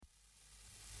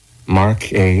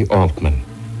Mark A. Altman,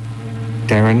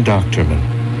 Darren Doctorman,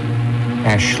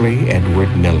 Ashley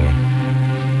Edward Miller.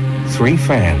 3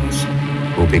 fans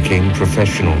who became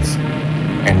professionals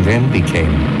and then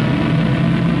became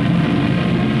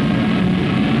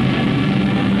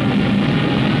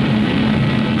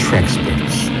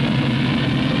Trexperts.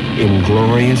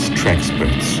 Inglorious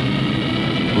Trexperts.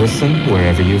 Listen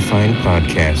wherever you find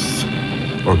podcasts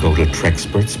or go to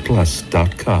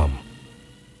TrexpertsPlus.com.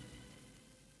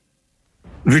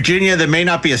 Virginia, there may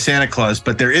not be a Santa Claus,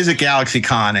 but there is a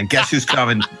GalaxyCon, and guess who's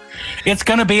coming? It's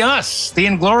going to be us, the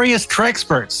Inglorious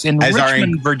Trexperts in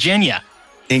Richmond, Virginia.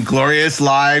 Inglorious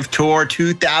Live Tour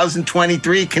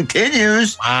 2023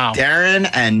 continues. Wow. Darren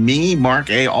and me, Mark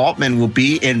A. Altman, will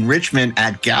be in Richmond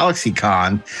at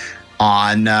GalaxyCon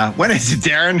on, when is it,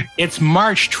 Darren? It's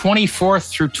March 24th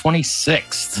through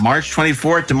 26th. March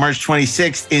 24th to March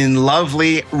 26th in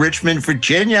lovely Richmond,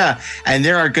 Virginia. And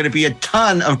there are going to be a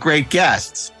ton of great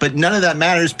guests, but none of that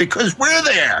matters because we're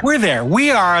there. We're there.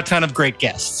 We are a ton of great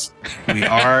guests. We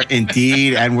are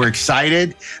indeed. And we're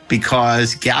excited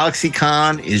because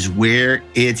GalaxyCon is where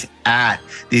it's at.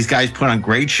 These guys put on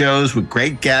great shows with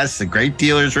great guests, a great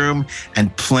dealer's room,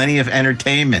 and plenty of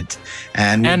entertainment.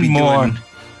 And we'll be more.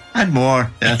 And more.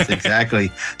 Yes,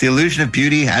 exactly. The illusion of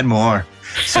beauty and more.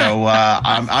 So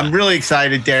I'm really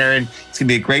excited, Darren. It's going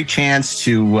to be a great chance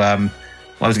to, I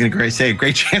was going to say, a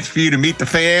great chance for you to meet the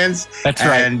fans. That's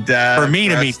right. And, for me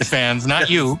to meet the fans, not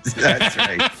you. That's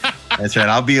right. That's right.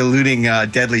 I'll be eluding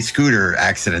deadly scooter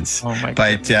accidents. Oh my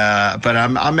God. But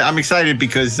I'm excited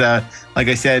because, like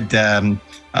I said, the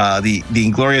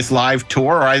Inglorious Live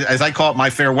Tour, or as I call it, my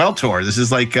farewell tour. This is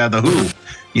like the Who.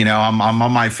 You know, I'm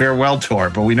on my farewell tour,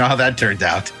 but we know how that turned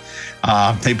out.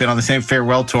 They've been on the same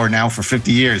farewell tour now for 50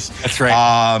 years. That's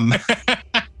right.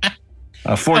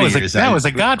 40 years. That was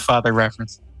a Godfather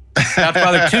reference.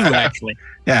 Godfather 2, actually.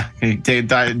 Yeah, he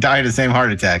died of the same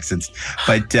heart attack since.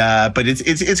 But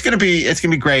it's gonna be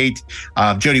great.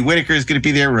 Jodie Whittaker is gonna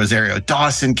be there. Rosario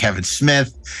Dawson, Kevin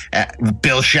Smith,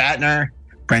 Bill Shatner,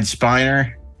 Brent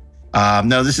Spiner.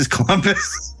 No, this is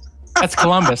Columbus. That's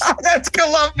Columbus. That's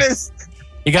Columbus.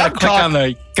 You got to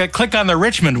click on the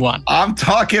Richmond one. I'm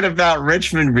talking about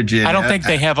Richmond, Virginia. I don't think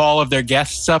they have all of their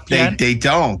guests up yet. They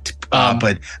don't.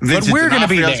 But Vincent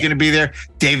D'Onofrio's going to be there.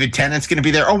 David Tennant's going to be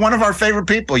there. Oh, one of our favorite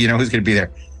people. You know who's going to be there?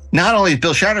 Not only is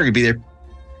Bill Shatner going to be there,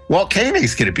 Walt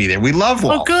Koenig's going to be there. We love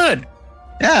Walt. Oh, good.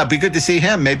 Yeah, it'd be good to see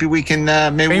him. Maybe we can.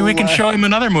 Maybe we can show him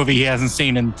another movie he hasn't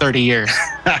seen in 30 years.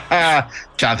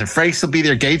 Jonathan Frakes will be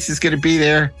there. Gates is going to be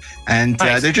there, and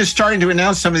nice. They're just starting to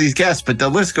announce some of these guests. But the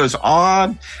list goes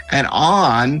on and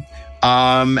on.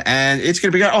 And it's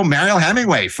going to be Mariel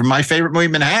Hemingway from my favorite movie,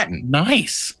 Manhattan.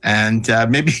 Nice. And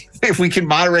maybe if we can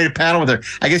moderate a panel with her.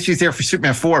 I guess she's there for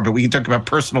Superman 4, but we can talk about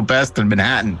personal best in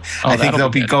Manhattan. I think they'll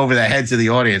go over the heads of the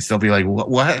audience. They'll be like,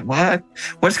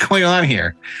 what's going on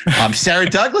here? Sarah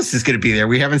Douglas is going to be there.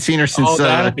 We haven't seen her since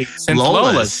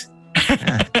Lola's.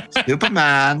 Yeah.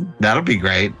 Superman. That'll be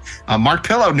great. Mark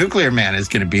Pillow, Nuclear Man, is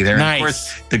going to be there. Nice. And of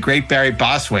course, the great Barry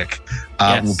Bostwick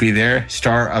will be there,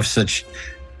 star of such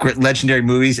great legendary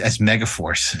movies as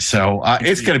Megaforce. So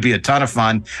it's going to be a ton of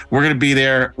fun. We're going to be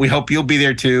there. We hope you'll be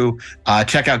there too.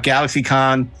 Check out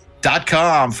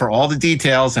GalaxyCon.com for all the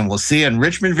details, and we'll see you in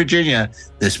Richmond, Virginia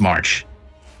this March.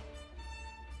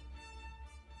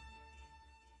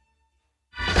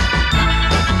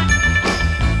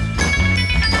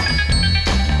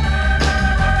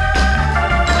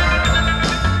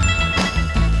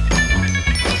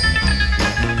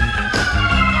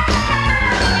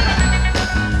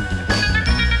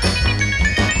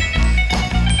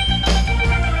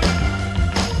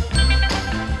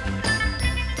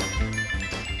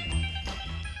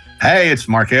 Hey, it's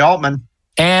Mark A. Altman.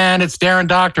 And it's Darren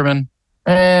Doctorman.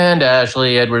 And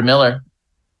Ashley Edward Miller.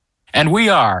 And we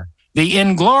are the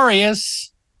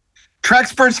Inglorious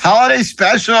Trexperts Holiday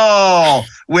Special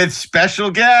with special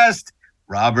guest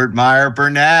Robert Meyer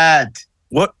Burnett.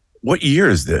 What year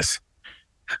is this?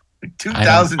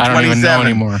 2027. I don't even know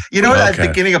anymore. You know at the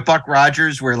beginning of Buck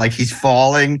Rogers where like he's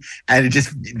falling and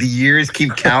the years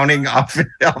keep counting up and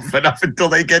up until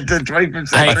they get to the 25th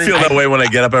century. I feel that way when I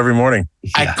get up every morning.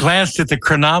 Yeah. I glanced at the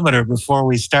chronometer before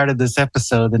we started this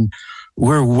episode and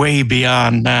we're way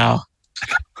beyond now.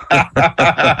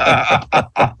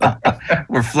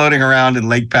 We're floating around in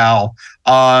Lake Powell.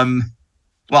 I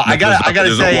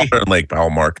gotta say, water in Lake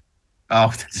Powell, Mark. Oh,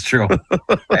 that's true.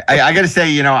 I got to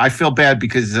say, I feel bad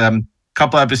because a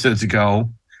couple episodes ago,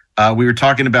 we were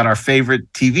talking about our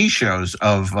favorite TV shows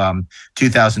of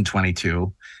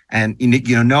 2022. And,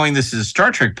 knowing this is a Star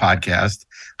Trek podcast,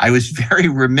 I was very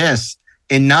remiss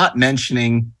in not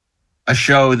mentioning a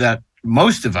show that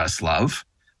most of us love.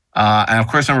 And of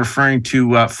course, I'm referring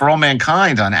to For All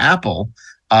Mankind on Apple.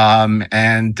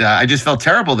 And I just felt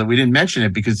terrible that we didn't mention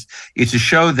it because it's a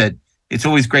show that it's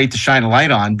always great to shine a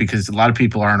light on because a lot of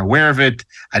people aren't aware of it.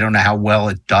 I don't know how well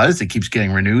it does. It keeps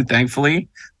getting renewed, thankfully.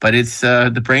 But it's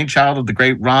the brainchild of the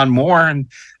great Ron Moore.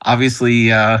 And obviously,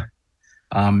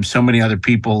 so many other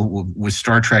people with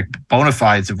Star Trek bona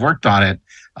fides have worked on it,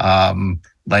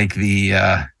 like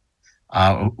the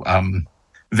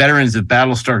veterans of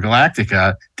Battlestar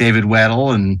Galactica, David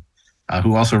Weddle, and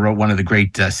who also wrote one of the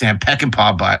great Sam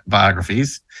Peckinpah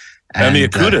biographies. And the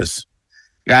Akutas.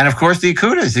 And of course, the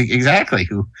Akutas, exactly,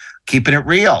 who keeping it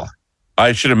real.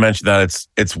 I should have mentioned that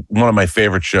it's one of my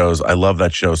favorite shows. I love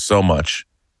that show so much.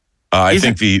 I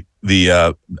think the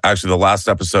actually the last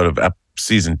episode of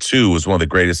season 2 was one of the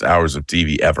greatest hours of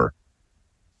TV ever,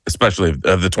 especially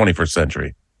of the 21st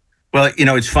century. Well,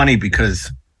 it's funny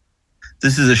because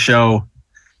this is a show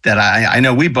that I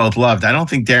know we both loved. I don't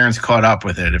think Darren's caught up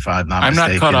with it, if I'm not mistaken.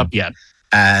 I'm not caught up yet.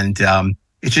 And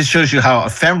it just shows you how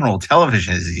ephemeral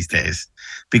television is these days.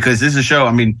 Because this is a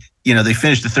show, they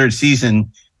finished the 3rd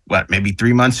season, maybe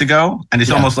 3 months ago? And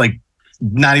it's almost like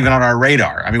not even on our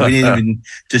radar. We didn't even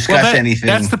discuss anything.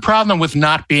 That's the problem with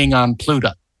not being on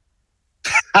Pluto.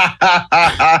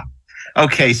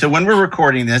 Okay, so when we're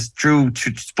recording this, true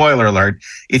spoiler alert,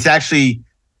 it's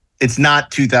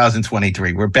not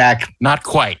 2023. We're back. Not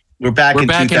quite. We're back in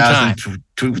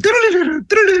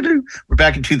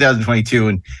 2022,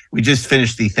 and we just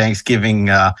finished the Thanksgiving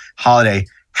holiday.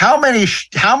 How many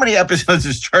episodes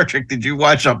of Star Trek did you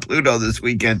watch on Pluto this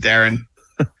weekend, Darren?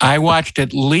 I watched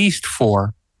at least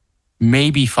 4,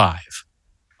 maybe 5.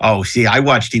 Oh, see, I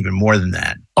watched even more than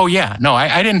that. Oh, yeah. No,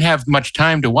 I didn't have much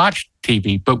time to watch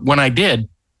TV, but when I did,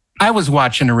 I was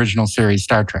watching original series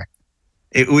Star Trek.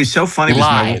 It was so funny.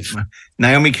 Live.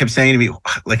 Naomi kept saying to me,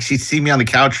 like, she'd see me on the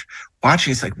couch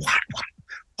watching. It's like,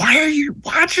 why are you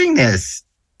watching this?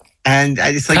 And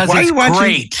it's like, why are you watching?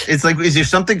 Great. It's like, is there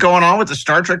something going on with the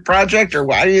Star Trek project, or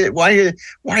why are you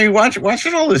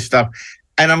watching all this stuff?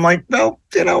 And I'm like, well,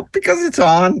 because it's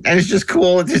on and it's just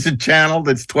cool. It's just a channel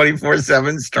that's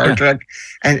 24/7 Star Trek.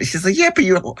 And she's like, yeah, but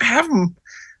you have them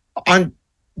on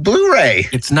Blu-ray.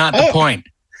 It's not the point. I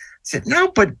said, no,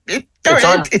 but it's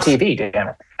on TV, damn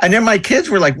it. And then my kids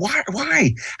were like,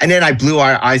 why? And then I blew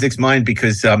Isaac's mind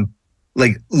because,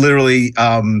 literally,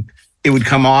 it would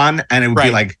come on and it would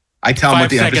be like, I tell him what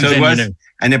the episode was,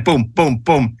 and then boom, boom,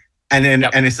 boom. And then,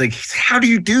 and it's like, how do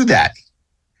you do that?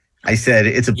 I said,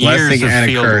 it's a blessing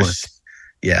and a curse. Work.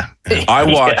 Yeah. I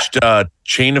watched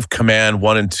Chain of Command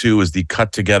 1 and 2 as the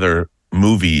cut together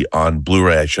movie on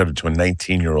Blu-ray. I showed it to a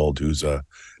 19-year-old who's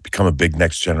become a big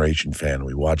Next Generation fan.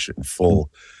 We watched it in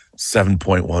full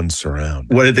 7.1 surround.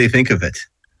 What did they think of it?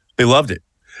 They loved it.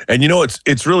 And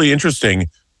it's really interesting.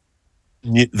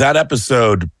 That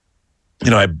episode,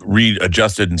 I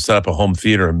readjusted and set up a home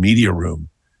theater, a media room.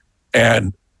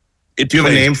 And do you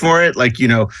have a name for it? Like, you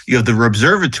have the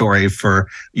observatory for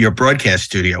your broadcast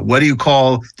studio. What do you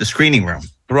call the screening room?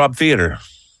 The Rob Theater.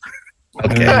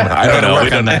 Okay. I don't know. I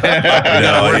don't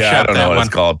know what it's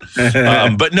called.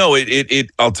 But no,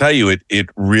 I'll tell you, it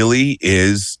really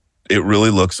is. It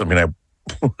really looks, I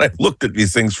looked at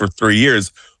these things for 3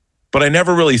 years, but I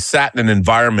never really sat in an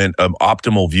environment, an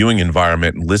optimal viewing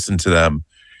environment, and listened to them.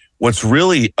 What's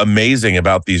really amazing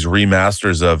about these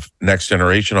remasters of Next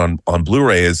Generation on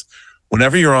Blu-ray is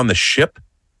whenever you're on the ship,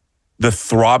 the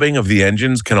throbbing of the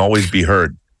engines can always be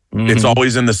heard. Mm-hmm. It's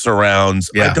always in the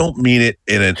surrounds. Yeah. I don't mean it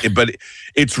but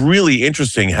it's really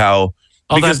interesting how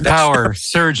all that power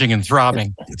surging and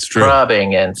throbbing. It's true.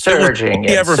 Throbbing and surging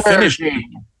and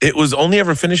surging. It was only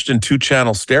ever finished in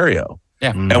 2-channel stereo.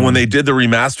 Yeah. Mm-hmm. And when they did the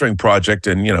remastering project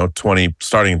in,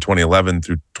 starting in 2011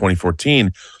 through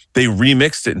 2014, they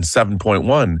remixed it in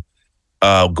 7.1,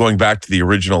 going back to the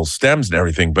original stems and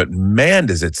everything. But man,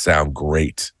 does it sound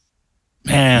great.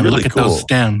 Man, really look at those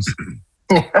stems.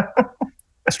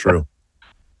 It's true.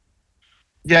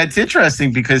 Yeah, it's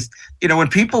interesting because, when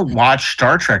people watch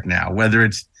Star Trek now, whether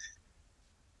it's,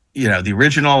 the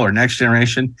original or Next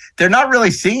Generation, they're not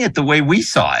really seeing it the way we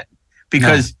saw it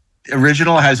because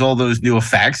original has all those new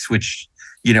effects, which,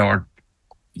 they are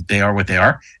what they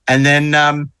are. And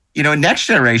then, Next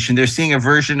Generation, they're seeing a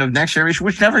version of Next Generation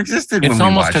which never existed when we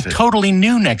watched it. It's almost a totally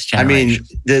new Next Generation.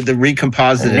 The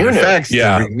recomposited effects, the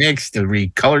remixed, the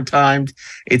recolor timed.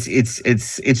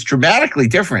 It's dramatically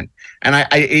different, and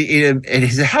it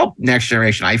has helped Next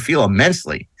Generation. I feel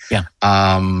immensely. Yeah.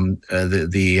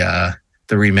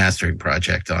 The remastering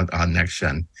project on Next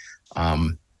Gen.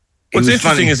 What's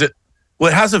interesting is it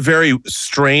has a very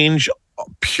strange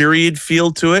period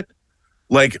feel to it.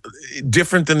 like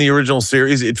different than the original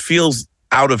series. It feels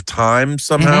out of time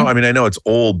somehow. I mean, I know it's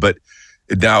old, but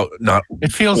now not.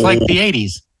 It feels old. like the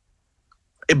 80s.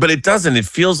 But it doesn't. It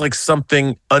feels like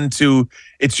something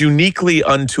it's uniquely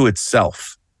unto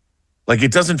itself. Like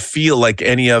it doesn't feel like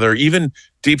any other, even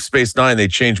Deep Space Nine, they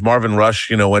changed. Marvin Rush,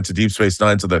 went to Deep Space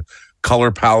Nine, so the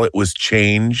color palette was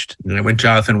changed. When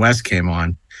Jonathan West came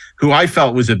on, who I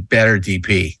felt was a better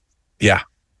DP. Yeah.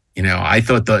 I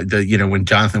thought when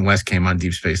Jonathan West came on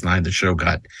Deep Space Nine, the show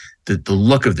got, the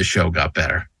look of the show got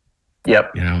better.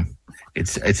 Yep.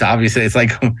 It's obviously, it's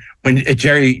like when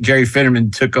Jerry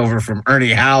Finnerman took over from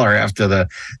Ernie Haller after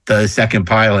the second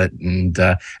pilot, and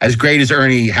as great as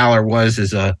Ernie Haller was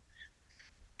as a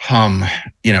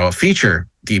feature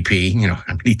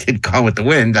DP, he did Gone with the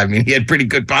Wind. I mean, he had pretty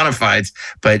good bona fides,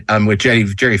 but what Jerry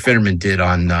Finnerman did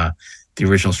on the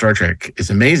original Star Trek is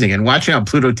amazing. And watching on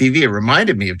Pluto TV, it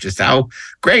reminded me of just how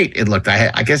great it looked.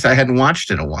 I guess I hadn't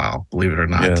watched it in a while, believe it or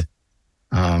not.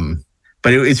 Yeah.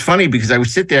 But it's funny because I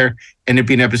would sit there and it'd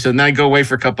be an episode, and then I'd go away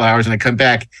for a couple hours and I come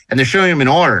back and they're showing them in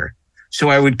order. So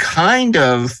I would kind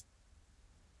of,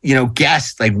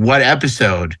 guess like what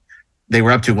episode they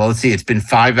were up to. Well, let's see, it's been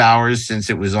 5 hours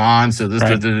since it was on. So this,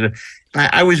 right.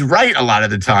 I was right a lot of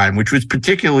the time, which was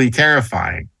particularly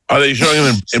terrifying. Are they showing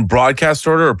them in broadcast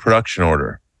order or production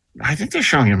order? I think they're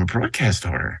showing them in broadcast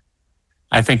order.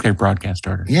 I think they're broadcast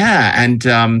order. Yeah.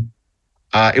 And,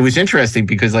 it was interesting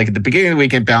because like at the beginning of the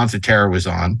weekend, Balance of Terror was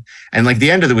on, and like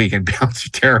the end of the weekend, Balance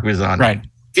of Terror was on. Right.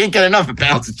 Didn't get enough of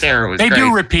Balance of Terror. They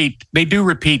do repeat. They do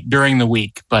repeat during the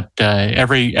week, but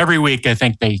every week I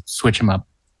think they switch them up.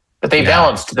 But they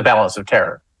balanced the Balance of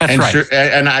Terror. That's right.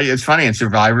 It's funny. And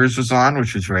Survivors was on,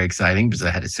 which was very exciting because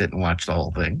I had to sit and watch the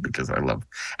whole thing because I love,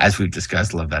 as we've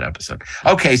discussed, love that episode.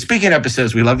 Okay, speaking of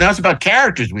episodes we love, now it's about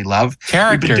characters we love.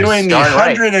 Characters. We've been doing the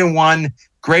 101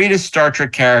 greatest Star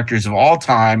Trek characters of all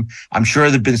time. I'm sure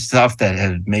there've been stuff that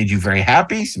has made you very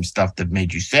happy, some stuff that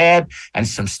made you sad, and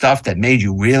some stuff that made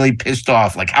you really pissed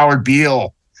off, like Howard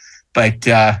Beale. But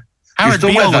Howard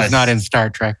Beale was not in Star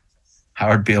Trek.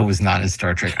 Howard Beale was not in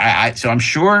Star Trek. So I'm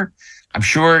sure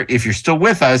if you're still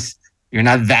with us, you're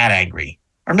not that angry.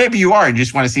 Or maybe you are and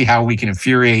just want to see how we can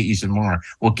infuriate you some more.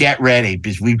 Well, get ready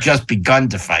because we've just begun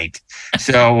to fight.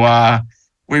 So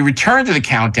we return to the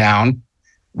countdown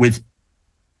with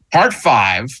Part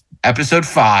 5, Episode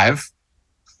 5,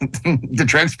 The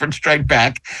Trexperts Strike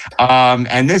Back.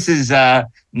 And this is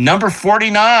number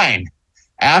 49.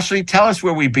 Ashley, tell us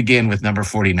where we begin with number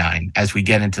 49 as we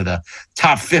get into the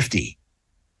top 50.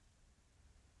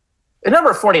 At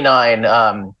number 49,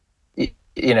 I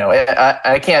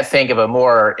can't think of a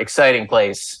more exciting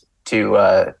place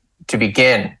to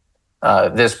begin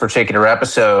this particular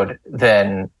episode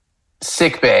than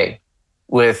sickbay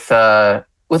with a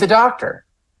doctor.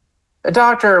 A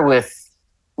doctor with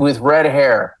red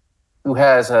hair who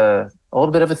has a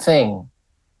little bit of a thing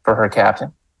for her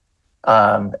captain.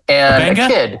 And M'Benga? A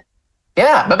kid.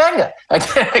 Yeah, M'Benga. A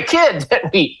kid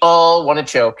that we all want to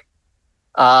choke.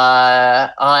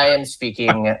 I am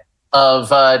speaking of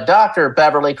Dr.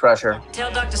 Beverly Crusher.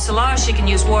 Tell Dr. Solar she can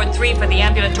use Ward 3 for the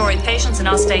ambulatory patients, and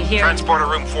I'll stay here. Transporter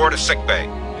room 4 to sickbay.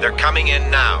 They're coming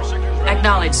in now.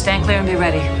 Acknowledge. Stand clear and be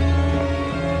ready.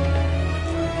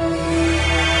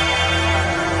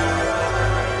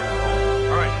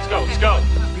 Let's go.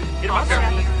 Get him up here.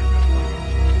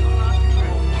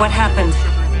 What happened?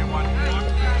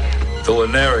 The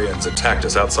Lunarians attacked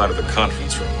us outside of the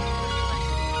conference room.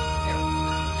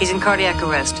 He's in cardiac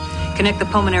arrest. Connect the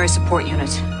pulmonary support unit.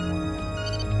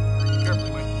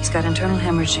 He's got internal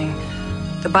hemorrhaging.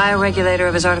 The bioregulator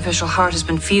of his artificial heart has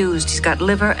been fused. He's got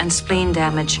liver and spleen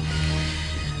damage.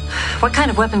 What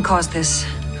kind of weapon caused this?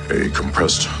 A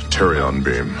compressed Terion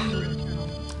beam.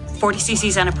 40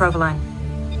 cc's anaprovaline.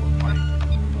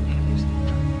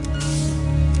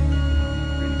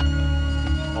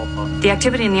 The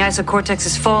activity in the isocortex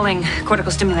is falling.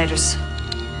 Cortical stimulators.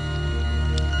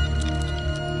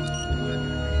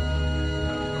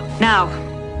 Now.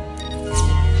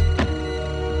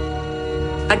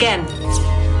 Again.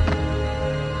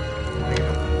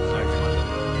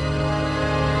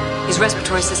 His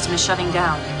respiratory system is shutting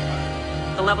down.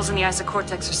 The levels in the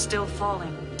isocortex are still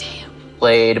falling. Damn.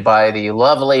 Played by the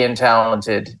lovely and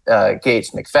talented Gates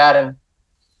McFadden.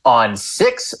 On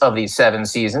 6 of the 7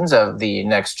 seasons of the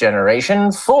Next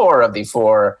Generation, 4 of the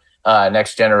 4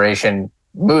 Next Generation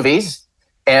movies,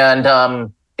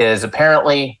 and is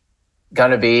apparently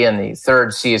going to be in the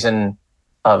 3rd season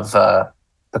of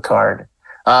Picard.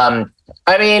 I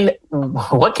mean,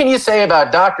 what can you say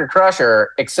about Dr.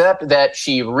 Crusher except that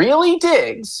she really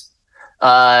digs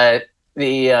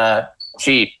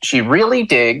she really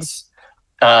digs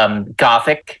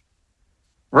gothic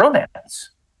romance.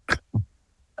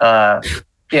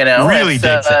 Really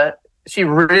digs it. She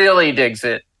really digs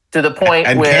it to the point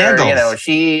and where candles.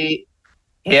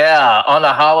 On the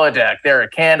holodeck there are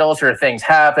candles, there are things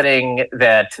happening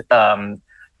that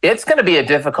it's going to be a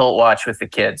difficult watch with the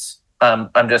kids.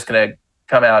 I'm just going to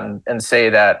come out and say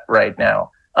that right now.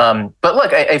 But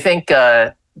look, I think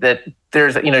that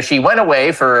there's she went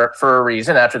away for a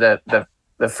reason after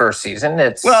the first season.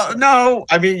 No,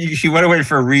 I mean she went away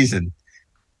for a reason.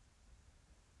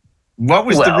 What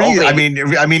was the reason?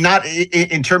 I mean, not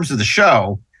in terms of the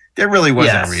show. There really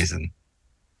wasn't a reason.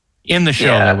 In the show,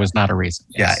 there was not a reason.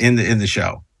 Yes. Yeah, in the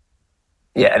show.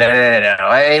 Yeah,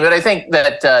 no. But I think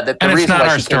that the and reason it's not why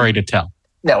our story to tell.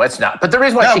 No, it's not. But the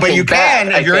reason why she came back,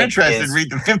 if you're interested, read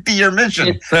the 50-year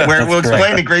mission, where it will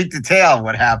explain in great detail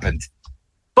what happened.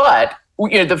 But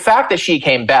the fact that she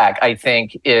came back, I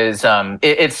think, is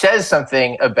it says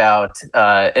something about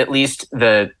at least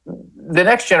the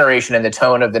next generation and the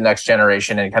tone of the next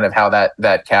generation and kind of how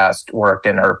that cast worked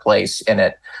in her place in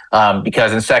it.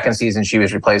 Because in second season, she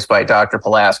was replaced by Dr.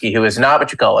 Pulaski, who is not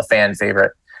what you call a fan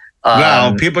favorite.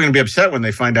 Well, people are going to be upset when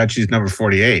they find out she's number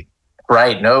 48.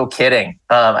 Right. No kidding.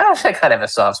 I actually kind of have a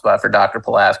soft spot for Dr.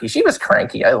 Pulaski. She was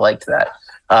cranky. I liked that.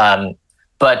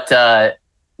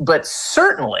 But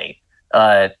certainly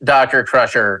Dr.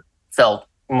 Crusher felt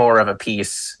more of a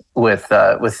piece with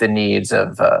the needs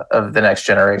of the next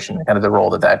generation, kind of the role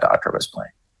that doctor was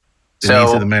playing. The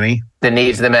needs of the many. The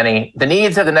needs of the many. The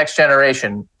needs of the next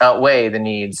generation outweigh the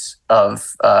needs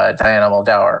of Diana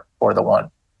Muldaur or the one.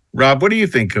 Rob, what do you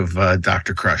think of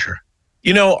Dr. Crusher?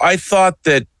 I thought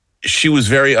that she was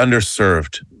very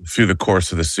underserved through the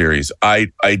course of the series. I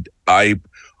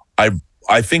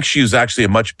think she was actually a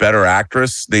much better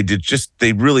actress.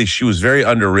 She was very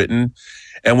underwritten.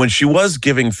 And when she was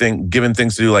given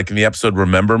things to do, like in the episode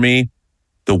Remember Me,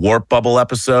 the warp bubble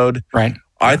episode, right?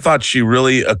 I thought she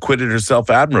really acquitted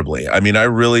herself admirably. I mean, I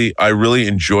really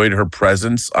enjoyed her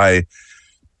presence. I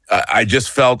just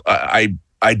felt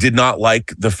I did not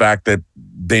like the fact that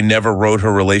they never wrote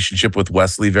her relationship with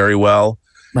Wesley very well.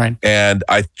 Right. And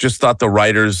I just thought the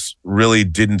writers really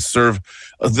didn't serve.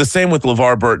 The same with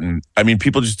LeVar Burton. I mean,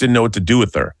 people just didn't know what to do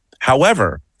with her.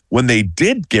 However, when they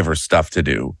did give her stuff to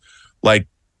do, like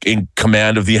in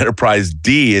command of the Enterprise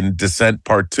D in Descent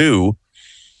Part 2,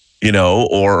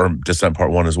 or Descent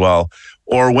Part 1 as well,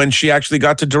 or when she actually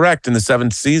got to direct in the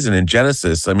 7th season in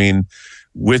Genesis. I mean,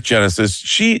 with Genesis,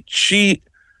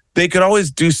 they could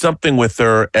always do something with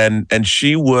her, and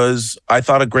she was, I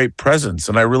thought, a great presence,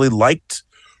 and I really liked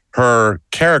her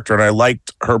character and I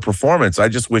liked her performance. I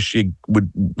just wish she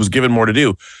was given more to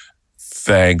do.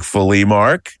 Thankfully,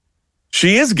 Mark,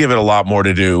 she is given a lot more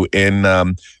to do.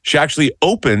 She actually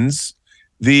opens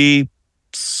the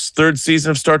 3rd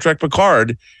season of Star Trek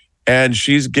Picard, and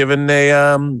she's given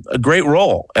a great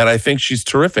role, and I think she's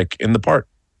terrific in the part.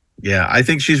 Yeah, I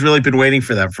think she's really been waiting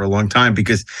for that for a long time,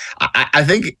 because I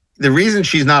think the reason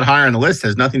she's not higher on the list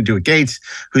has nothing to do with Gates,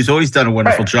 who's always done a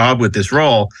wonderful job with this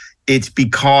role. It's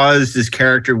because this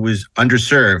character was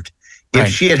underserved. If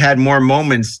she had more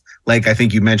moments, like I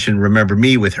think you mentioned, Remember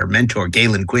Me with her mentor,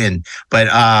 Galen Quinn, but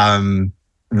in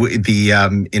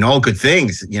All Good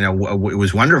Things, it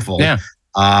was wonderful. Yeah.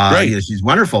 She's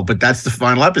wonderful, but that's the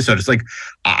final episode. It's like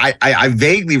I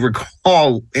vaguely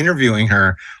recall interviewing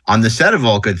her on the set of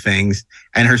All Good Things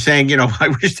and her saying, I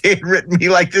wish they had written me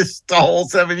like this the whole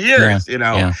 7 years.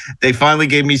 They finally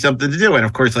gave me something to do. And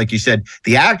of course, like you said,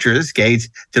 the actress Gates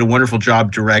did a wonderful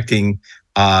job directing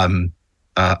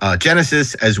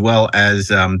Genesis, as well as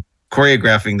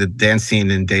choreographing the dance scene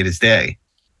in Data's Day.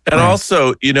 And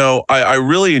also, I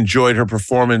really enjoyed her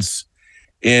performance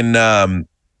in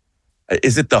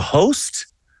is it The Host,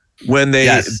 when they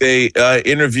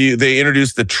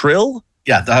introduced the Trill?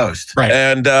 Yeah, The Host. Right.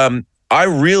 And I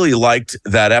really liked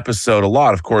that episode a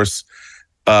lot. Of course,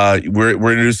 we're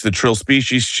introduced to the Trill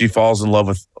species. She falls in love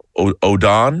with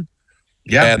Odon.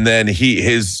 Yeah. And then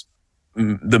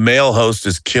the male host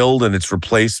is killed and it's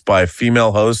replaced by a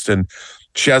female host. And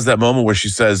she has that moment where she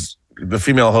says, the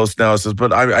female host now says,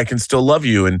 but I can still love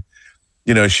you. And,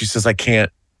 she says, I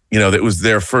can't. That was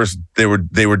their first. They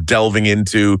were delving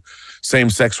into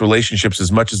same-sex relationships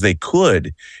as much as they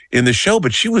could in the show,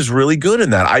 but she was really good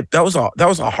in that. That was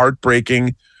a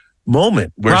heartbreaking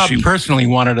moment where Rob personally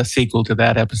wanted a sequel to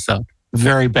that episode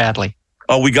very badly.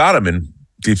 Oh, we got him in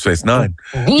Deep Space Nine.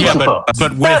 Yeah,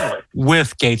 but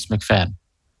with Gates McFadden.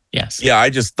 Yes. Yeah, I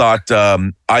just thought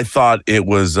it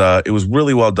was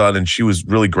really well done, and she was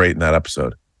really great in that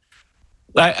episode.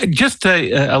 Just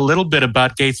a little bit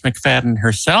about Gates McFadden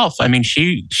herself. I mean,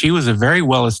 she was a very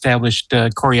well-established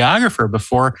choreographer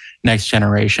before Next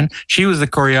Generation. She was the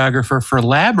choreographer for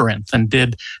Labyrinth and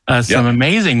did some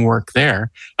amazing work there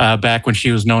back when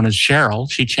she was known as Cheryl.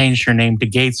 She changed her name to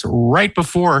Gates right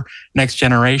before Next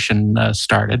Generation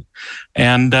started.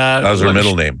 And that was her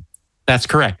middle name. That's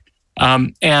correct.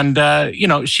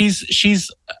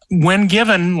 She's when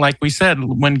given, like we said,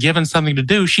 when given something to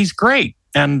do, she's great.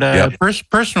 And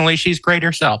personally, she's great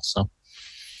herself. So,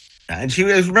 and she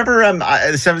was, remember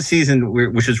the seventh season,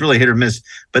 which was really hit or miss,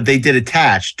 but they did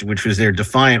Attached, which was their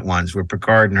Defiant ones, where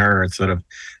Picard and her sort of,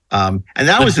 and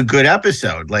that was a good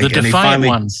episode. Like the Defiant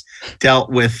ones dealt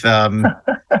with, what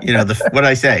did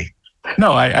I say?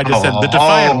 No, I just said the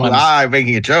Defiant ones. I'm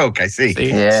making a joke. I see.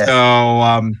 Yeah.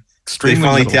 So they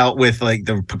finally dealt with like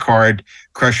the Picard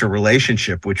Crusher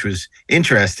relationship, which was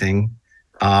interesting.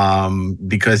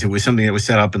 Because it was something that was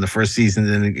set up in the first season.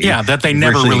 And that they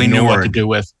never really knew what to do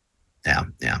with. Yeah.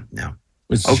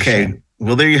 Okay.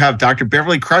 Well, there you have Dr.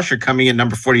 Beverly Crusher coming in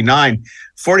number 49.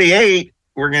 48,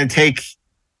 we're going to take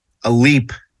a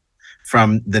leap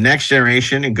from the Next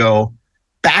Generation and go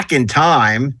back in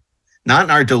time, not in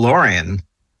our DeLorean,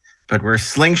 but we're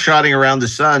slingshotting around the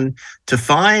sun to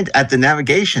find at the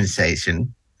navigation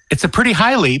station. It's a pretty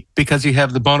high leap because you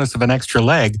have the bonus of an extra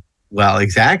leg. Well,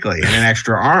 exactly. And an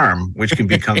extra arm, which can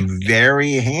become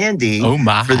very handy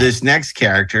for this next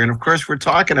character. And of course, we're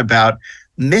talking about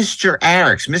Mr.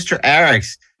 Arex. Mr.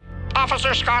 Arex.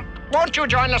 Officer Scott, won't you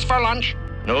join us for lunch?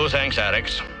 No, thanks,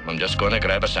 Arex. I'm just going to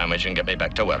grab a sandwich and get me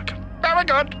back to work. Very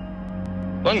good.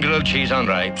 One grilled cheese on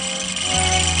rye.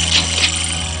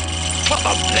 What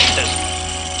the blazes?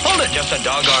 Hold it just a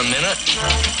doggone minute.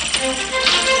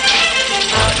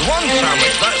 One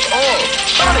sandwich, that's all.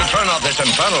 Somebody turn off this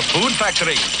infernal food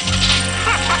factory.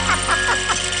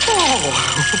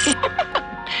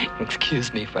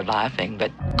 Excuse me for laughing,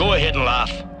 but... Go ahead and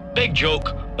laugh. Big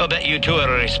joke. I'll bet you two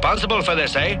are responsible for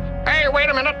this, eh? Hey, wait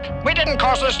a minute. We didn't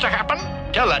cause this to happen.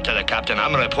 Tell that to the captain.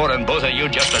 I'm reporting both of you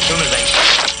just as soon as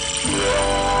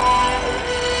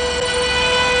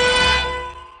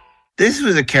This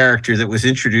was a character that was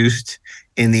introduced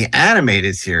in the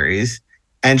animated series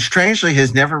and strangely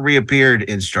has never reappeared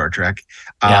in Star Trek,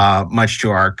 much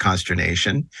to our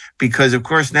consternation, because of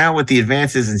course now with the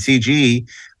advances in CG,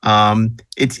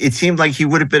 it seemed like he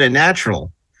would have been a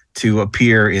natural to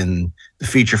appear in the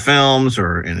feature films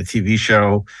or in a TV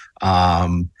show,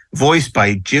 voiced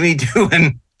by Jimmy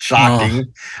Doohan.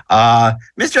 Shocking.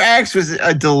 Mr. Arex was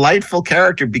a delightful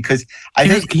character because I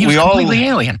think he was completely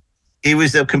alien. He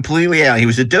was a completely alien. He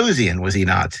was a Dosian, was he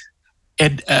not?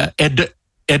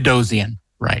 Edosian.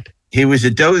 Right. He was a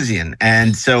Dosian.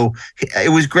 And so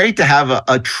it was great to have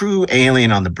a true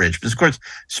alien on the bridge. Because, of course,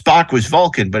 Spock was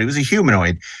Vulcan, but he was a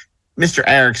humanoid. Mr.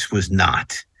 Arex was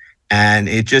not. And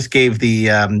it just gave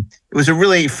it was a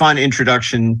really fun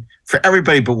introduction for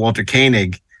everybody but Walter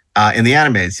Koenig in the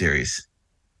animated series.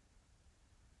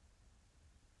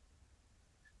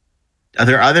 Are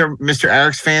there other Mr.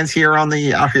 Arex fans here on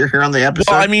the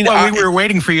episode? Well, I mean, we were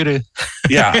waiting for you to.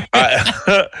 Yeah,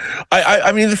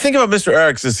 I mean, the thing about Mr.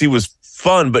 Arex is he was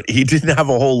fun, but he didn't have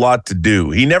a whole lot to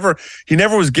do. He never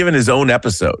was given his own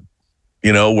episode,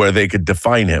 where they could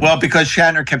define him. Well, because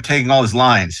Shatner kept taking all his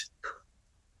lines.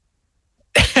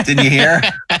 Didn't you hear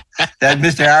that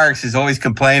Mr. Arex is always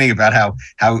complaining about how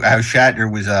Shatner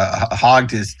was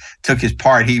took his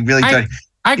part. He really could.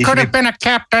 I could have been a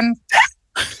captain.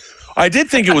 I did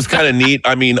think it was kind of neat.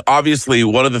 I mean, obviously,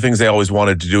 one of the things they always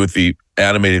wanted to do with the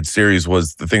animated series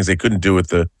was the things they couldn't do with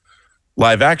the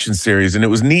live action series. And it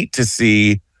was neat to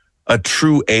see a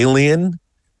true alien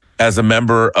as a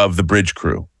member of the bridge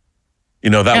crew.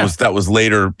 That was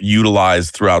later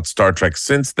utilized throughout Star Trek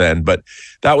since then. But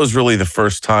that was really the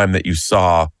first time that you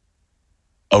saw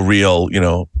a real,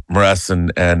 Maress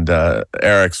and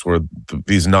Arex were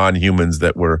these non-humans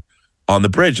that were on the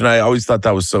bridge. And I always thought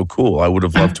that was so cool. I would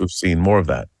have loved to have seen more of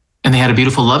that. And they had a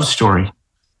beautiful love story.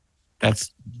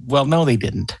 No, they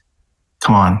didn't.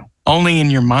 Come on. Only in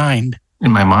your mind.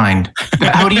 In my mind.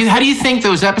 How do you think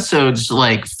those episodes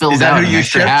filled out an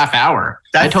extra half hour?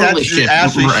 I totally shipped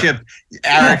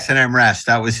Arex and Maress.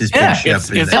 That was his big ship.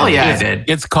 Hell yeah, I did.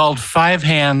 It's called 5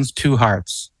 Hands, 2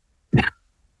 Hearts.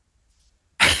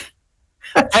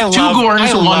 Two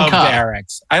Gorns, one cup.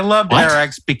 Arex. I loved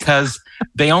Arex because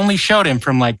they only showed him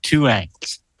from 2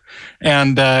 angles.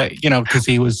 And, because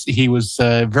he was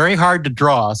very hard to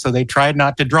draw. So they tried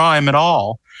not to draw him at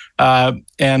all. But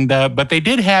they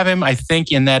did have him, I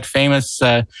think, in that famous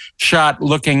shot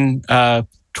looking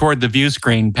toward the view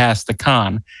screen past the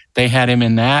con. They had him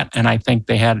in that. And I think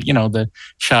they had, the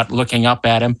shot looking up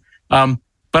at him.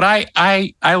 But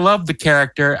I love the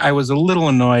character. I was a little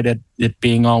annoyed at it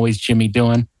being always Jimmy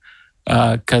Doohan,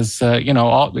 because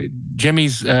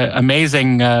Jimmy's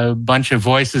amazing bunch of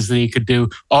voices that he could do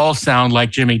all sound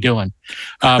like Jimmy Doohan.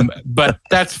 But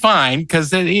that's fine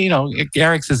because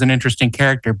Eric's is an interesting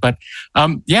character. But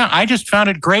I just found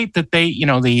it great that they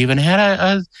even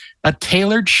had a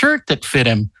tailored shirt that fit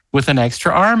him with an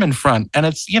extra arm in front, and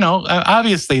it's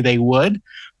obviously they would,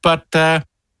 but.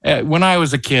 When I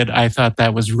was a kid, I thought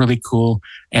that was really cool,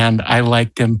 and I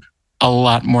liked him a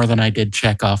lot more than I did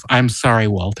Chekhov. I'm sorry,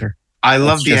 Walter. I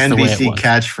love the NBC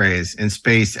catchphrase, in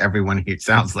space, everyone here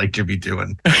sounds like Jimmy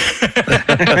Doohan.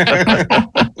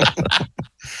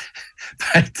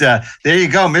 But there you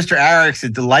go. Mr. Aricks, a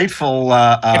delightful...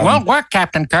 it won't work,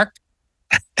 Captain Kirk.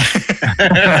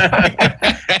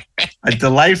 A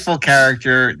delightful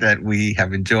character that we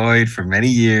have enjoyed for many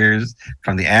years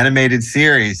from the animated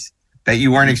series. That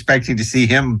you weren't expecting to see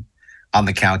him on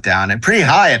the countdown, and pretty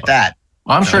high at that.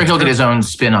 Well, I'm sure he'll get his own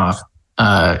spin-off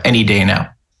any day now.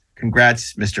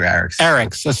 Congrats, Mr. Aricks.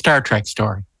 Aricks, a Star Trek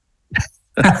story.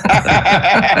 The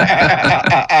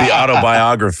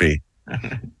autobiography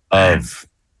of...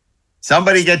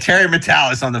 Somebody get Terry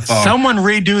Matalas on the phone. Someone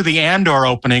redo the Andor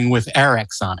opening with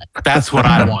Aricks on it. That's what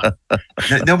I want.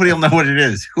 Nobody will know what it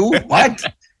is. Who? What?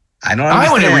 I don't understand.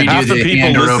 I want to redo half the people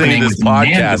Andor listening to this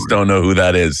podcast don't know who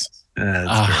that is.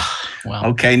 Well.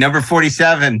 Okay, number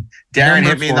 47. Darren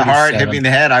hit me in the heart, hit me in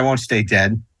the head. I won't stay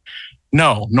dead.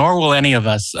 No, nor will any of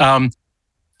us.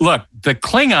 Look, the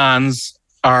Klingons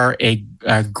are a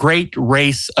great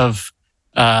race of.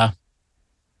 No,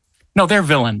 they're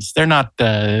villains. They're not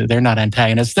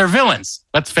antagonists. They're villains.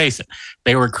 Let's face it.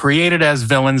 They were created as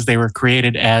villains. They were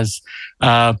created as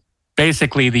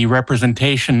basically the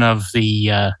representation of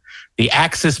the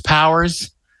Axis powers.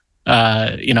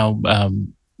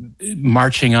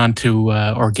 Marching onto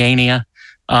Organia.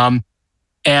 And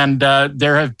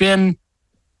there have been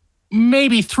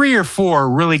maybe 3 or 4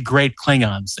 really great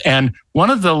Klingons. And one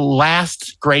of the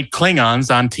last great Klingons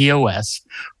on TOS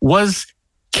was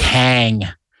Kang.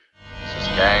 This is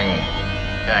Kang.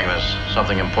 Kang, there's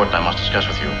something important I must discuss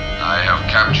with you. I have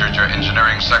captured your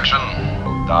engineering section.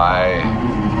 Die.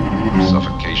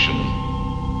 Suffocation.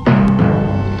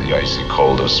 In the icy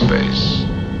cold of space.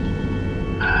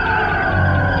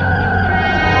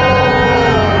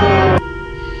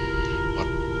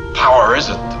 Power is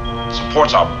it? It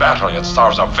supports our battle, yet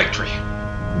starves our victory.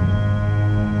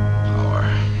 Power.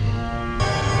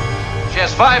 She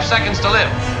has 5 seconds to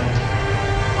live.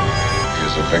 He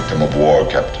is a victim of war,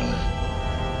 Captain.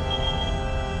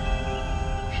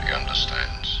 She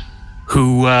understands.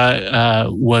 Who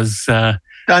was...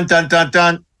 dun, dun, dun,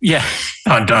 dun. Yeah.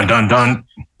 Dun, dun, dun, dun.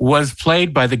 Was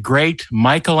played by the great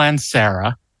Michael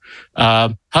Ansara,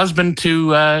 husband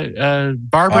to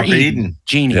Barbara Eden.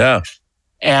 Jeannie. Yeah.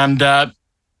 And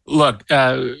look,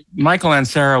 Michael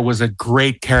Ansara was a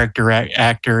great character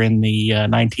actor in the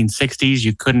 1960s.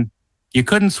 You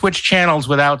couldn't switch channels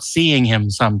without seeing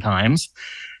him sometimes.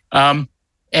 In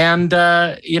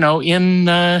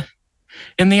the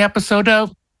episode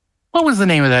of, what was the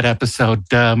name of that episode,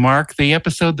 Mark? The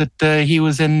episode that he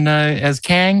was in as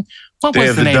Kang? What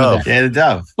was the name of that? Day of the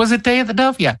Dove. Was it Day of the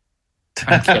Dove? Yeah.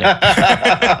 I'm kidding.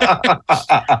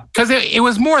 Because it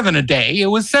was more than a day. It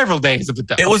was several days of the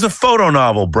Dove. It was a photo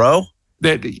novel, bro.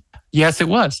 Yes, it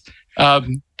was.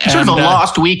 Sort of a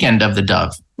lost weekend of the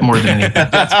Dove, more than anything.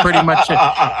 That's pretty much it.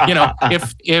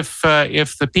 If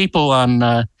the people on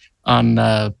the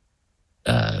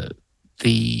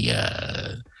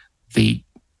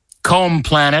Combe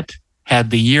planet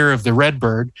had the year of the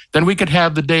Redbird, then we could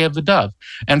have the Day of the Dove.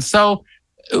 And so,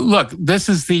 look, this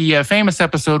is the famous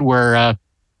episode where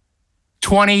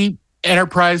 20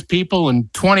 Enterprise people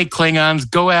and 20 Klingons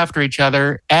go after each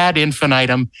other ad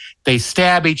infinitum. They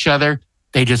stab each other.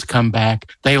 They just come back.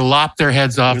 They lop their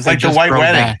heads off. It's like the White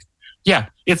Wedding. Back. Yeah,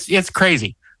 it's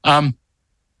crazy. And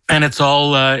it's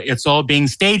all being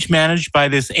stage managed by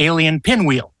this alien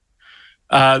pinwheel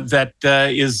that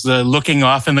is looking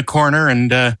off in the corner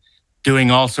and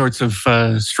doing all sorts of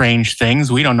strange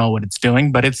things. We don't know what it's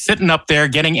doing, but it's sitting up there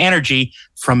getting energy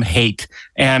from hate.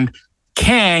 And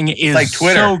Kang is like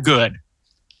so good.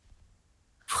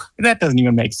 That doesn't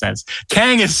even make sense.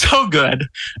 Kang is so good.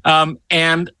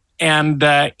 And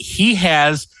he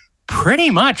has pretty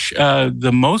much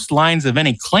the most lines of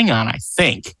any Klingon, I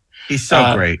think. He's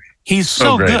so great. He's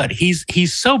so good.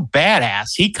 He's so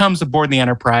badass. He comes aboard the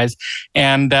Enterprise,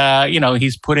 and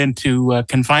he's put into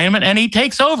confinement, and he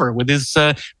takes over with his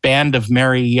band of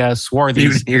merry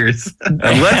swarthies.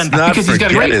 And let's not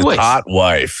forget his hot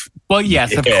wife. Well,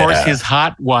 yes, of course, his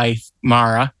hot wife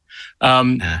Mara,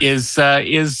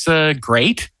 is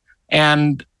great.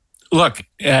 And look,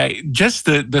 just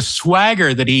the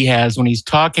swagger that he has when he's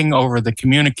talking over the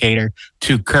communicator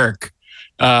to Kirk.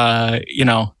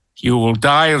 You will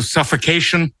die of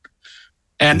suffocation.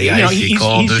 And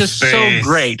he's just so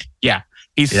great. Yeah,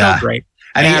 he's so great.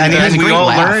 And we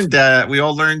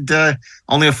all learned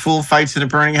only a fool fights in a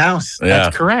burning house. Yeah.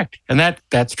 That's correct. And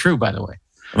that's true, by the way.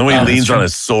 And then when he leans on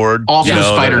his sword. Also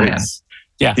Spider-Man.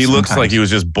 Yeah, he looks like he was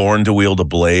just born to wield a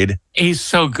blade. He's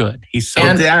so good.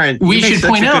 And Darren, we should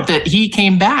point out that he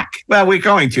came back. Well, we're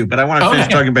going to, but I want to finish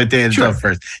talking about Day of the Dove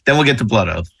first. Then we'll get to Blood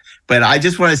Oath. But I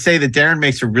just want to say that Darren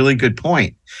makes a really good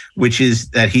point, which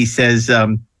is that he says,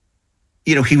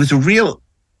 he was a real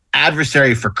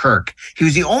adversary for Kirk. He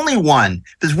was the only one,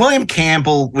 because William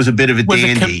Campbell was a bit of a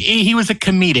dandy. He was a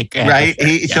comedic right?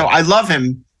 So I love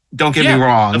him. Don't get me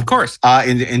wrong. Of course.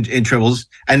 In Tribbles.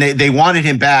 And they wanted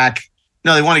him back.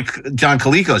 No, they wanted John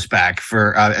Colicos back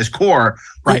for as Kor,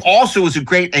 who also was a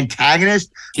great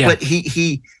antagonist. Yeah. But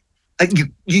it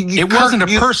wasn't a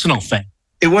personal thing.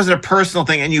 It wasn't a personal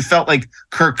thing, and you felt like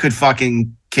Kirk could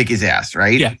fucking kick his ass,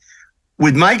 right? Yeah.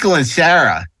 With Michael and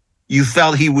Sarah, you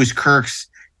felt he was Kirk's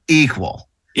equal.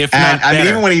 If not better.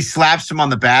 Even when he slaps him on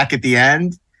the back at the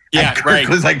end, yeah, Kirk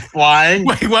was like flying.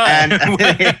 And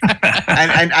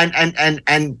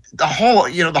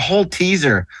the whole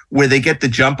teaser where they get the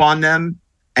jump on them,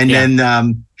 and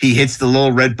then he hits the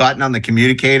little red button on the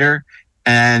communicator,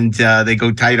 and they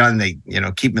go tight on. They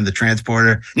keep him in the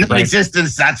transporter.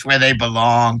 Non-existence. That's where they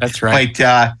belong. That's right.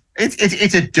 But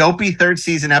it's a dopey third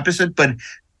season episode, but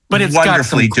it's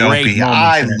wonderfully got some great dopey.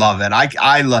 I love it.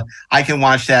 I can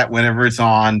watch that whenever it's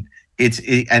on.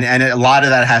 And a lot of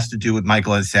that has to do with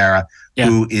Michael and Sarah,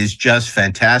 who is just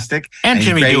fantastic. And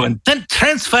Jimmy Doohan. Then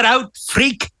transfer out,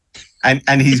 freak.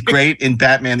 And he's great in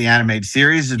Batman the Animated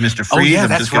Series as Mr. Freeze. I'm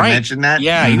just going to mention that.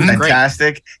 Yeah, he's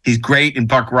fantastic. Great. He's great in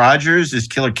Buck Rogers as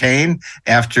Killer Kane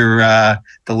after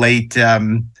the late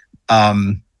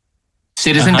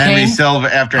Citizen Henry Kane?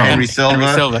 Silva. After Henry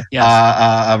Silva.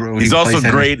 Yes. He's also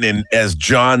great as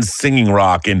John Singing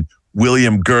Rock in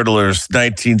William Girdler's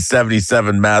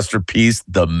 1977 masterpiece,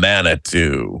 The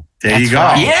Manitou. There you go.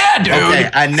 Right. Yeah, dude. Okay,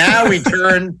 and now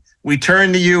we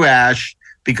turn to you, Ash,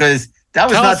 because that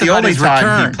was not the only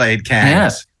time he played Kang.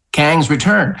 Yes, Kang's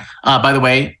return. By the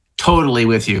way, totally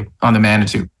with you on The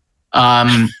Manitou.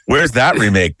 Where's that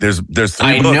remake? There's 3 books.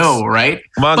 I know, right?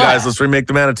 Come on, guys, let's remake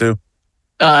The Manitou.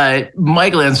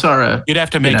 Michael and Sarah. You'd have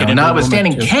to make it.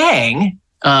 Notwithstanding Kang.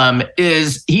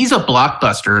 He's a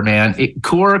blockbuster, man.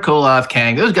 Kor, Koloth,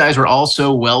 Kang, those guys were all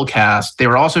so well cast. They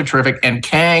were also terrific, and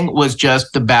Kang was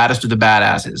just the baddest of the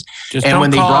badasses. And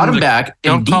when they brought him back,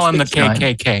 don't call him the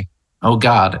KKK. Oh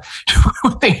God!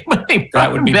 when they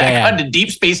brought him back onto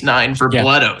Deep Space Nine for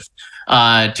Blood Oath,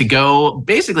 to go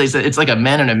basically, it's like a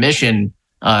Men on a Mission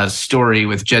story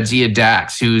with Jadzia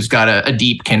Dax, who's got a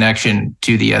deep connection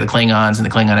to the Klingons and the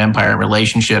Klingon Empire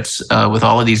relationships with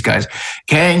all of these guys.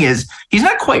 Kang he's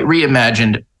not quite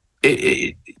reimagined,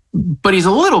 but he's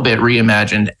a little bit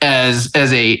reimagined as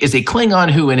a Klingon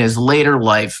who in his later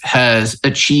life has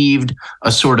achieved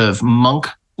a sort of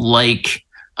monk-like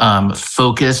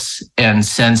focus and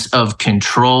sense of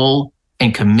control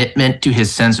and commitment to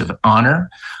his sense of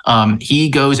honor. He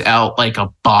goes out like a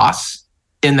boss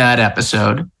in that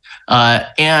episode.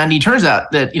 And he turns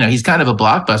out that, he's kind of a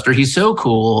blockbuster. He's so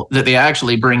cool that they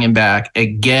actually bring him back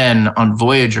again on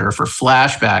Voyager for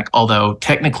flashback, although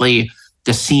technically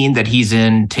the scene that he's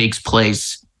in takes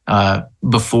place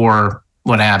before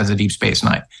what happens at Deep Space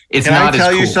Nine. It's Can not I tell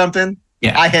as cool. you something?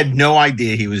 Yeah. I had no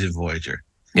idea he was in Voyager.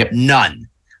 Yep. None.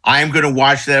 I am going to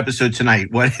watch that episode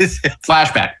tonight. What is it?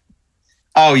 Flashback.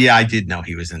 Oh, yeah, I did know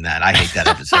he was in that. I hate that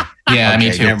episode. Yeah,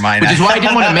 me too. Never mind. Which is why I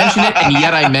didn't want to mention it, and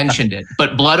yet I mentioned it.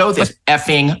 But Blood Oath is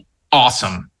effing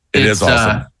awesome. It is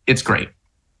awesome. It's great.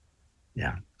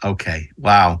 Yeah. Okay.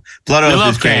 Wow. Blood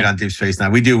Oath is great on Deep Space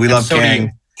Nine. We do. We love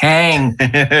Kang. Kang.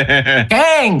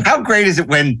 Kang. How great is it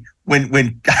when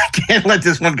I can't let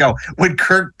this one go. When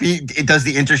Kirk does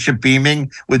the intership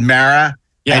beaming with Mara,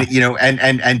 and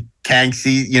and Kang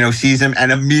sees him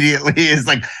and immediately is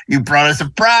like, "You brought a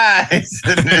surprise,"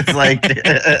 and it's like,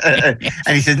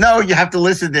 and he says, "No, you have to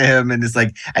listen to him," and it's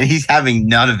like, and he's having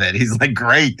none of it. He's like,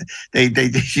 "Great,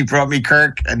 she brought me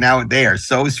Kirk, and now they are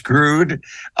so screwed."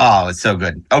 Oh, it's so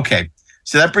good. Okay,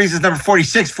 so that brings us number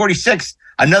 46. 46,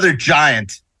 another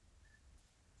giant,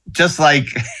 just like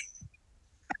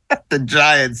the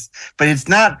Giants, but it's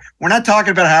not. We're not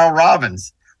talking about Harold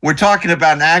Robbins. We're talking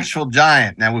about an actual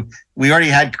giant. Now, we already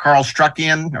had Carl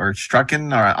Strucken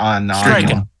on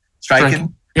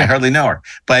Striken. Yeah. I hardly know her.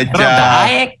 But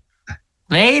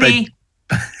lady.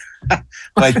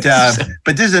 But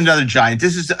this is another giant.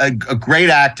 This is a great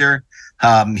actor.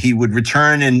 He would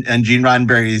return in Gene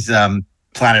Roddenberry's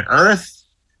Planet Earth.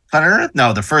 Planet Earth?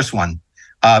 No, the first one.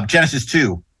 Genesis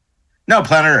 2. No,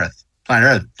 Planet Earth. Planet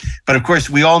Earth. But of course,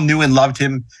 we all knew and loved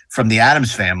him from the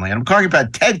Addams Family. And I'm talking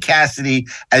about Ted Cassidy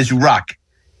as Ruck.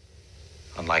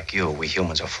 Unlike you, we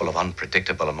humans are full of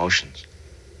unpredictable emotions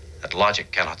that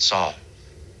logic cannot solve.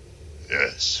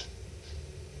 Yes.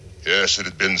 Yes, it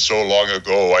had been so long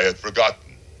ago I had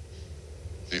forgotten.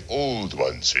 The old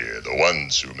ones here, the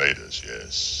ones who made us,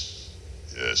 yes.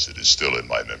 Yes, it is still in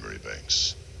my memory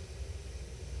banks.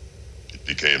 It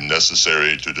became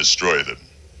necessary to destroy them.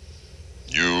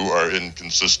 You are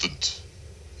inconsistent.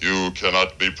 You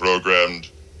cannot be programmed.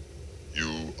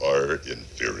 You are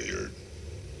inferior.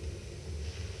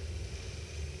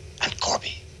 And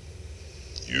Corby.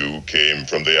 You came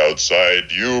from the outside.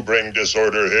 You bring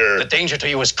disorder here. The danger to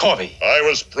you is Corby. I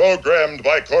was programmed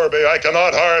by Corby. I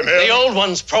cannot harm him. The old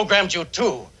ones programmed you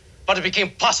too, but it became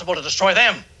possible to destroy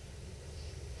them.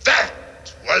 That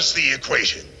was the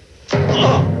equation.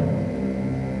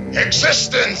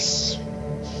 Existence.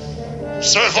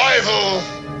 Survival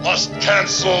must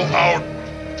cancel out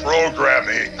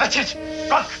programming. That's it.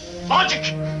 Ruck, logic.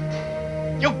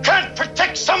 You can't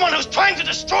protect someone who's trying to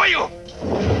destroy you.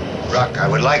 Ruck, I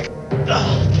would like...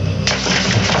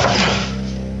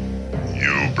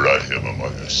 You brought him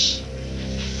among us.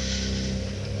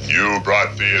 You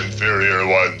brought the inferior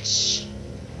ones.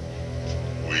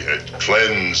 We had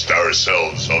cleansed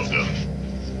ourselves of them.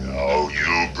 Now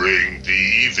you bring the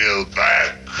evil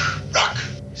back. Ruck,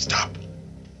 stop.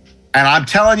 And I'm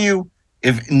telling you,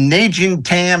 if Najin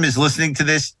Tam is listening to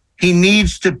this, he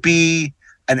needs to be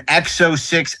an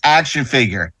Exo-6 action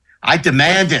figure. I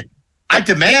demand it. I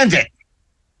demand it.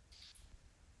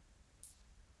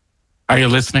 Are you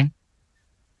listening?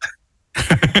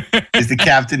 Is the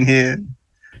captain here?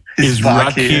 Is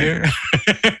Ruck here?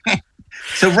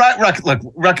 So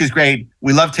Ruck is great.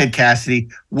 We love Ted Cassidy.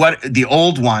 What the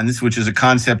old ones, which is a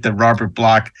concept that Robert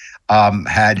Bloch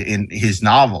had in his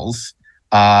novels.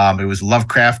 It was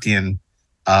Lovecraftian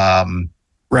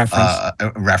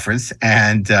reference,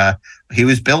 and he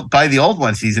was built by the old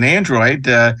ones. He's an android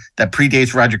that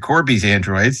predates Roger Corby's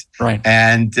androids, right?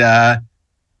 And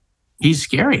he's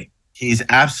scary. He's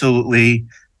absolutely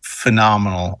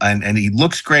phenomenal, and he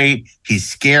looks great. He's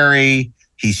scary.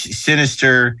 He's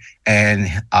sinister, and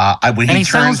when he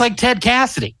sounds like Ted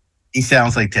Cassidy. He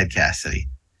sounds like Ted Cassidy,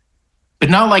 but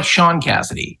not like Sean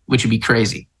Cassidy, which would be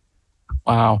crazy.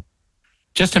 Wow.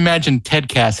 Just imagine Ted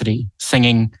Cassidy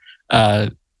singing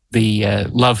the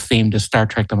love theme to Star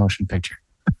Trek The Motion Picture.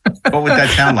 What would that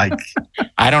sound like?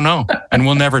 I don't know, and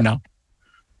we'll never know.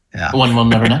 Yeah, one will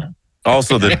never know.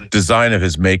 Also, the design of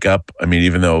his makeup, I mean,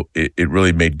 even though it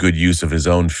really made good use of his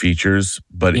own features,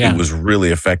 but it was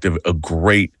really effective. A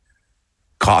great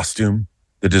costume,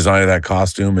 the design of that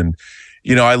costume. And,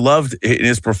 you know, I loved in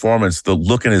his performance, the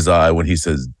look in his eye when he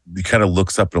says, he kind of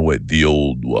looks up and away, the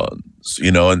old ones,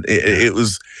 you know, and it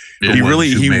was, he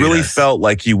really felt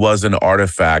like he was an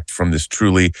artifact from this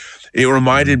truly, it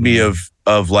reminded me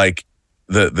of like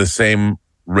the same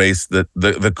race that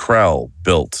the Krell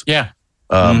built. Yeah.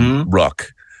 Ruck,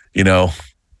 you know,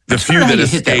 the few that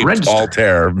escaped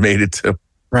Altair made it to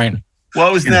right. Well,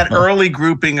 it was in that early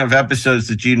grouping of episodes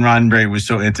that Gene Roddenberry was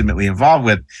so intimately involved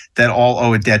with that all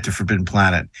owe a debt to Forbidden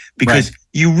Planet, because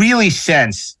you really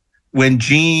sense when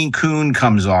Gene Kuhn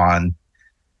comes on,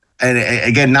 and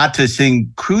again, not to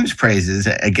sing Kuhn's praises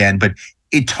again, but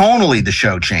tonally the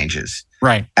show changes,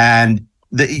 right? And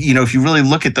if you really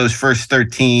look at those first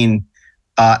 13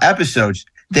 episodes.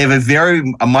 They have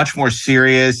a much more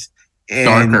serious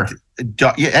and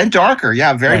darker.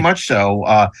 Yeah, very much so.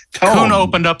 Tone. Kuhn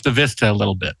opened up the vista a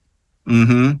little bit.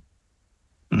 But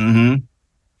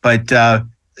What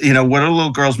Are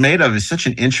Little Girls Made Of is such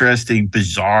an interesting,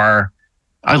 bizarre.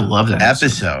 I love that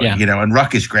episode. Yeah. And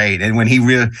Ruck is great. And when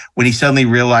he suddenly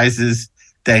realizes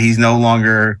that he's no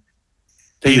longer.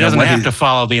 He doesn't have to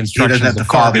follow the instructions. He doesn't have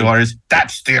to follow the orders.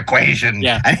 That's the equation.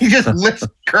 Yeah. And he just lifts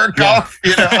Kirk off,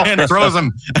 and throws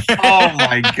him. Oh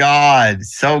my God.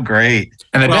 So great.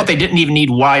 And I bet they didn't even need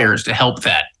wires to help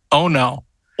that. Oh no.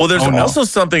 Well, there's also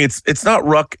something, it's not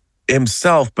Ruck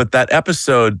himself, but that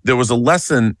episode, there was a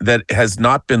lesson that has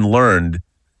not been learned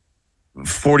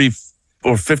 40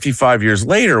 or 55 years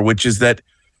later, which is that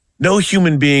no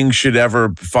human being should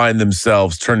ever find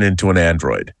themselves turned into an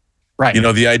android. Right. You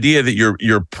know, the idea that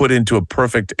you're put into a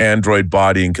perfect android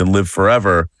body and can live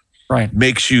forever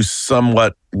makes you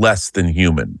somewhat less than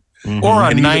human. Mm-hmm. Or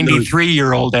a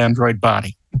 93-year-old android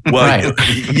body. Well,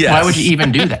 yes. Why would you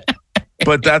even do that?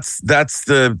 but that's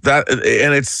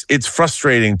and it's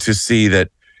frustrating to see that,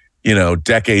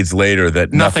 decades later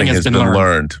that nothing has been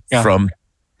learned from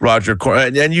Roger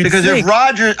Corman. And you because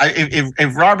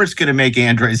if Robert's going to make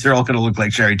androids, they're all going to look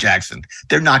like Sherry Jackson.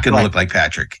 They're not going to look like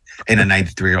Patrick in a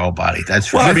 93-year-old body.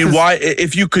 That's well. I mean, why?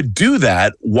 If you could do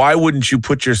that, why wouldn't you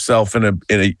put yourself in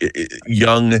a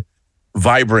young,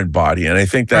 vibrant body? And I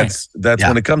think that's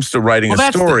when it comes to writing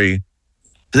a story.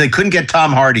 They couldn't get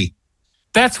Tom Hardy.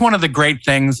 That's one of the great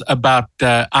things about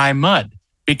iMud,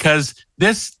 because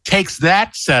this takes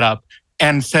that setup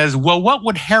and says, well, what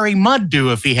would Harry Mudd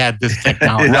do if he had this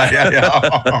technology?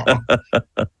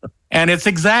 And it's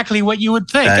exactly what you would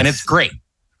think, and it's great.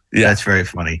 Yeah, that's very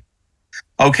funny.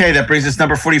 Okay, that brings us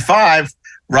number 45.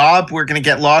 Rob, we're going to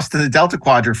get lost in the Delta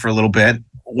Quadrant for a little bit.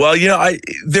 Well,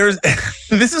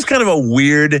 this is kind of a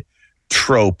weird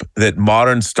trope that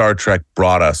modern Star Trek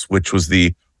brought us, which was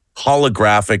the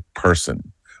holographic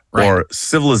person or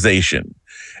civilization.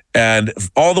 And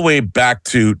all the way back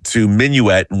to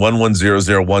Minuet in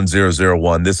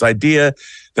 11001001, this idea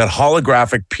that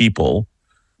holographic people,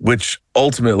 which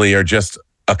ultimately are just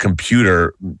a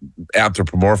computer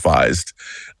anthropomorphized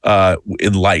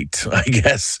in light, I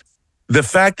guess. The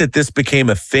fact that this became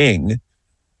a thing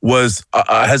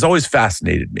has always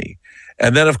fascinated me.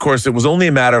 And then, of course, it was only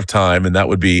a matter of time, and that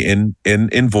would be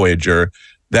in Voyager,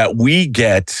 that we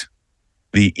get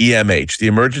the EMH, the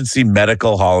Emergency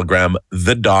Medical Hologram,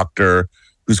 the Doctor,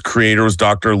 whose creator was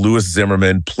Dr. Louis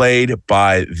Zimmerman, played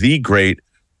by the great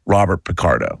Robert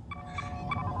Picardo.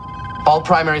 All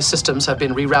primary systems have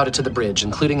been rerouted to the bridge,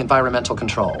 including environmental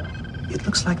control. It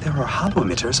looks like there are holo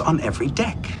emitters on every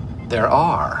deck. There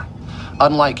are.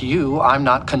 Unlike you, I'm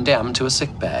not condemned to a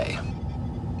sick bay.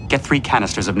 Get 3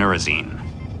 canisters of Neurazine.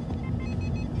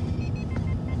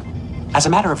 As a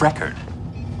matter of record,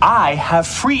 I have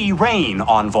free reign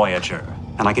on Voyager,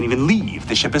 and I can even leave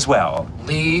the ship as well.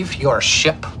 Leave your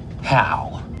ship?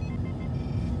 How?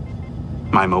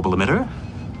 My mobile emitter?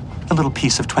 The little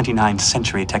piece of 29th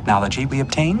century technology we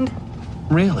obtained?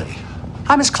 Really?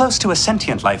 I'm as close to a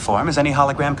sentient life form as any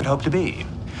hologram could hope to be.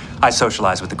 I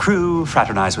socialize with the crew,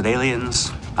 fraternize with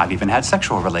aliens. I've even had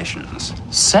sexual relations.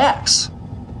 Sex?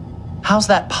 How's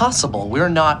that possible? We're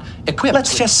not equipped.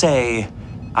 Let's just say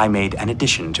I made an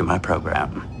addition to my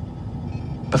program.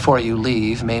 Before you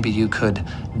leave, maybe you could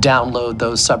download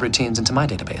those subroutines into my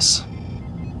database.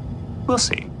 We'll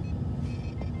see.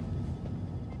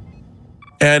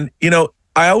 And,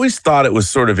 I always thought it was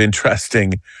sort of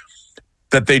interesting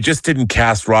that they just didn't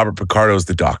cast Robert Picardo as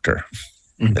the Doctor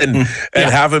and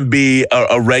have him be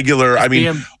a regular.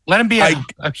 Let him be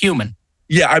a human.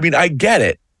 Yeah, I mean, I get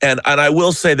it. And I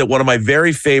will say that one of my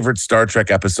very favorite Star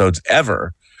Trek episodes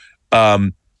ever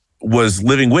was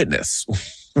Living Witness,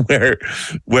 where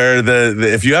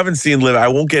if you haven't seen I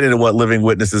won't get into what Living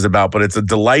Witness is about, but it's a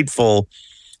delightful,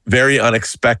 very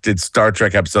unexpected Star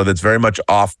Trek episode that's very much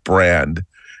off-brand,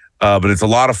 but it's a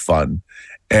lot of fun.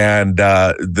 And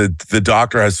the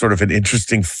Doctor has sort of an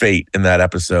interesting fate in that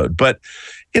episode. But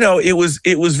it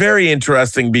was very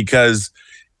interesting because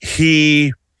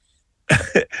he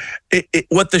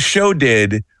what the show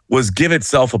did was give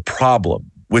itself a problem,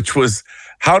 which was,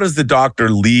 how does the Doctor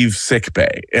leave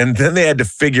sickbay? And then they had to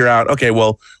figure out, okay,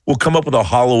 well, we'll come up with a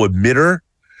holo emitter,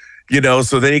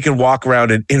 so then he can walk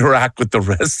around and interact with the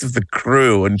rest of the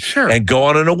crew and go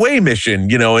on an away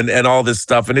mission, and all this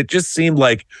stuff. And it just seemed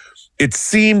like it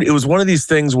was one of these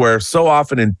things where so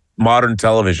often in modern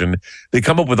television, they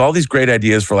come up with all these great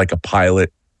ideas for like a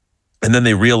pilot, and then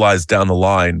they realize down the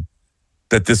line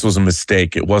that this was a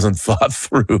mistake. It wasn't thought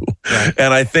through. Right.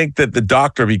 And I think that the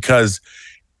Doctor, because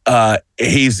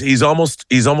he's almost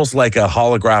like a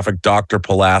holographic Dr.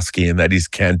 Pulaski in that he's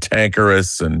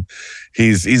cantankerous, and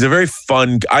he's a very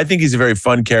fun. I think he's a very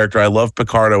fun character. I love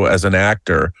Picardo as an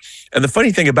actor. And the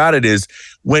funny thing about it is,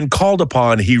 when called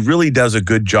upon, he really does a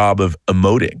good job of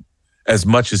emoting as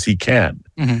much as he can.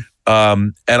 Mm-hmm.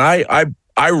 And I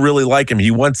really like him.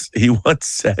 He once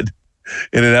said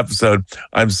in an episode,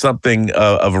 I'm something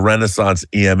of a Renaissance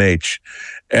EMH.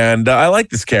 And I like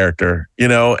this character,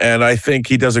 and I think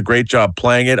he does a great job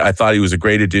playing it. I thought he was a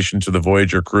great addition to the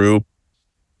Voyager crew.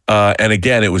 And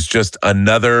again, it was just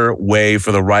another way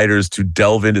for the writers to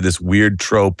delve into this weird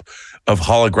trope of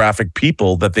holographic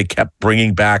people that they kept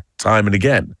bringing back time and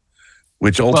again,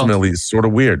 which ultimately is sort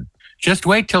of weird. Just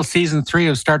wait till season 3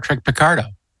 of Star Trek Picardo.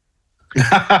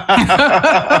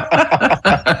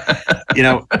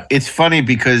 It's funny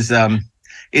because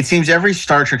it seems every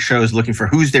Star Trek show is looking for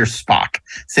who's their Spock.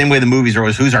 Same way the movies are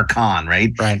always who's our Khan,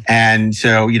 right? Right. And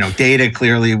so Data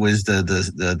clearly was the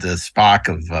Spock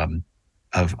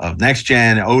of Next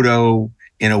Gen. Odo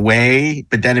in a way,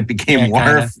 but then it became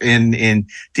Worf in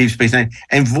Deep Space Nine.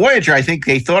 And Voyager, I think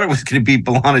they thought it was going to be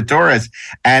B'Elanna Torres,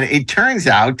 and it turns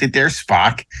out that their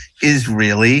Spock is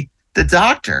really the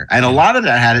Doctor. And a lot of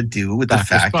that had to do with Dr. the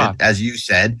fact Spock. That, as you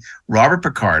said, Robert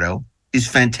Picardo is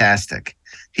fantastic.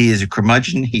 He is a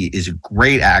curmudgeon. He is a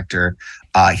great actor.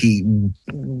 He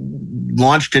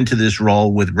launched into this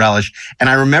role with relish. And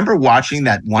I remember watching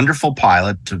that wonderful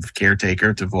pilot to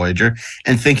Caretaker, to Voyager,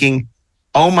 and thinking,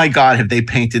 oh my God, have they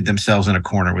painted themselves in a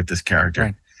corner with this character?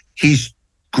 Right. He's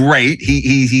great.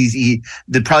 He's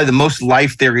probably the most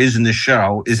life there is in the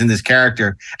show is in this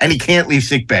character, and he can't leave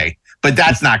sickbay. But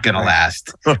that's not going to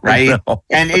last, right? No.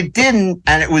 And it didn't,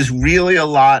 and it was really a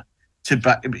lot to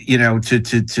buy.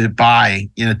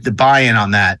 The buy-in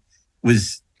on that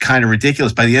was kind of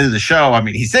ridiculous. By the end of the show, I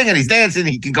mean, he's singing, he's dancing,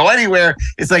 he can go anywhere.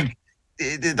 It's like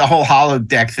the whole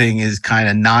holodeck thing is kind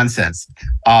of nonsense.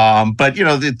 But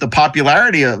the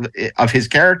popularity of his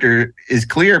character is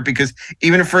clear because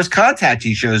even in First Contact,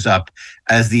 he shows up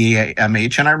as the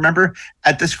MH, and I remember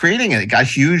at the screening, and it got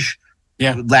huge.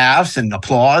 Laughs and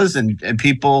applause, and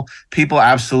people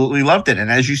absolutely loved it.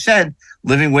 And as you said,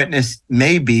 Living Witness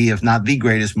may be, if not the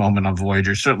greatest moment on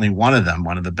Voyager, certainly one of them,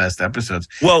 one of the best episodes.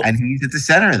 Well, and he's at the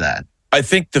center of that. I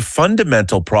think the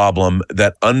fundamental problem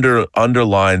that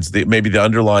underlines maybe the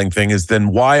underlying thing is then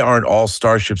why aren't all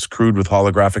starships crewed with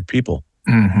holographic people?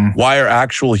 Mm-hmm. Why are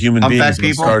actual human beings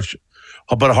on starships?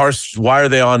 But why are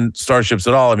they on starships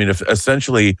at all? I mean, if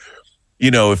essentially.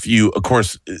 If you, of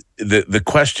course, the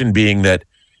question being that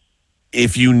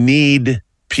if you need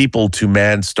people to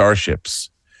man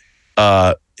starships,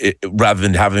 rather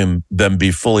than having them be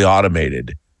fully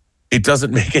automated, it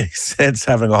doesn't make any sense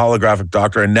having a holographic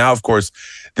Doctor. And now, of course,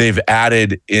 they've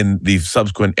added in the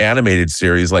subsequent animated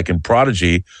series, like in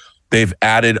Prodigy, they've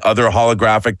added other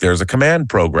holographic. There's a command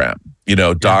program.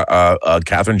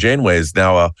 Catherine Janeway is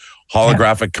now a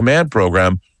holographic command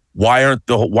program. Why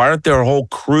aren't there whole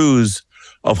crews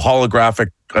of holographic?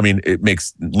 I mean, it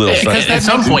makes little sense. Because at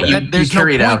some point, there's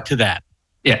carry it out to that.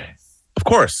 Yeah, of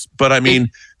course. But I mean,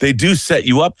 they do set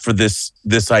you up for this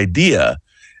idea,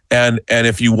 and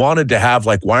if you wanted to have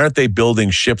why aren't they building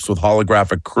ships with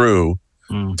holographic crew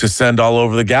to send all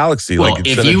over the galaxy? Well,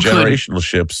 instead of generational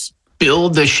ships,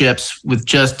 build the ships with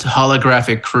just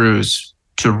holographic crews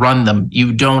to run them.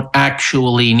 You don't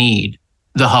actually need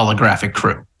the holographic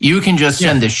crew. You can just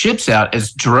send the ships out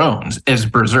as drones, as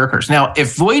berserkers. Now,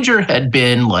 if Voyager had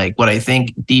been like what I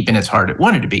think deep in its heart it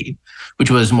wanted to be, which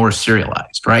was more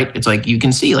serialized, right? It's like you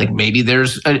can see maybe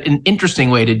there's an interesting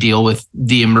way to deal with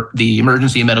the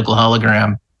emergency medical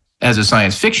hologram as a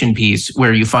science fiction piece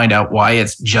where you find out why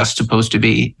it's just supposed to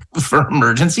be for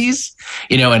emergencies,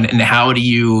 and how do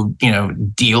you,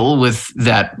 deal with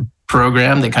that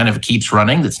program that kind of keeps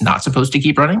running that's not supposed to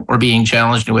keep running or being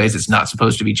challenged in ways that's not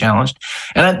supposed to be challenged.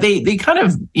 And they kind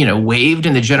of, waved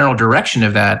in the general direction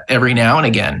of that every now and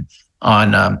again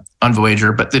on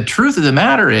Voyager. But the truth of the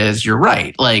matter is, you're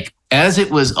right. As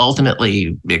it was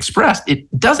ultimately expressed, it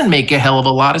doesn't make a hell of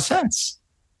a lot of sense.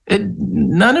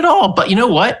 None at all. But you know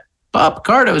what? Bob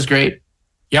Picardo is great.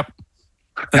 Yep.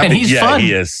 And he's fun.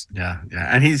 He is. Yeah.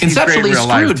 And he's conceptually great in real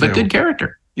screwed, but good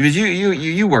character. Because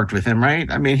you worked with him, right?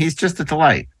 I mean, he's just a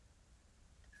delight.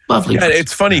 Lovely. Yeah,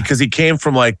 it's funny because he came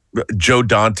from Joe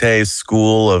Dante's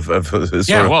school of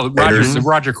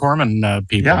Roger Corman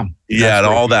people. Yeah, and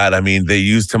all that. I mean, they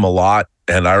used him a lot,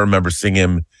 and I remember seeing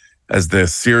him as the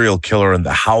serial killer in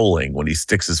The Howling when he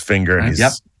sticks his finger and he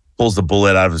pulls the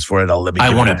bullet out of his forehead.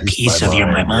 I want a piece of you in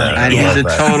my mind. And he's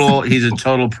a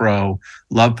total pro.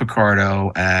 Love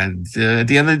Picardo, and at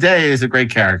the end of the day, he's a great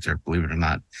character. Believe it or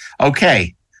not.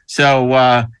 Okay. So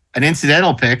an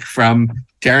incidental pick from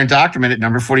Darren Doctorman at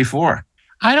number 44.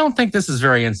 I don't think this is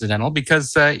very incidental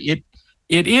because it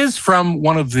is from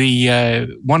one of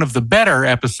the better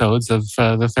episodes of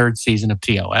the third season of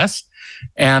TOS,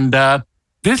 and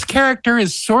this character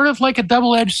is sort of like a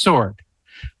double-edged sword.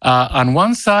 On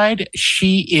one side,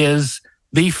 she is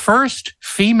the first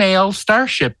female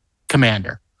starship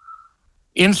commander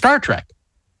in Star Trek,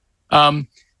 and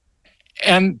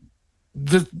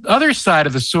the other side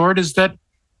of the sword is that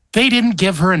they didn't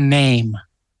give her a name.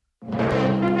 That's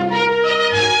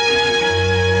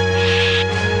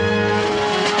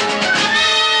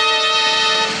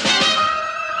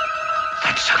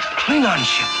a Klingon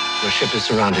ship. Your ship is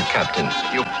surrounded, Captain.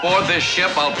 You board this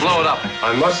ship, I'll blow it up.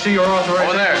 I must see your authorization.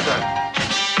 Over there.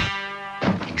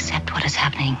 Accept what is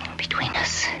happening between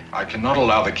us. I cannot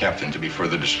allow the captain to be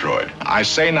further destroyed. I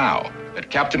say now that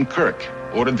Captain Kirk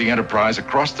ordered the Enterprise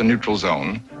across the neutral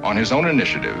zone on his own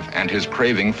initiative and his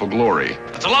craving for glory.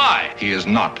 That's a lie. He is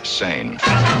not sane. You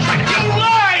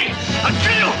lie! I'll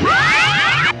kill you!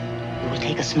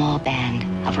 a small band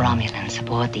of Romulans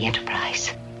aboard the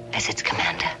Enterprise as its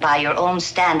commander. By your own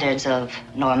standards of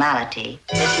normality,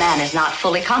 this man is not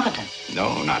fully competent.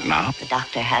 No, not now. The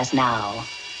doctor has now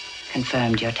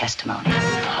confirmed your testimony.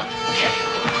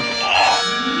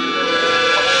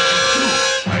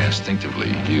 I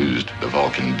instinctively used the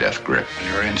Vulcan death grip.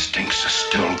 Your instincts are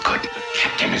still good. The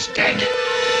captain is dead.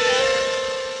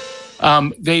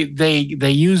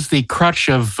 They use the crutch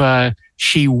of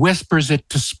she whispers it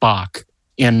to Spock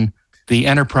in the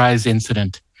Enterprise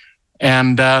incident,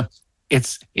 and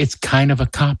it's kind of a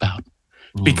cop-out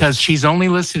because she's only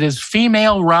listed as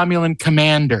female Romulan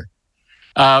commander,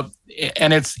 and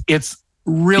it's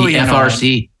really the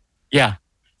FRC. Yeah,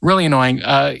 really annoying.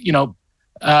 But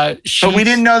we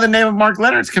didn't know the name of Mark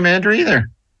Leonard's commander either.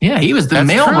 Yeah, he was the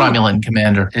male Romulan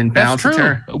commander. In That's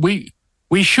true.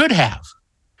 We should have.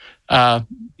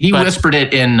 He whispered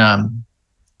it in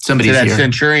somebody's ear.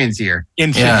 Centurion's ear.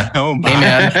 Oh my!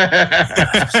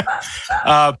 Hey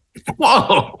man.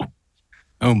 Whoa!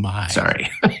 Oh my! Sorry.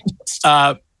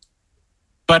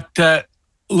 But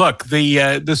look,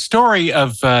 the story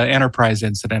of Enterprise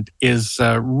incident is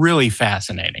really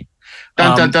fascinating.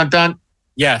 Dun dun dun dun.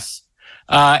 Yes,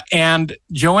 and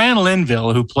Joanne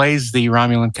Linville, who plays the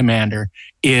Romulan commander,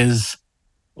 is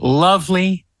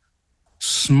lovely,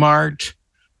 smart,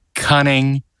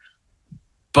 cunning,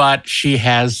 but she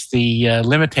has the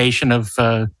limitation of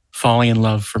falling in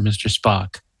love for Mr.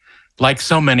 Spock, like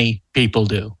so many people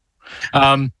do.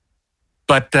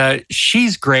 But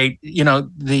she's great.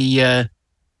 I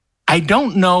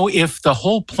don't know if the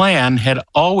whole plan had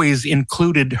always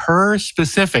included her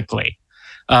specifically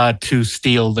to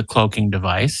steal the cloaking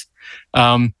device.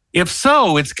 If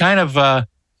so, it's kind of a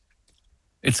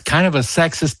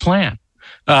sexist plan.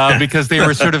 Because they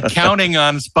were sort of counting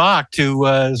on Spock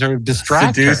to sort of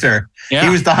distract Seduce her. Yeah. He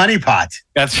was the honeypot.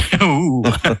 That's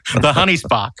the honey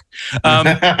Spock.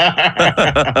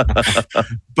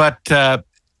 But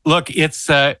look, it's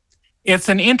an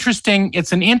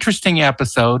interesting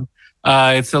episode.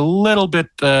 It's a little bit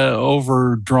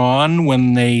overdrawn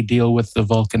when they deal with the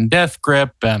Vulcan death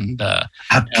grip and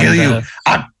I'll kill you.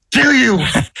 I'll kill you.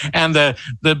 And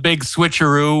the big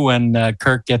switcheroo when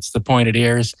Kirk gets the pointed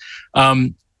ears.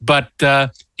 But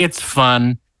it's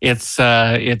fun. It's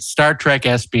Star Trek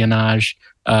espionage.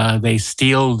 They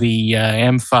steal the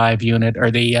M5 unit or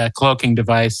the cloaking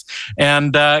device,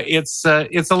 and it's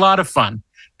a lot of fun.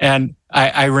 And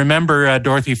I remember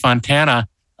Dorothy Fontana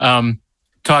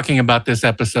talking about this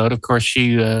episode. Of course,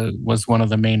 she was one of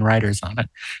the main writers on it.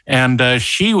 And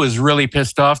she was really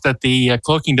pissed off that the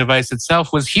cloaking device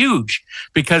itself was huge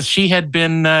because she had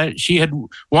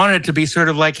wanted it to be sort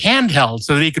of like handheld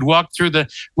so that he could walk through the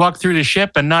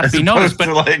ship and not be noticed.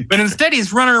 But instead,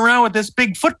 he's running around with this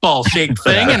big football-shaped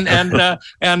thing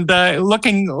and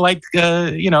looking like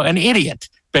an idiot.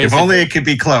 Basically. If only it could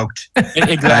be cloaked.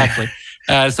 Exactly.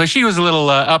 So she was a little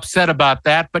upset about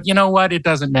that, but you know what? It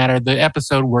doesn't matter. The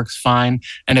episode works fine,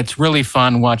 and it's really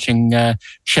fun watching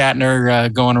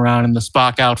Shatner going around in the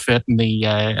Spock outfit and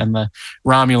the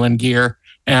Romulan gear.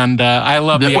 And I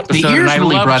love the episode. The ears and I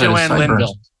really love brought Joanne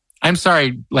Linville. I'm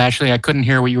sorry, Lashley. I couldn't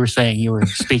hear what you were saying. You were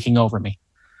speaking over me.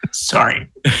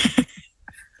 Sorry.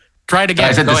 Try it again.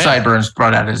 I said the sideburns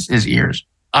brought out his ears.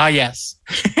 Ah, yes.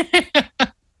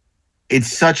 It's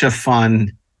such a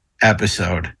fun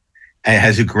episode. It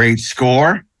has a great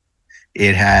score.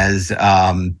 It has,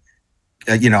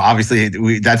 obviously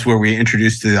that's where we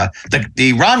introduced the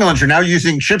Romulans are now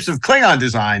using ships of Klingon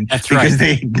design. That's because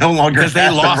right. they no longer because they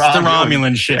lost the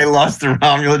Romulan ship. They lost the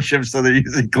Romulan ship, so they're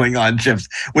using Klingon ships,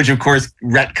 which of course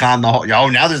retcon the whole.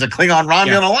 Now there's a Klingon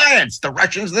Romulan alliance. The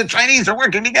Russians and the Chinese are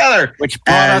working together, which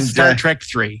brought us Star Trek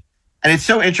 3. And it's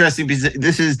so interesting because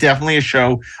this is definitely a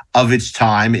show of its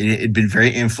time. It had been very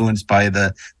influenced by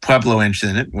the Pueblo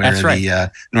incident, where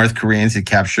the North Koreans had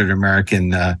captured an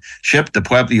American ship, the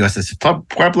USS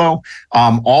Pueblo.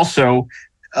 Also,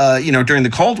 during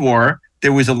the Cold War,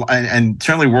 there was and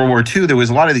certainly World War II, there was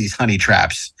a lot of these honey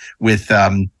traps with.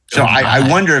 I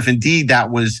wonder if indeed that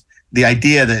was the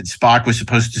idea that Spock was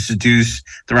supposed to seduce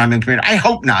the Romulan commander. I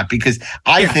hope not, because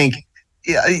I think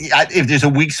if there's a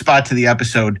weak spot to the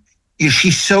episode.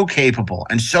 She's so capable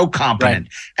and so competent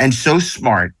and so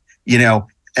smart,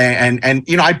 and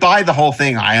I buy the whole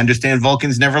thing. I understand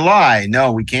Vulcans never lie.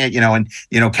 No, we can't, and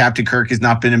Captain Kirk has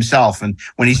not been himself. And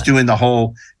when he's doing the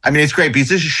whole, it's great because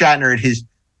this is Shatner at his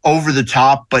over the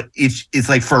top, but it's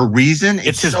like for a reason.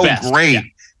 It's so best. Great. Yeah.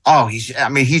 Oh, he's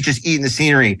just eating the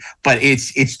scenery, but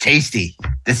it's tasty.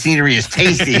 The scenery is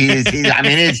tasty.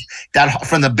 It's that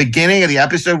from the beginning of the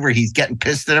episode where he's getting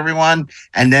pissed at everyone.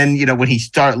 And then, when he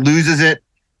loses it,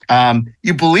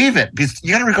 you believe it because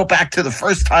you got to go back to the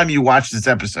first time you watched this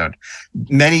episode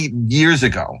many years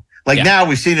ago. Now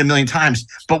we've seen it a million times,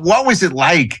 but what was it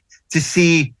like to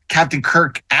see Captain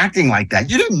Kirk acting like that?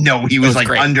 You didn't know he was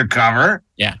great. Undercover.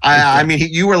 Yeah. I mean,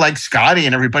 you were like Scotty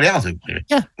and everybody else.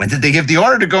 Yeah. When did they give the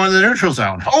order to go in the neutral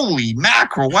zone? Holy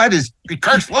mackerel. What is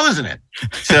Kirk's losing it?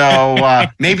 So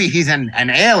maybe he's an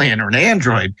alien or an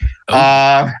android.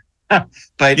 But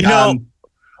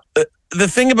the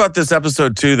thing about this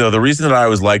episode too, though, the reason that I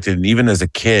always liked it, and even as a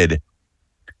kid,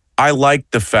 I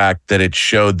liked the fact that it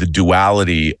showed the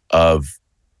duality of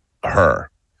her.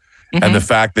 Mm-hmm. And the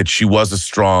fact that she was a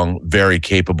strong, very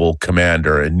capable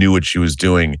commander and knew what she was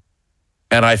doing.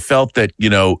 And I felt that,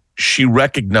 she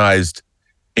recognized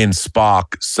in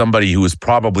Spock somebody who was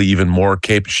probably even more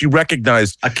capable. She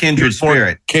recognized a kindred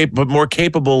spirit, but more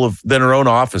capable than her own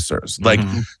officers. Like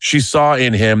she saw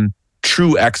in him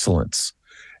true excellence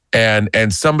and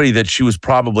somebody that she was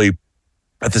probably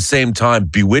at the same time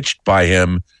bewitched by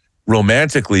him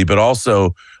romantically, but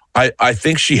also I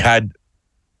think she had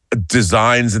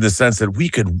designs in the sense that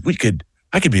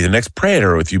I could be the next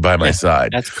Predator with you by my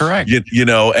side. That's correct.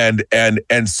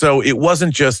 And so it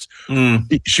wasn't just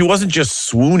she wasn't just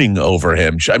swooning over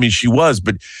him. She was,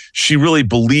 but she really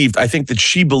believed. I think that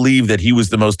she believed that he was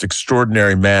the most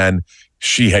extraordinary man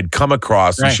she had come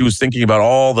across, and she was thinking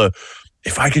about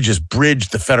if I could just bridge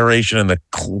the Federation and the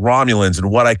Romulans and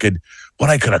what I could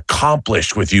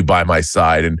accomplish with you by my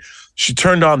side. And she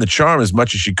turned on the charm as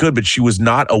much as she could, but she was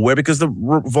not aware because the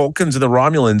Vulcans and the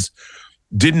Romulans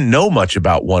didn't know much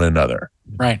about one another.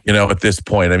 Right. At this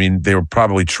point, they were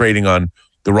probably trading on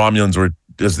the Romulans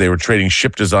as they were trading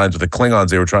ship designs with the Klingons.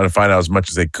 They were trying to find out as much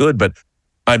as they could, but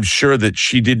I'm sure that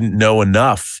she didn't know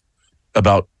enough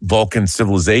about Vulcan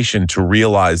civilization to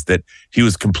realize that he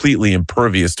was completely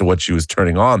impervious to what she was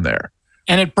turning on there.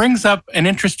 And it brings up an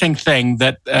interesting thing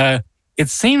that it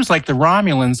seems like the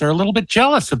Romulans are a little bit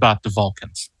jealous about the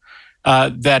Vulcans.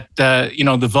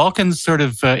 The Vulcans sort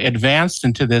of advanced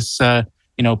into this,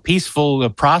 peaceful,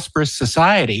 prosperous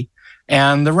society.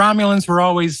 And the Romulans were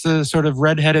always sort of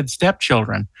redheaded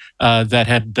stepchildren that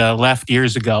had left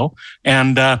years ago.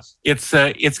 And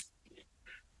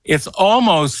it's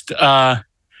almost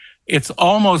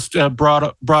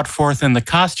brought forth in the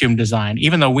costume design,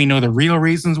 even though we know the real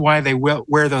reasons why they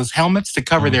wear those helmets to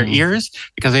cover their ears,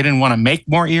 because they didn't want to make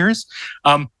more ears.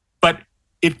 But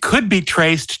it could be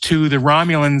traced to the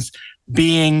Romulans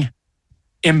being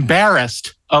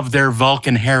embarrassed of their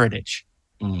Vulcan heritage.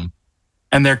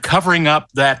 And they're covering up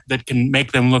that can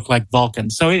make them look like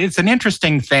Vulcans. So it's an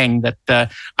interesting thing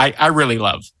that I really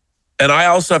love. And I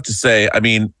also have to say,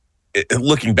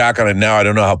 looking back on it now, I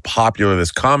don't know how popular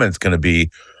this comment's going to be,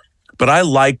 but I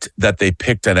liked that they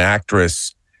picked an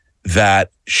actress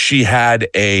that she had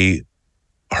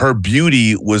her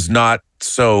beauty was not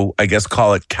so, I guess,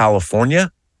 call it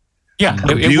California. Yeah,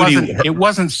 it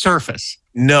wasn't surface.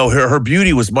 No, her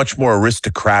beauty was much more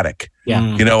aristocratic. Yeah.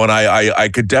 And I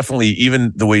could definitely,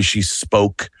 even the way she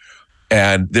spoke,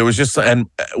 and there was just, and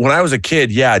when I was a kid,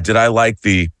 did I like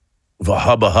the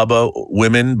hubba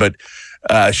women, but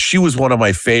she was one of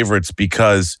my favorites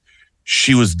because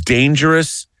she was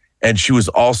dangerous and she was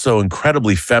also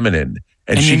incredibly feminine,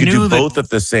 and she could do both at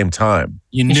the same time.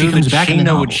 You knew that she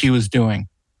knew what she was doing.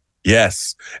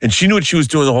 Yes. And she knew what she was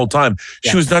doing the whole time.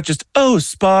 She was not just,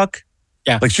 Spock.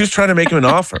 Yeah. Like she was trying to make him an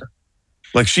offer.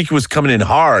 Like she was coming in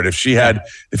hard. If she was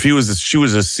a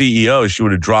CEO, she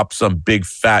would have dropped some big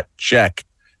fat check.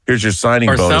 Here's your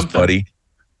signing bonus, buddy.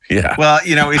 Yeah. Well,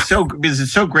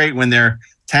 it's so great when they're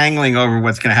tangling over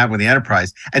what's going to happen with the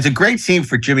Enterprise. It's a great scene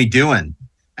for Jimmy Doohan.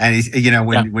 And he's,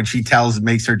 when she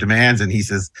makes her demands, and he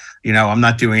says, I'm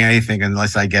not doing anything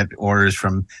unless I get orders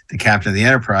from the captain of the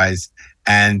Enterprise.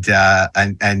 And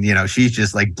she's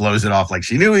just like blows it off like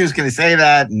she knew he was going to say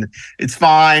that, and it's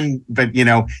fine. But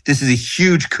this is a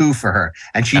huge coup for her,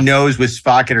 and she knows with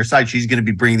Spock at her side, she's going to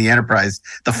be bringing the Enterprise,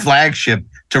 the flagship,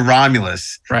 to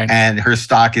Romulus, right? And her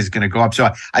stock is going to go up.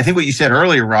 So I think what you said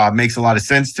earlier, Rob, makes a lot of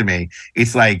sense to me.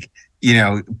 It's like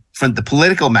from the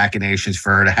political machinations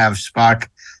for her to have Spock,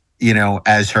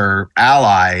 as her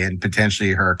ally and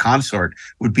potentially her consort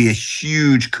would be a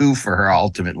huge coup for her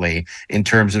ultimately in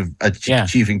terms of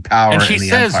achieving power. And she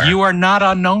says, Empire. "You are not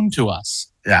unknown to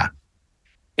us." Yeah.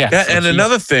 So and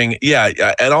another thing,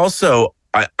 and also,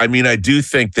 I do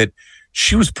think that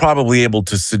she was probably able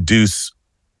to seduce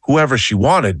whoever she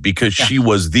wanted because she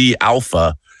was the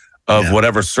alpha of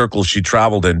whatever circle she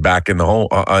traveled in back in the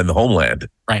homeland.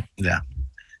 Right. Yeah.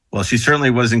 Well, she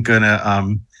certainly wasn't going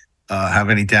to have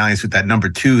any dalliance with that number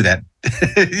 2, that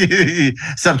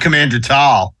Sub Commander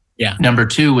Tal. Yeah. Number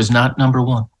 2 was not number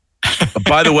 1.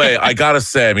 By the way, I gotta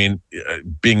say, I mean,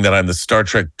 being that I'm the Star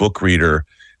Trek book reader,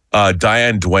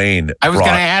 Diane Duane. I was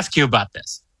going to ask you about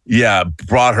this. Yeah,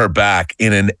 brought her back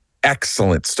in an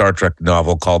excellent Star Trek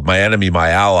novel called My Enemy, My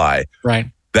Ally. Right.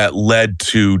 That led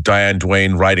to Diane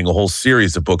Duane writing a whole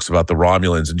series of books about the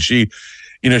Romulans. And she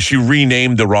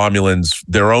renamed the Romulans,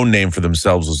 their own name for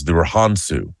themselves was the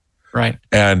Rahansu. Right.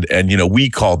 And we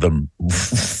called them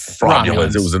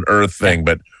Romulans. It was an Earth thing,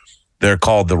 but they're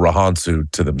called the Rahansu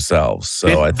to themselves.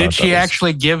 So did she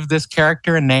actually give this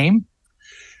character a name?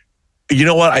 You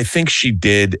know what? I think she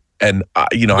did. And, I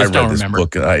read this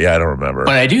book. I don't remember.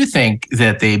 But I do think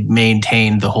that they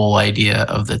maintained the whole idea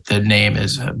of that the name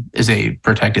is a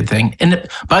protected thing. And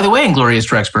by the way, Inglorious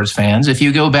Treksperts fans, if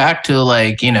you go back to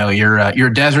your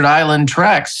Desert Island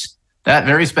Treks, that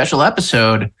very special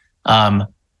episode,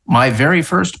 my very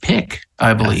first pick,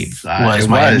 I believe, was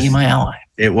My Enemy, My Ally.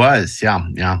 It was. Yeah.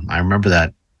 I remember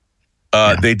that.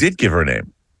 They did give her a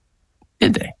name.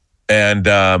 Did they? And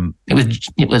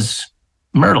it was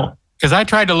Myrtle. Because I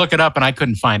tried to look it up and I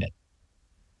couldn't find it.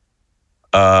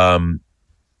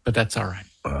 But that's all right.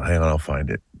 Hang on, I'll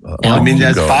find it.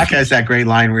 Spock has that great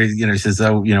line where he says,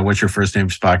 "Oh, what's your first name,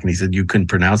 Spock?" And he said, "You couldn't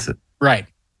pronounce it." Right.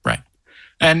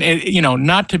 And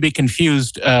not to be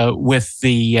confused with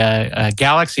the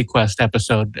Galaxy Quest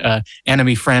episode,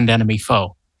 Enemy Friend, Enemy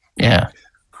Foe. Yeah,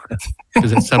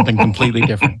 because it's something completely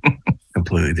different.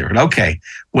 Completely different. Okay.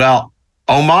 Well,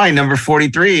 number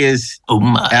 43 is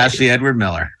Ashley Edward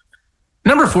Miller.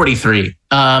 Number 43.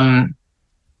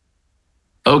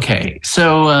 Okay,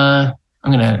 so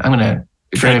I'm gonna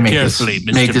try to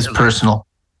make this personal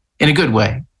in a good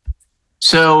way.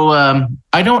 So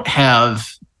I don't have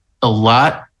a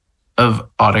lot of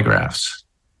autographs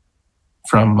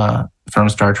from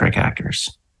Star Trek actors.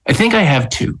 I think I have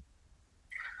two.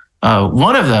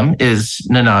 One of them is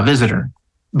Nana Visitor,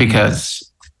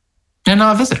 because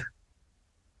Nana Visitor,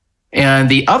 and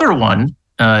the other one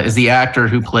is the actor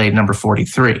who played number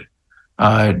 43,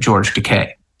 George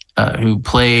Takei, who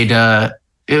played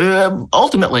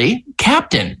ultimately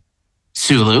Captain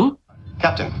Sulu.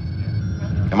 Captain,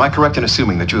 am I correct in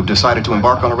assuming that you have decided to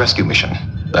embark on a rescue mission?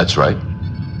 That's right.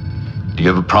 Do you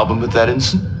have a problem with that,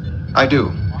 Ensign? I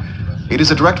do. It is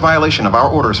a direct violation of our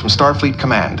orders from Starfleet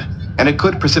Command, and it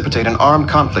could precipitate an armed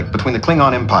conflict between the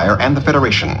Klingon Empire and the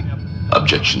Federation.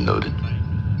 Objection noted.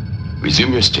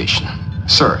 Resume your station.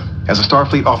 Sir, as a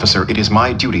Starfleet officer, it is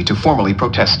my duty to formally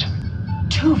protest.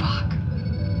 Tuvok.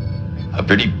 A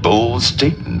pretty bold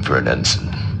statement for an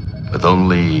ensign, with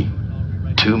only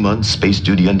 2 months space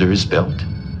duty under his belt.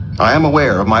 I am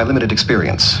aware of my limited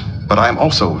experience, but I am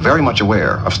also very much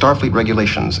aware of Starfleet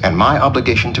regulations and my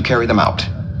obligation to carry them out.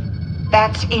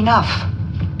 That's enough.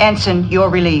 Ensign, you're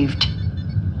relieved.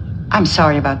 I'm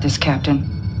sorry about this, Captain.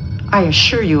 I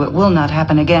assure you it will not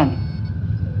happen again.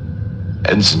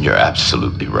 Ensign, you're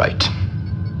absolutely right.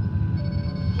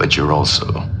 But you're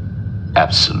also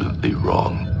absolutely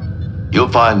wrong. You'll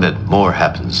find that more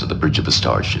happens at the bridge of a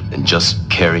starship than just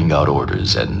carrying out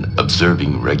orders and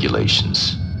observing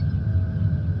regulations.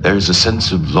 There's a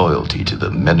sense of loyalty to the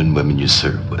men and women you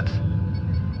serve with.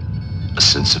 A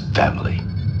sense of family.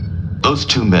 Those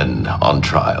 2 men on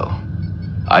trial,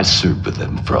 I served with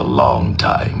them for a long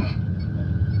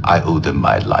time. I owe them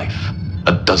my life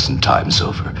 12 times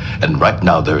over, and right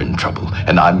now they're in trouble,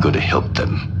 and I'm going to help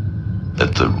them.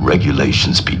 Let the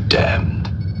regulations be damned.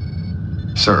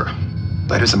 Sir,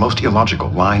 that is the most illogical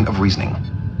line of reasoning.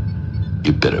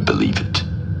 You better believe it.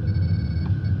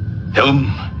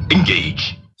 Helm,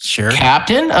 engage. Sure.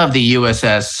 Captain of the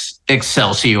USS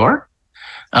Excelsior,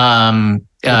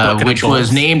 which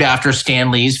was named after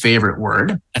Stan Lee's favorite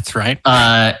word. That's right.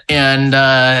 But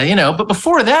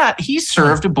before that, he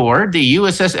served aboard the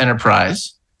USS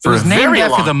Enterprise. It was named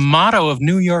after the motto of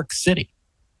New York City.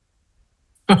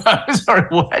 Sorry,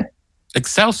 what?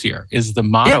 Excelsior is the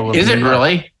motto of Is New it York.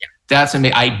 really? Yeah. That's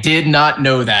amazing. I did not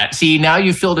know that. See, now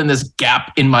you filled in this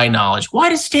gap in my knowledge. Why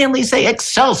does Stan Lee say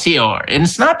Excelsior? And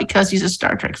it's not because he's a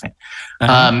Star Trek fan.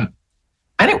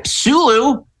 Anyway,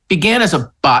 Sulu began as a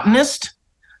botanist,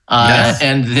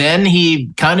 and then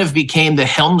he kind of became the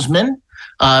helmsman.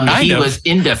 He was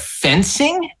into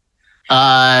fencing.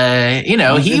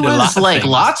 He was like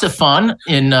lots of fun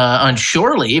on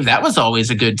shore leave. That was always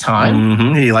a good time.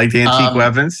 Mm-hmm. He liked antique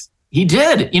weapons. He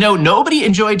did. Nobody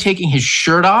enjoyed taking his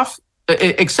shirt off,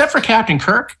 except for Captain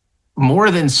Kirk, more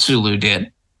than Sulu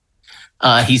did.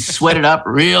 He sweated up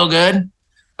real good.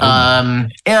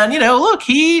 Look,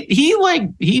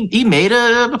 he made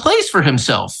a place for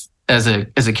himself as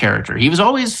a character. He was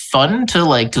always fun to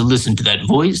listen to that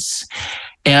voice.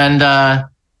 And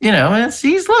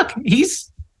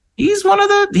he's He's one of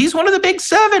the big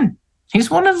seven. He's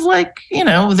one of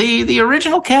the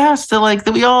original cast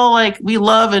that we all we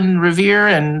love and revere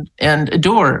and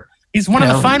adore. He's one of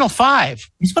the final five.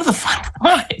 He's one of the final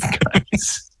five,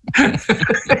 guys.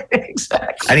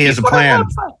 Exactly. And he has a plan.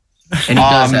 And he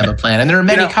does have a plan. And there are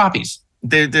many copies.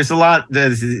 There's a lot.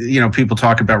 People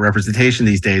talk about representation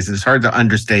these days. And it's hard to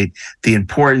understate the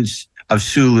importance of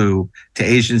Sulu to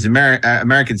Asians,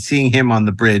 Americans, seeing him on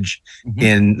the bridge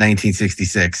in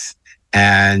 1966.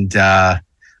 And,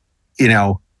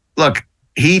 look,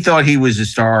 he thought he was a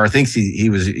star, or thinks he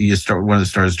was a star, one of the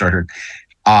stars of Star Trek.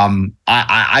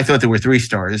 I thought there were three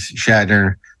stars: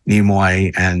 Shatner,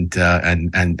 Nimoy, and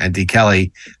D.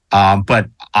 Kelly. But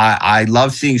I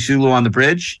love seeing Sulu on the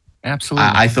bridge. Absolutely.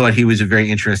 I thought he was a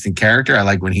very interesting character. I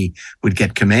like when he would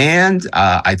get command.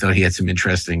 I thought he had some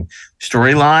interesting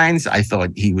storylines. I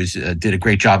thought he did a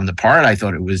great job in the part. I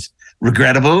thought it was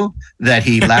regrettable that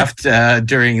he left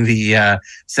during the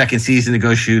second season to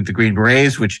go shoot the Green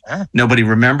Berets, which nobody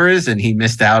remembers, and he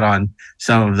missed out on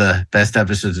some of the best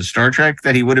episodes of Star Trek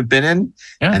that he would have been in,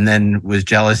 and then was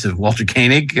jealous of Walter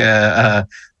Koenig, but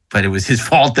it was his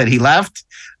fault that he left.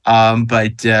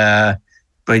 But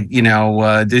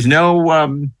there's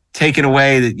no taking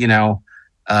away that,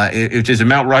 if there's a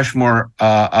Mount Rushmore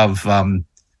of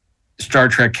Star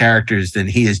Trek characters, then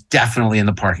he is definitely in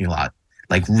the parking lot.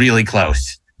 Like really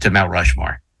close to Mount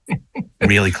Rushmore,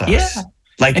 really close. Yeah.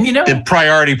 And the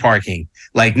priority parking,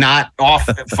 like not off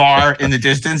far in the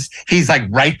distance. He's like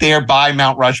right there by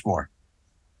Mount Rushmore,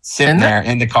 sitting there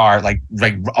in the car, like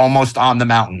almost on the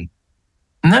mountain.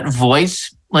 And that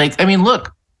voice,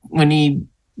 look, when he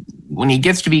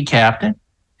gets to be captain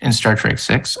in Star Trek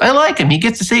 6, I like him. He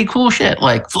gets to say cool shit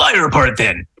like "Fly her apart,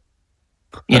 then."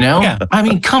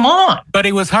 Come on. But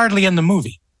he was hardly in the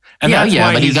movie. And but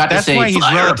he got to say, why he's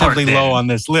relatively low on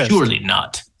this list. Surely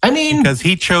not. Because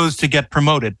he chose to get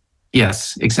promoted.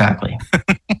 Yes, exactly.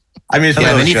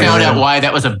 Then he found out why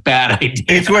that was a bad idea.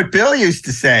 It's what Bill used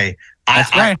to say. That's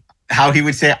right. How he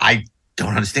would say, I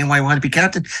don't understand why he wanted to be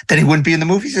captain. Then he wouldn't be in the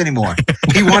movies anymore.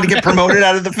 He wanted to get promoted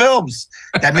out of the films.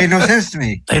 That made no sense to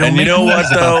me. And you know what,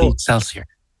 though?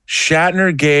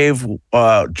 Shatner gave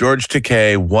George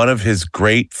Takei one of his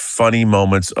great funny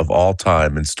moments of all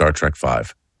time in Star Trek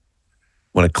V.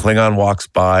 When a Klingon walks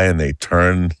by and they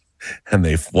turn and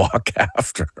they walk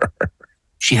after her.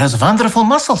 She has wonderful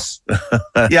muscles.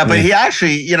 Yeah, but he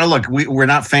actually, look, we're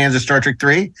not fans of Star Trek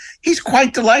 3. He's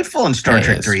quite delightful in Star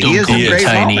Trek 3. He has some great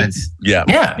moments. Yeah.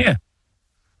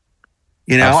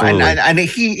 And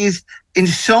he is in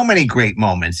so many great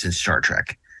moments in Star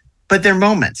Trek, but they're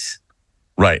moments.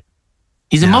 Right.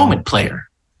 He's a moment player.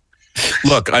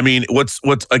 Look,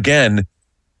 what's again,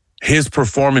 his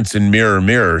performance in Mirror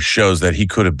Mirror shows that he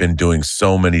could have been doing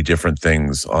so many different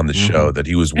things on the show, that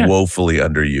he was woefully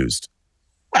underused.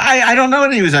 I don't know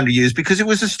that he was underused because it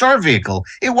was a star vehicle.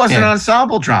 It wasn't an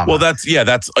ensemble drama. Well, it's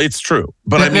true.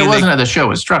 But it wasn't how the show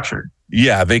was structured.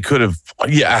 Yeah, they could have.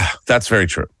 Yeah, that's very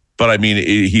true. But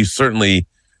he certainly.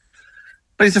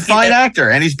 But he's a fine actor,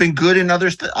 and he's been good in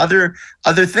other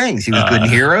things. He was good in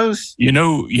Heroes.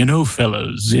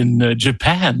 Fellows, in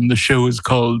Japan, the show is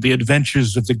called The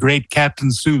Adventures of the Great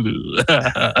Captain Sulu.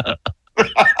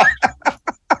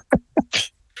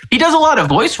 He does a lot of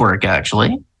voice work,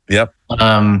 actually. Yep.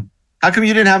 How come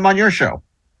you didn't have him on your show?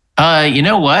 You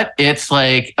know what? It's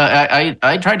like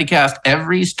I tried to cast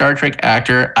every Star Trek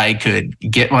actor I could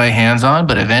get my hands on,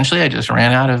 but eventually I just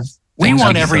ran out of. We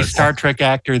want every Star Trek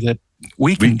actor that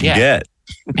we can get.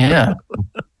 Yeah.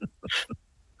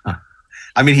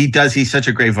 He's such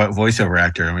a great voiceover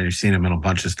actor. You've seen him in a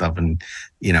bunch of stuff, and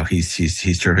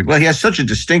he's terrific. Well, he has such a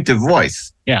distinctive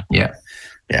voice. Yeah.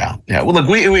 Well, look,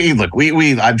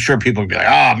 we I'm sure people will be like,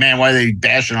 "Oh man, why are they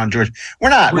bashing on George?" We're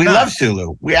not. We love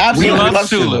Sulu. We absolutely love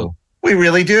Sulu. We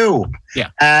really do. Yeah.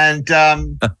 And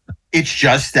it's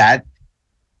just that,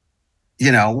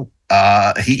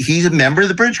 he's a member of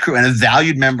the bridge crew and a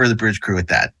valued member of the bridge crew at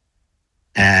that.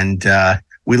 And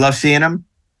we love seeing him.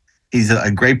 He's a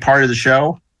great part of the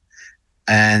show.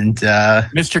 And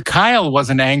Mr. Kyle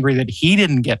wasn't angry that he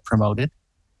didn't get promoted.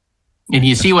 And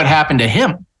you see what happened to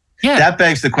him. Yeah. That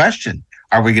begs the question.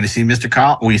 Are we going to see Mr.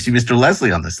 Kyle? Will you see Mr.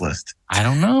 Leslie on this list? I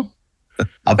don't know.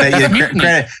 I'll bet you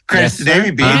credits to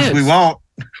Davy Beans. We won't.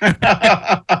 That's okay.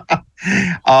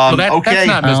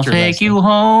 Not Mr. I'll take you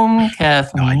home,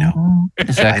 Kathleen. No, I know.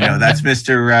 I know. That's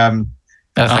Mr.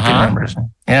 I can remember his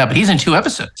name. Yeah, but he's in 2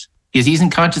 episodes. He's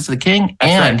in Conscience of the King,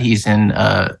 and he's in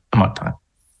Amok Time.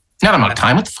 Not Amok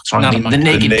Time. What the fuck's wrong with me? The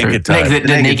Naked Time.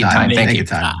 The Naked Time. Thank you.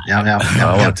 I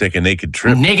want to take a naked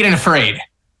trip. Naked and Afraid.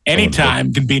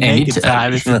 Anytime can be naked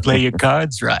time if you play your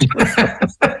cards right.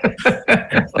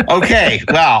 Okay,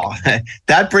 well,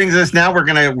 that brings us now. We're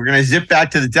gonna zip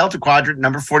back to the Delta Quadrant,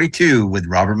 number 42, with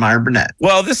Robert Meyer Burnett.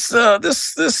 Well, this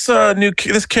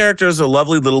character is a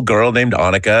lovely little girl named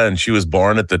Annika, and she was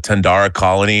born at the Tandara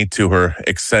colony to her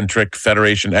eccentric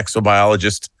Federation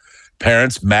exobiologist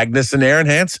parents, Magnus and Aaron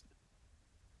Hansen.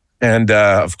 And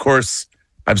of course,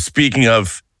 I'm speaking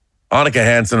of Annika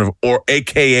Hansen, or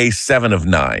AKA 7 of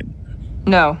 9.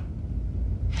 No.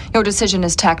 Your decision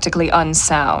is tactically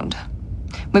unsound.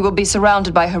 We will be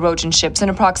surrounded by Hirogen ships in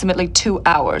approximately 2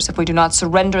 hours. If we do not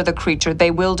surrender the creature,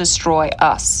 they will destroy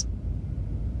us.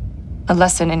 A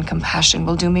lesson in compassion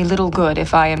will do me little good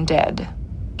if I am dead.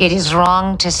 It is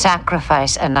wrong to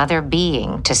sacrifice another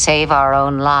being to save our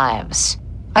own lives.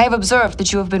 I have observed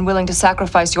that you have been willing to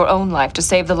sacrifice your own life to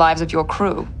save the lives of your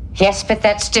crew. Yes, but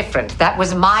that's different. That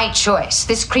was my choice.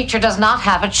 This creature does not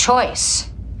have a choice.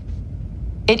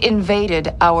 It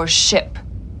invaded our ship.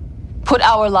 Put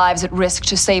our lives at risk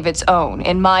to save its own.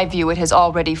 In my view, it has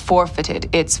already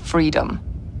forfeited its freedom.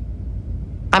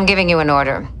 I'm giving you an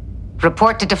order.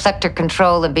 Report to Deflector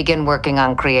Control and begin working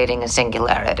on creating a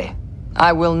singularity.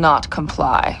 I will not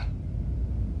comply.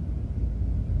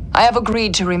 I have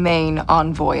agreed to remain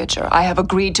on Voyager. I have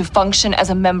agreed to function as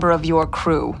a member of your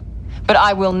crew. But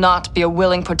I will not be a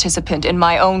willing participant in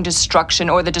my own destruction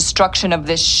or the destruction of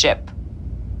this ship.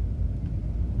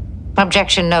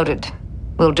 Objection noted.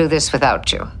 We'll do this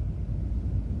without you.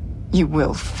 You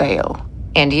will fail.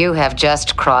 And you have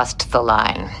just crossed the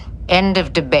line. End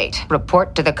of debate.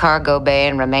 Report to the cargo bay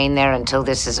and remain there until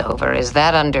this is over. Is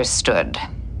that understood?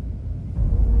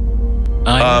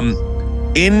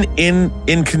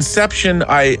 In conception,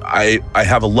 I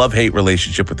have a love-hate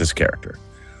relationship with this character.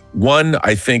 One,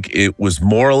 I think it was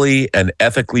morally and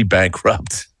ethically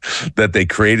bankrupt that they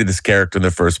created this character in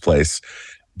the first place,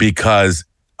 because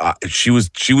she was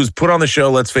put on the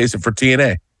show, let's face it, for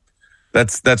TNA.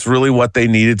 That's really what they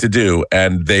needed to do,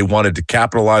 and they wanted to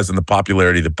capitalize on the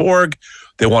popularity of the Borg.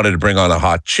 They wanted to bring on a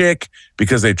hot chick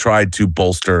because they tried to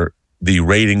bolster the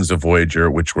ratings of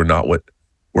Voyager, which were not what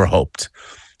were hoped.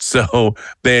 So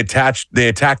they attacked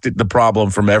the problem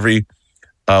from every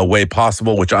way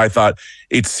possible, which I thought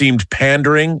it seemed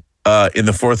pandering in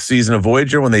the 4th season of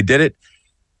Voyager when they did it.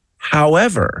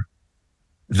 However,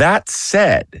 that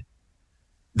said,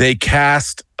 they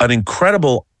cast an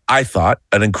incredible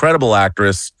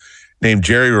actress named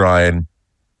Jeri Ryan,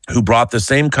 who brought the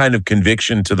same kind of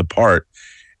conviction to the part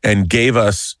and gave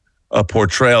us a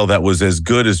portrayal that was as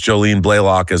good as Jolene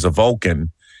Blalock as a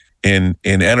Vulcan in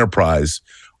Enterprise.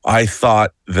 I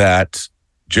thought that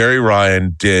Jeri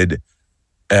Ryan did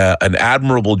an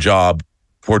admirable job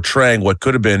portraying what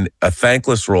could have been a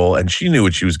thankless role, and she knew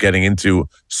what she was getting into,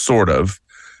 sort of.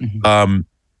 Mm-hmm.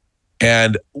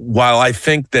 And while I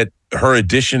think that her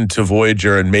addition to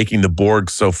Voyager and making the Borg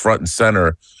so front and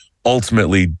center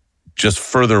ultimately just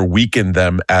further weakened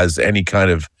them as any kind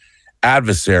of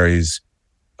adversaries,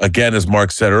 again, as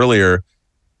Mark said earlier,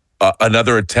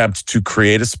 another attempt to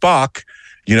create a Spock.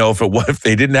 You know, if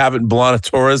they didn't have it in B'Elanna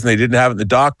Torres and they didn't have it in the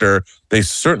Doctor, they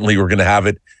certainly were going to have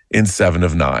it in 7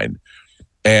 of 9.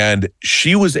 And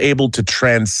she was able to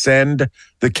transcend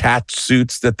the cat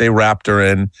suits that they wrapped her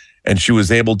in, and she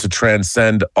was able to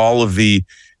transcend all of the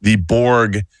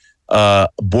Borg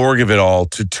of it all,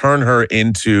 to turn her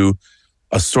into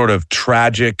a sort of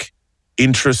tragic,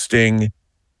 interesting,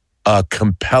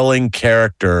 compelling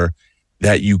character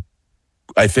that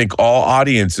I think all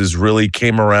audiences really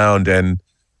came around, and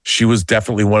she was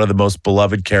definitely one of the most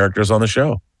beloved characters on the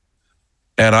show.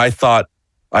 And I thought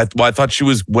she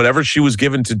was, whatever she was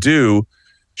given to do,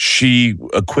 she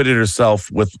acquitted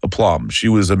herself with aplomb. She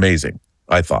was amazing,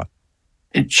 I thought.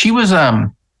 She was,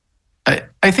 I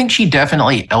think she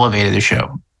definitely elevated the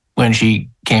show when she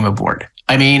came aboard.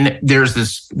 I mean, there's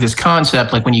this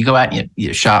concept, like when you go out and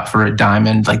you shop for a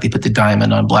diamond, like they put the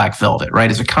diamond on black velvet,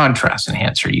 right? As a contrast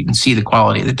enhancer, you can see the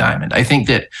quality of the diamond. I think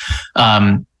that,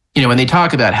 when they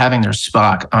talk about having their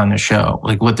Spock on the show,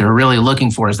 like what they're really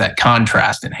looking for is that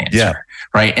contrast enhancer,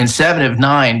 right? And 7 of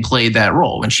 9 played that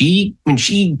role. When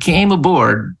she came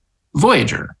aboard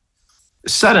Voyager,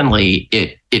 suddenly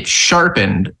it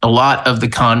sharpened a lot of the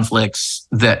conflicts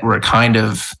that were kind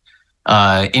of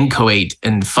inchoate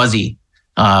and fuzzy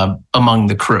among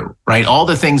the crew, right? All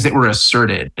the things that were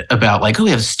asserted about, like, oh,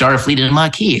 we have Starfleet and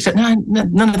Maquis, except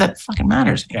none of that fucking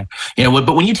matters. Yeah.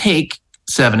 But when you take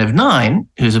 7 of 9,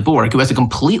 who's a Borg, who has a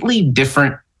completely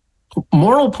different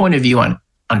moral point of view on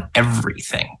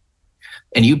everything,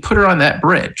 and you put her on that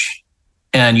bridge,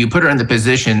 and you put her in the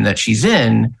position that she's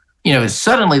in,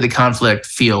 suddenly the conflict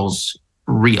feels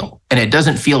real, and it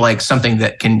doesn't feel like something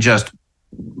that can just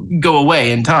go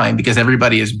away in time, because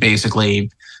everybody is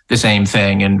basically the same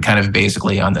thing and kind of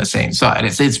basically on the same side.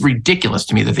 It's ridiculous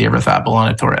to me that they ever thought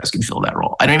B'Elanna Torres could fill that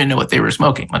role. I don't even know what they were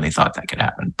smoking when they thought that could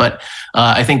happen. But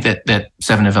I think that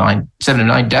 7 of 9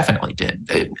 definitely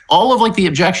did. All of like the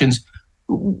objections,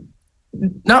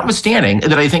 notwithstanding,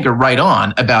 that I think are right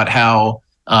on about how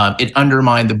it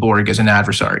undermined the Borg as an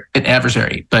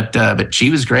adversary. But she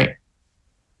was great.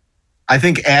 I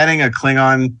think adding a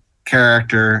Klingon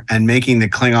character and making the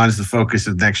Klingons the focus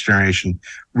of Next Generation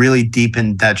really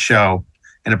deepened that show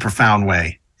in a profound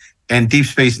way. And Deep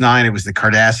Space Nine, it was the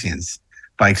Cardassians,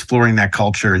 by exploring that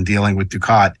culture and dealing with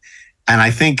Dukat. And I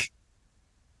think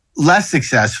less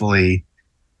successfully,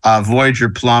 Voyager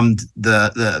plumbed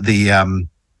the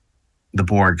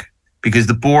Borg, because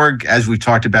the Borg, as we've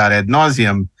talked about ad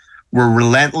nauseum, were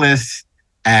relentless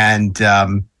and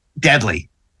deadly.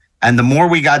 And the more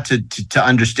we got to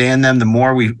understand them, the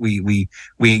more we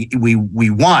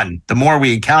won. The more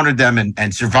we encountered them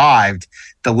and survived,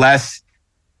 the less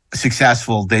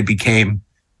successful they became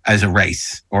as a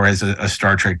race or as a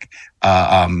Star Trek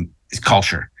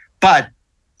culture. But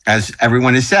as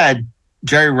everyone has said,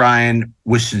 Jeri Ryan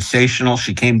was sensational.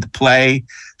 She came to play.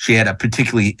 She had a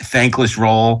particularly thankless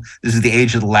role. This is the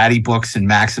age of the Laddie books and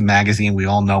Maxim magazine. We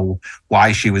all know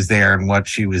why she was there and what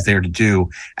she was there to do.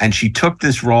 And she took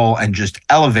this role and just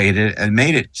elevated it and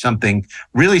made it something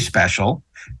really special.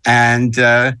 And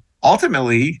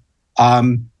ultimately,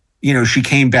 she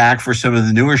came back for some of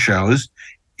the newer shows,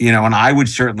 and I would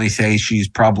certainly say she's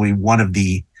probably one of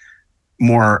the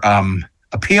more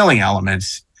appealing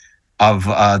elements of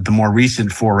the more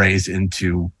recent forays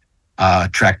into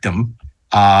Trekdom.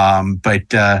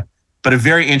 But a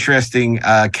very interesting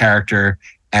character,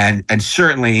 and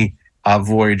certainly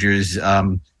Voyager's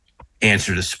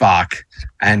answer to Spock.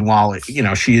 And while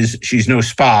she's no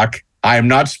Spock, I am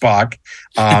not Spock.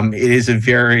 It is a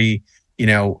very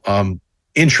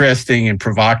interesting and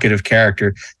provocative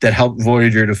character that helped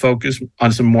Voyager to focus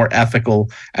on some more ethical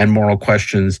and moral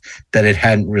questions that it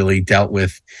hadn't really dealt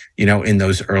with, in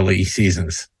those early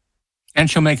seasons. And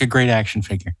she'll make a great action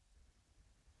figure.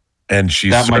 And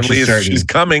she's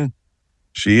coming.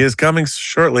 She is coming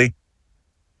shortly.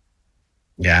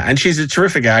 Yeah, and she's a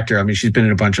terrific actor. I mean, she's been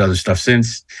in a bunch of other stuff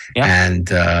since, and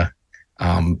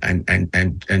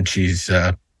she's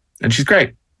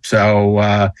great.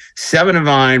 So 7 of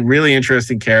 9, really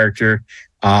interesting character,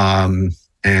 and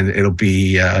it'll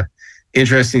be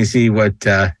interesting to see what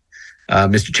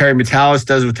Mr. Terry Matalas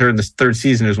does with her in the 3rd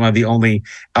season. Is one of the only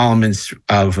elements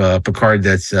of Picard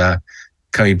that's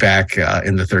coming back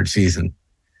in the 3rd season.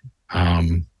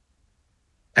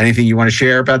 Anything you want to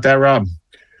share about that, Rob?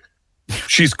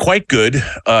 She's quite good.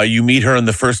 You meet her in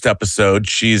the 1st episode.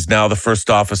 She's now the 1st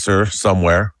officer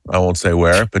somewhere. I won't say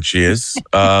where, but she is.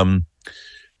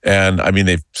 And I mean,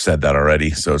 they've said that already,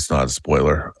 so it's not a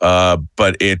spoiler.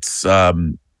 But it's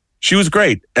she was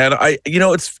great. And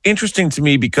it's interesting to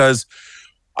me because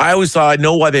I always thought, I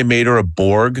know why they made her a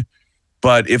Borg,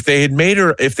 but if they'd made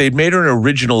her an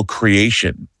original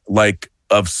creation, like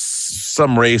of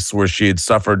some race where she had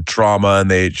suffered trauma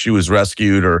and she was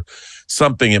rescued or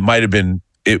something, it might have been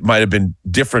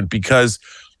different, because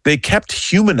they kept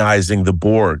humanizing the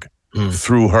Borg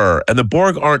through her, and the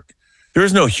Borg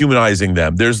there's no humanizing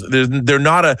them.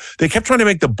 They kept trying to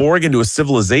make the Borg into a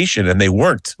civilization, and they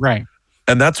weren't. Right.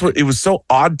 And that's what, it was so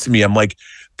odd to me. I'm like,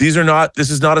 this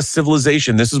is not a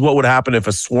civilization. This is what would happen if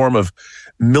a swarm of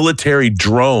military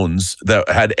drones that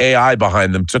had AI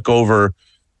behind them took over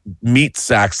meat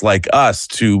sacks like us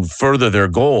to further their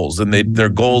goals. And their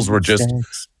goals were just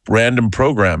random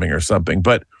programming or something.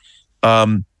 But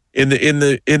in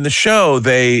the show,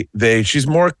 she's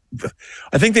more,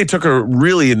 I think they took her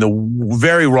really in the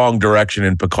very wrong direction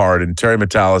in Picard, and Terry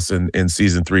Matalas in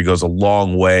season 3 goes a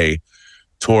long way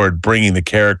toward bringing the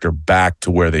character back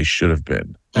to where they should have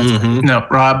been. Mm-hmm. No,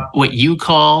 Rob, what you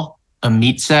call a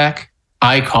meat sack,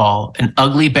 I call an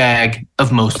ugly bag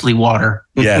of mostly water.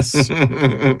 Yes. That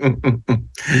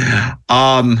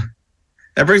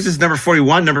brings us to number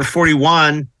 41. Number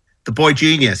 41, The Boy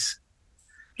Genius.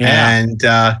 Yeah. And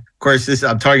of course,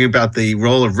 I'm talking about the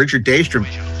role of Richard Daystrom.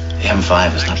 The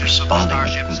M5 is not responding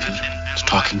to the computer. It's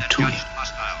talking to you.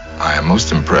 I am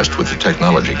most impressed with the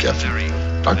technology, Captain.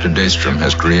 Dr. Daystrom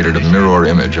has created a mirror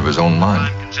image of his own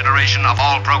mind. Consideration of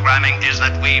all programming is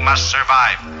that we must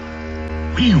survive.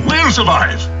 We will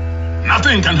survive.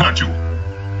 Nothing can hurt you.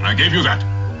 I gave you that.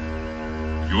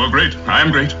 You are great. I am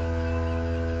great.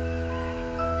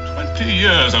 20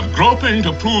 years of groping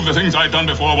to prove the things I'd done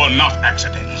before were not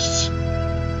accidents.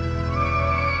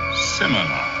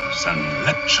 Seminars and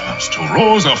lectures to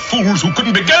rows of fools who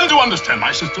couldn't begin to understand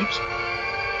my systems.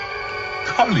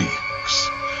 Colleagues.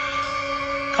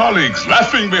 colleagues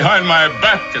laughing behind my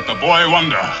back at the boy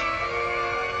wonder,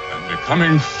 and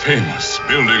becoming famous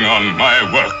building on my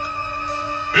work.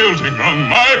 Building on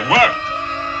my work.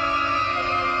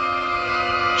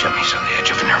 Jimmy's on the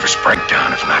edge of a nervous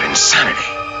breakdown, if not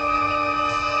insanity.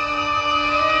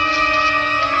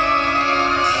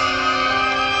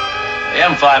 The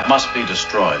M5 must be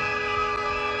destroyed.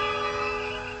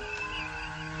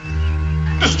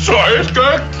 Destroy it,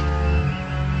 Kirk?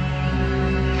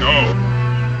 No.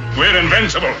 We're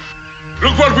invincible.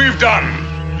 Look what we've done.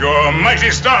 Your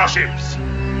mighty starships.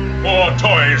 More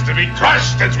toys to be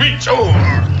crushed as we tool.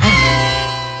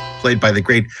 Played by the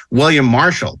great William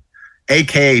Marshall,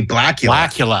 a.k.a.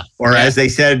 Blackula. Or as they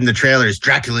said in the trailers,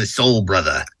 Dracula's soul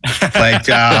brother. But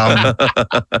one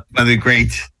of the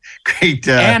great...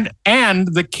 and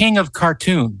the king of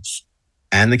cartoons.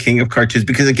 And the king of cartoons.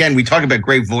 Because again, we talk about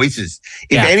great voices.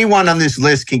 If anyone on this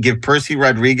list can give Percy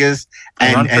Rodriguez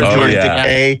and George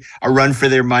Takei a run for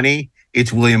their money,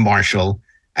 it's William Marshall.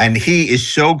 And he is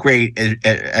so great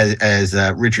as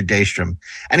Richard Daystrom.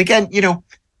 And again,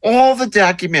 all the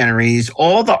documentaries,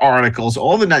 all the articles,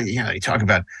 you talk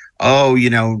about,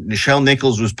 Nichelle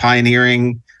Nichols was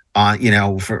pioneering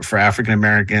on, for African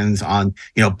Americans on,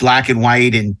 black and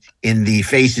white and in the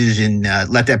faces and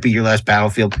Let That Be Your Last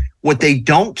Battlefield. What they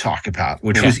don't talk about,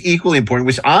 which was equally important,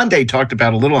 which Ande talked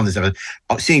about a little on this episode,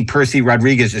 seeing Percy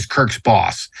Rodriguez as Kirk's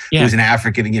boss, who was an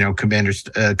African, commander,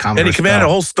 Commodore. And he commanded a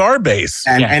whole star base.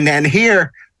 And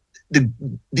here, the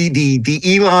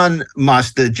Elon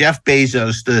Musk, the Jeff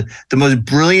Bezos, the most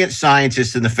brilliant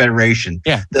scientist in the Federation,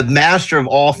 the master of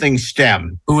all things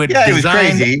STEM, who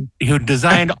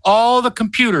designed all the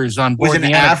computers on board, was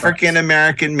an African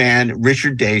American man,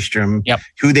 Richard Daystrom,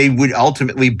 who they would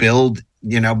ultimately build,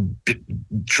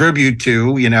 tribute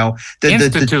to, the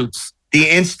institutes, the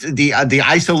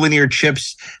isolinear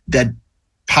chips that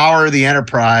power the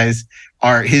Enterprise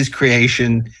are his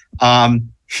creation.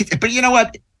 But you know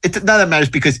what? None of that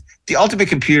matters because The Ultimate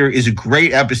Computer is a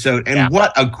great episode, and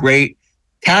what a great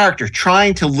character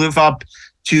trying to live up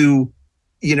to,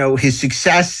 his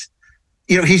success.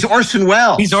 He's Orson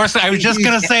Welles. I was just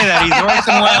going to say that. He's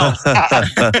Orson Welles.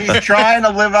 He's trying to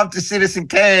live up to Citizen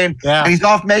Kane, and he's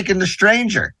off making The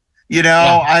Stranger.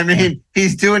 I mean,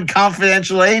 he's doing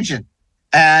Confidential Agent,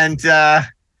 and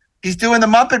he's doing the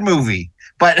Muppet movie.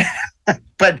 But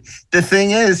the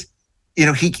thing is,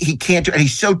 he can't do it. And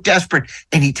he's so desperate,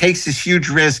 and he takes this huge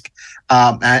risk,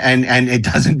 and it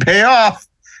doesn't pay off.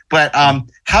 But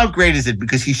how great is it?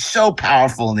 Because he's so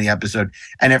powerful in the episode.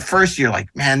 And at first you're like,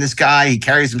 man, this guy, he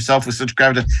carries himself with such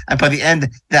gravity. And by the end,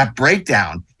 that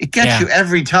breakdown, it gets you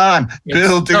every time. It's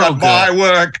building up my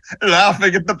work,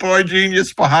 laughing at the boy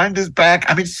genius behind his back.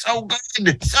 I mean, so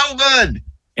good. So good.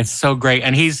 It's so great.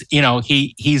 And he's,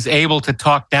 he's able to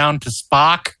talk down to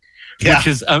Spock.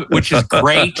 Which is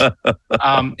great,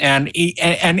 and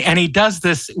he does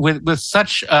this with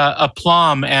such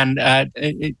aplomb and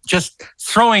just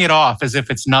throwing it off as if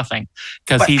it's nothing,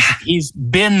 because he's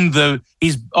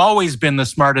always been the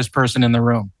smartest person in the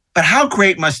room. But how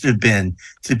great must it have been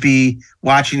to be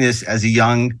watching this as a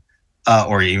young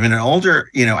or even an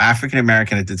older, African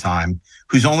American at the time,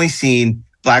 who's only seen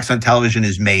blacks on television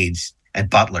as maids and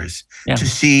butlers, to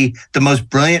see the most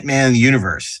brilliant man in the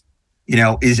universe.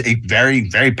 Is a very,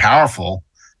 very powerful,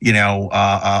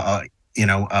 black and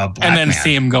then man.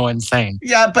 See him go insane.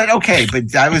 Yeah, but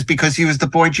that was because he was the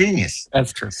boy genius.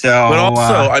 That's true. So, but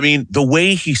also, I mean, the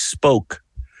way he spoke,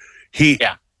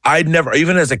 I'd never,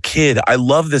 even as a kid, I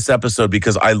love this episode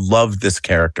because I loved this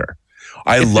character.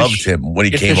 I loved him when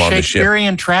he came on the ship. It's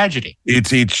Shakespearean tragedy.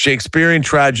 It's Shakespearean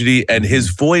tragedy, and his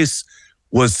voice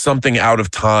was something out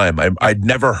of time. I'd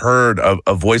never heard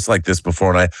a voice like this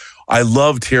before, and I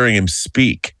loved hearing him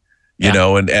speak,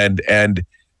 and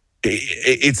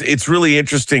it's really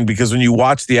interesting because when you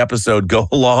watch the episode go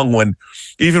along,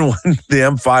 even when the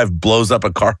M5 blows up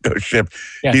a cargo ship,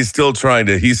 he's still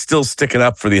sticking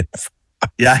up for the M5.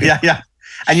 Yeah.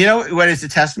 And you know what is a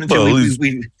testament to?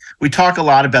 We talk a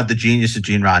lot about the genius of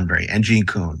Gene Roddenberry and Gene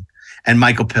Kuhn and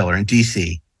Michael Piller and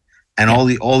DC and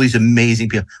all these amazing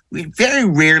people. We very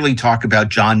rarely talk about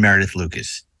John Meredith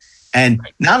Lucas. And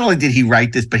not only did he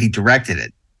write this, but he directed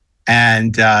it.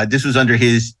 And this was under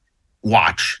his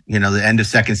watch, the end of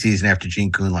second season after Gene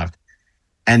Kuhn left.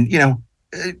 And,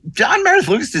 John Meredith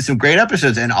Lucas did some great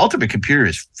episodes, and Ultimate Computer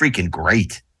is freaking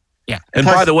great. Yeah. And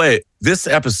by the way, this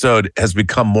episode has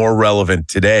become more relevant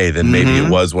today than maybe it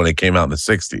was when it came out in the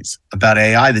 60s. About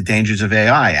AI, the dangers of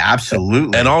AI.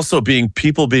 Absolutely. And also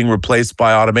people being replaced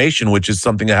by automation, which is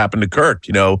something that happened to Kirk,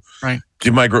 Right.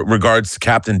 Give my regards to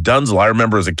Captain Dunzel. I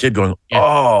remember as a kid going,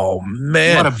 "Oh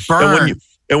man, what a burn!"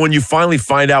 And when you finally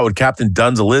find out what Captain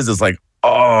Dunzel is, it's like,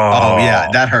 oh yeah,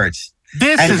 that hurts.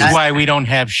 This is why we don't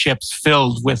have ships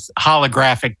filled with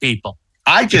holographic people.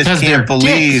 I just can't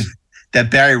believe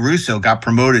that Barry Russo got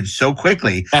promoted so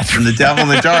quickly from the Devil in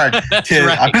the Dark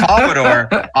to a Commodore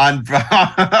on.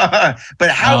 But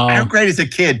how great is a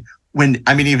kid when,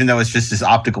 I mean, even though it's just this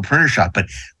optical printer shot, but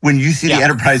when you see the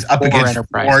Enterprise up against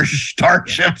 4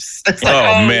 starships, it's like,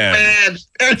 oh man,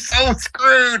 they're so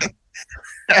screwed.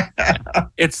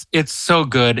 It's so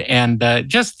good, and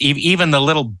just even the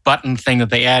little button thing that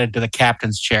they added to the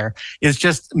captain's chair is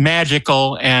just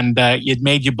magical, and it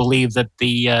made you believe that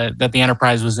the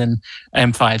Enterprise was in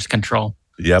M5's control.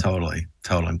 Yep, totally.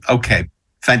 Okay,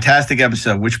 fantastic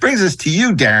episode. Which brings us to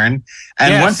you, Darren,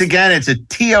 and once again, it's a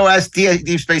TOS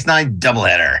Deep Space Nine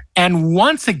doubleheader. And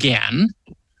once again,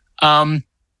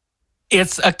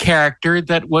 it's a character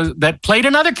that played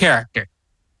another character.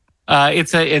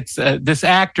 This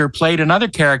actor played another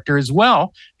character as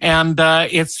well, and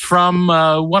it's from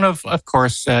one of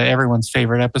course, everyone's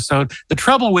favorite episode, The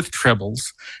Trouble with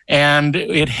Tribbles, and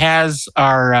it has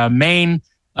our main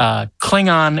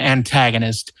Klingon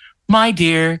antagonist, my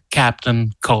dear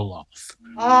Captain Koloth.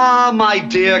 Ah, my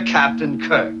dear Captain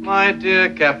Kirk. My dear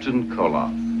Captain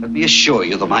Koloth. Let me assure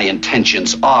you that my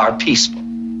intentions are peaceful.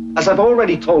 As I've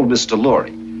already told Mr.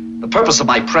 Lurie, the purpose of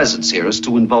my presence here is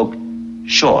to invoke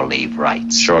shore leave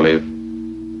rights. Shore leave?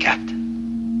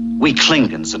 Captain, we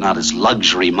Klingons are not as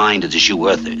luxury-minded as you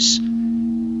Earthers.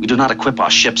 We do not equip our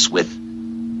ships with,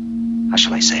 how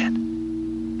shall I say it,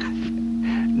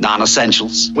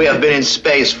 non-essentials. We have been in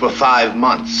space for 5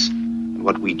 months. And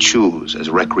what we choose as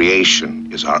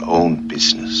recreation is our own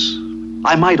business.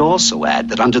 I might also add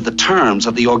that under the terms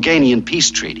of the Organian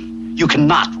Peace Treaty, you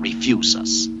cannot refuse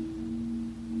us.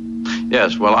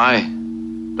 Yes, well, I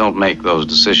don't make those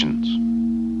decisions.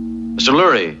 Mr.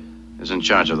 Lurie is in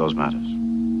charge of those matters.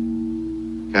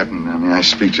 Captain, may I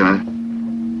speak to him?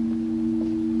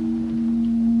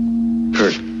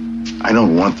 Kirk, I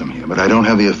don't want them here, but I don't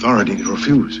have the authority to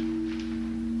refuse.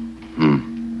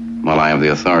 Well, I have the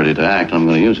authority to act. I'm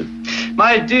going to use it.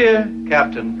 My dear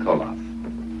Captain Koloth,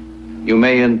 you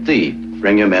may indeed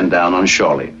bring your men down on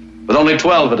shore leave, but only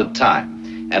 12 at a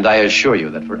time. And I assure you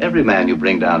that for every man you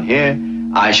bring down here,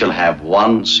 I shall have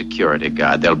 1 security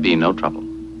guard. There'll be no trouble.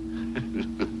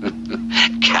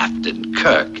 Captain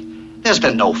Kirk, there's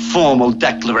been no formal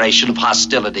declaration of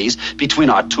hostilities between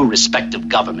our 2 respective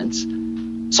governments.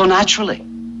 So naturally,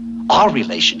 our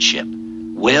relationship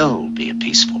will be a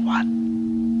peaceful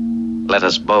one. Let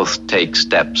us both take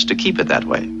steps to keep it that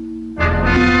way.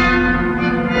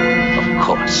 Of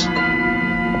course.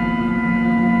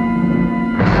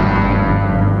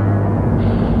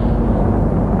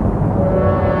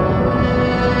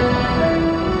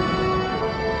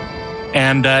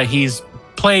 And he's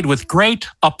played with great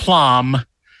aplomb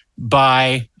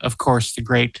by, of course, the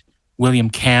great William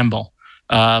Campbell,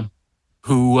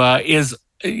 who is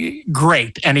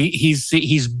great. And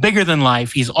he's bigger than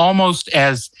life. He's almost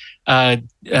as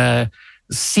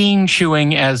scene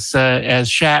chewing as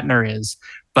Shatner is,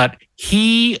 but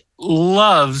he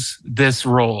loves this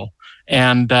role,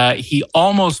 and he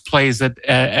almost plays it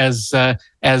as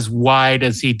wide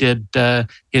as he did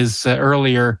his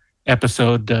earlier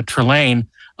episode, Trelane.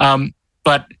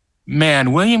 But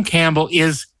man, William Campbell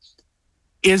is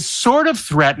sort of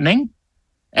threatening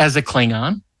as a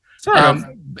Klingon.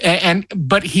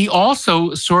 But he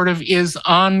also sort of is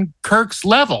on Kirk's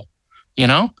level, you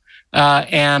know?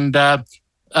 My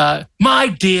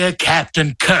dear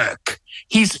Captain Kirk,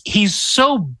 he's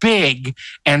so big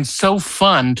and so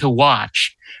fun to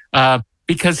watch,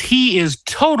 because he is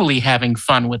totally having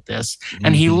fun with this,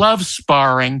 and he loves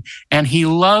sparring, and he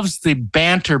loves the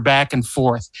banter back and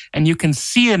forth, and you can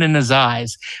see it in his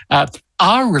eyes.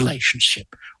 Our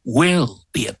relationship will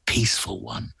be a peaceful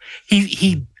one.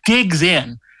 He digs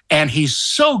in, and he's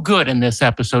so good in this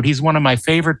episode. He's one of my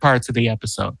favorite parts of the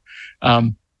episode.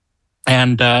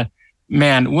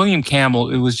 Man, William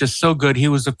Campbell, it was just so good. He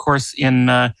was, of course, in,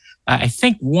 I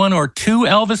think 1 or 2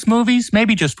 Elvis movies,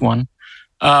 maybe just 1.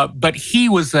 But he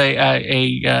was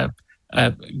a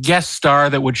guest star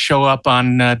that would show up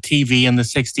on TV in the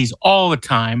 60s all the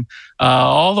time,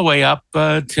 all the way up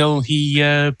till he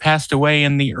passed away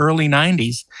in the early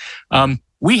 90s.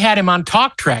 We had him on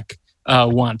Talk Trek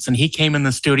once, and he came in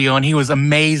the studio, and he was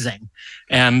amazing.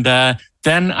 And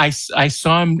then I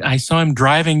saw him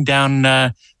driving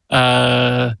down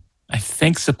I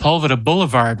think Sepulveda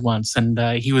Boulevard once, and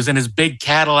he was in his big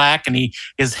Cadillac, and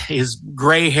his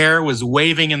gray hair was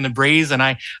waving in the breeze, and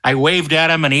I waved at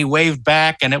him, and he waved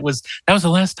back, and that was the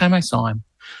last time I saw him.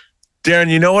 Darren,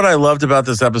 you know what I loved about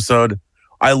this episode?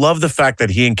 I love the fact that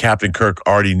he and Captain Kirk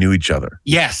already knew each other.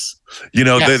 Yes. You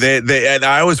know, they and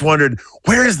I always wondered,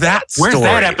 where is that story? Where's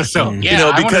that episode? Yeah, you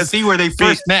know, I want to see where they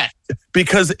first met.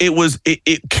 Because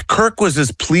Kirk was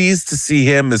as pleased to see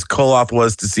him as Koloth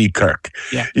was to see Kirk.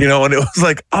 Yeah. You know, and it was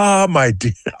like, oh my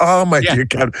dear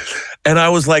Captain. And I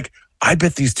was like, I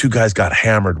bet these two guys got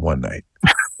hammered one night.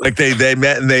 Like they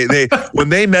met and they when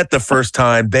they met the first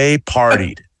time, they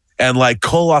partied. And like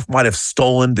Koloth might have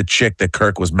stolen the chick that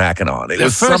Kirk was macking on. It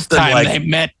was something like they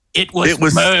met. It was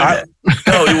murder.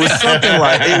 It was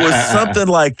something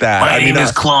like that. My name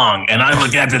is Klong, and I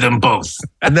look after them both.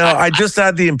 No, I just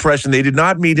had the impression they did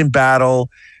not meet in battle.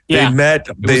 Yeah.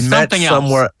 They met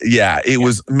somewhere. Else. Yeah, it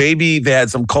was maybe they had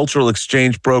some cultural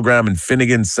exchange program, and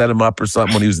Finnegan set him up or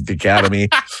something when he was at the academy.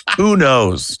 Who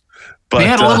knows? But they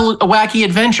had a wacky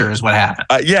adventure, is what happened.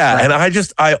 Yeah, right.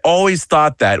 And I always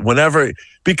thought that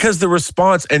because the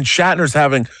response and Shatner's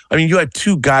having. I mean, you had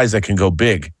two guys that can go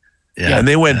big. Yeah, and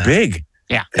they went big.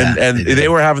 Yeah, and they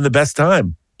were having the best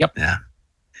time. Yep. Yeah,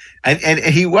 and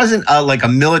he wasn't like a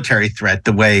military threat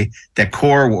the way that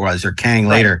Kor was or Kang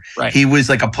later. Right. He was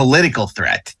like a political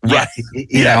threat. Right.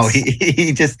 You know,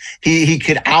 he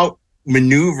could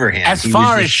outmaneuver him. As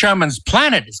far as Sherman's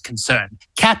planet is concerned,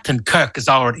 Captain Kirk has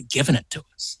already given it to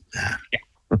us. Yeah.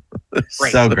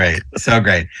 So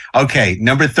great. Okay,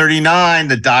 number 39.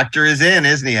 The Doctor is in,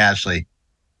 isn't he, Ashley?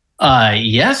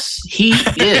 Yes, he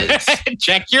is.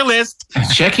 Check your list.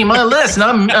 Checking my list, and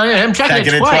I'm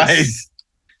checking it twice.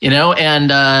 You know,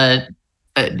 and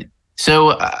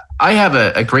so I have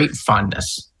a great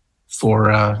fondness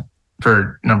for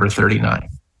number 39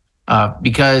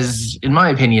 because, in my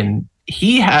opinion,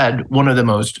 he had one of the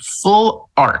most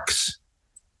full arcs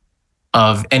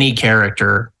of any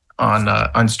character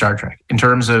on Star Trek in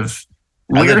terms of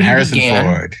where he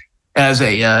began as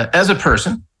a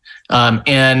person.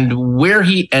 And where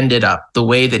he ended up, the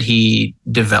way that he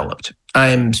developed.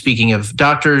 I'm speaking of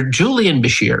Dr. Julian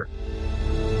Bashir.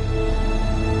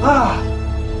 Ah,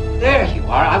 there you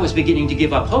are. I was beginning to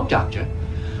give up hope, Doctor.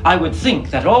 I would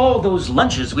think that all those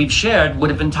lunches we've shared would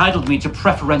have entitled me to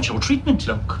preferential treatment.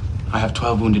 Look, I have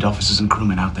 12 wounded officers and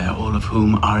crewmen out there, all of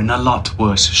whom are in a lot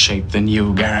worse shape than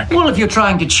you, Garak. Well, if you're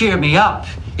trying to cheer me up,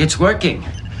 it's working.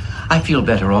 I feel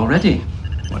better already.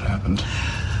 What happened?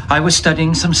 I was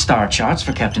studying some star charts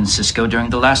for Captain Sisko during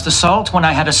the last assault when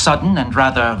I had a sudden and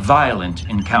rather violent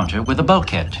encounter with a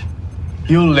bulkhead.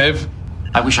 You'll live.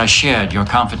 I wish I shared your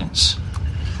confidence.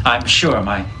 I'm sure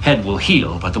my head will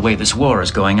heal, but the way this war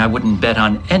is going, I wouldn't bet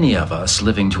on any of us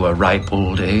living to a ripe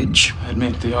old age. I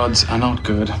admit the odds are not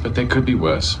good, but they could be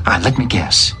worse. Let me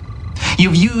guess.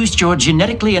 You've used your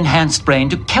genetically enhanced brain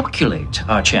to calculate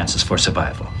our chances for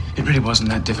survival. It really wasn't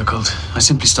that difficult. I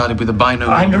simply started with a binomial.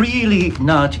 I'm really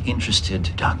not interested,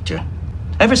 Doctor.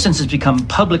 Ever since it's become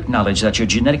public knowledge that you're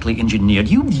genetically engineered,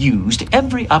 you've used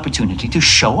every opportunity to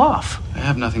show off. I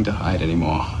have nothing to hide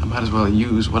anymore. I might as well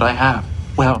use what I have.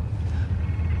 Well,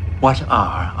 what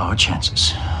are our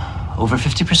chances? Over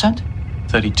 50%?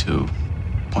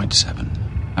 32.7.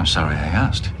 I'm sorry I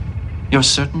asked. You're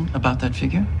certain about that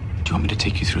figure? Do you want me to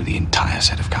take you through the entire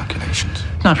set of calculations?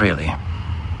 Not really.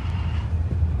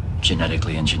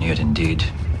 Genetically engineered indeed.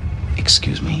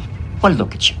 Excuse me? Well,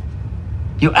 look at you.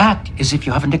 You act as if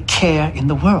you haven't a care in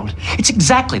the world. It's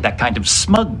exactly that kind of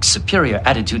smug, superior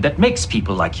attitude that makes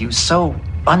people like you so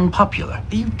unpopular.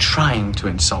 Are you trying to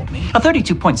insult me? A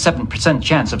 32.7%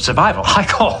 chance of survival. I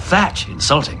call that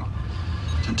insulting.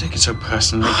 Don't take it so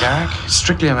personally, Garak. It's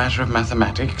strictly a matter of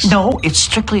mathematics. No, it's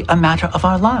strictly a matter of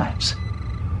our lives.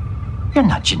 You're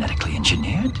not genetically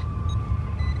engineered.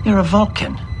 You're a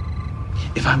Vulcan.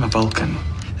 If I'm a Vulcan,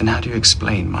 then how do you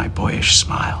explain my boyish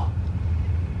smile?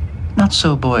 Not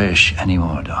so boyish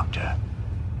anymore, Doctor.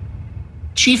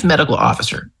 Chief Medical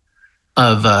Officer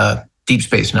of Deep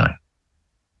Space Nine.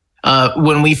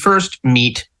 When we first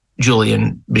meet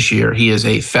Julian Bashir, he is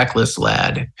a feckless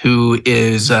lad who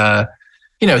is,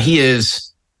 he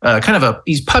is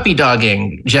he's puppy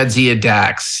dogging Jadzia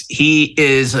Dax. He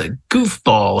is a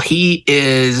goofball. He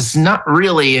is not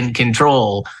really in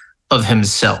control of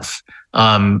himself.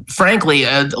 Frankly,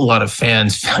 a lot of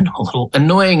fans found him a little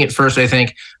annoying at first, I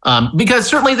think, because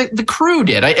certainly the crew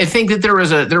did. I think that there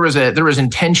was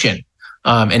intention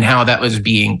in how that was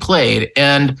being played,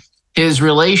 and his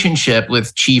relationship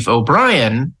with Chief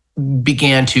O'Brien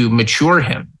began to mature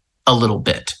him a little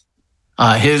bit.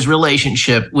 His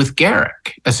relationship with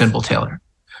Garak, a simple Taylor,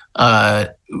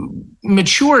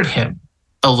 matured him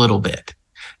a little bit.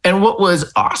 And what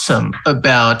was awesome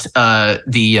about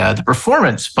the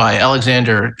performance by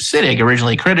Alexander Siddig,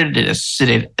 originally credited as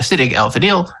Siddig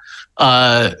Al-Fadil,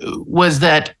 was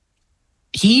that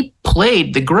he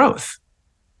played the growth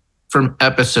from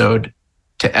episode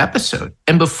to episode.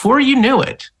 And before you knew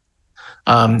it,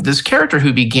 this character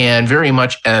who began very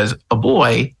much as a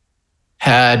boy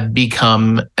had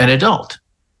become an adult.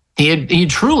 He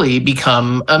truly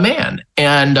become a man.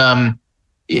 And,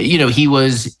 he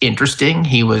was interesting.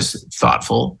 He was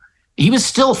thoughtful. He was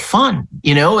still fun.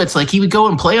 It's like he would go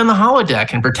and play on the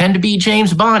holodeck and pretend to be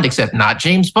James Bond, except not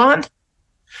James Bond.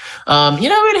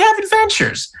 He'd have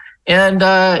adventures. And,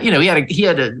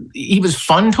 he was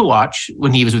fun to watch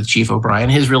when he was with Chief O'Brien.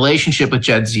 His relationship with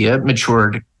Jadzia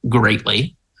matured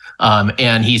greatly.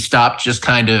 And he stopped just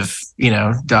kind of,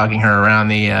 dogging her around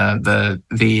the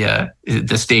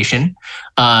station.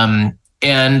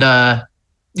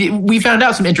 We found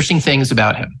out some interesting things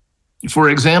about him. For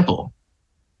example,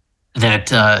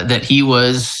 that he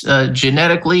was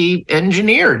genetically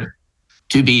engineered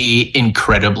to be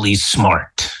incredibly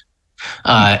smart.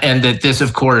 And that this,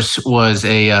 of course, was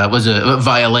a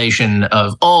violation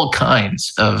of all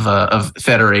kinds of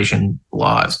Federation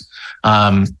laws.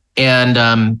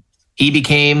 He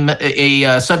became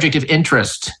a subject of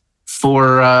interest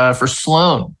for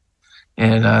Sloan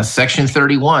in Section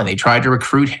 31. They tried to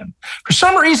recruit him. For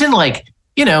some reason,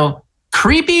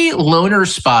 creepy loner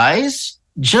spies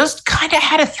just kind of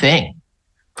had a thing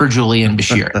for Julian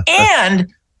Bashir.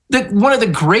 And one of the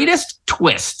greatest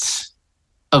twists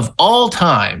of all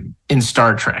time in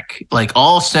Star Trek,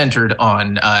 all centered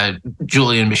on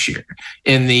Julian Bashir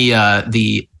in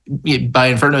the By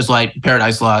Inferno's Light,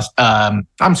 Paradise Lost.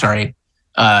 I'm sorry.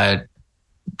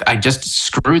 I just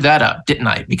screwed that up, didn't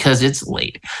I? Because it's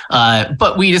late.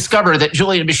 But we discover that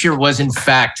Julian Bashir was in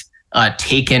fact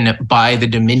taken by the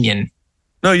Dominion.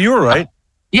 No, you were right.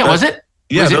 Was it?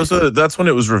 Yeah, that's when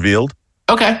it was revealed.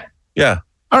 Okay. Yeah.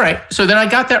 All right. So then I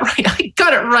got that right. I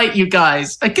got it right, you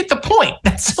guys. I get the point.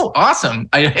 That's so awesome.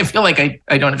 I feel like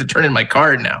I don't have to turn in my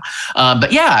card now.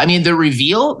 But yeah, the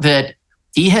reveal that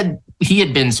he had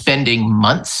been spending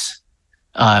months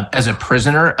as a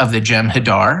prisoner of the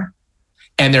Jem'Hadar,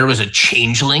 and there was a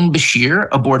changeling Bashir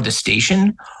aboard the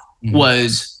station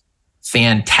was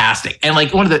fantastic. And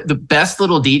one of the best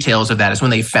little details of that is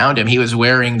when they found him, he was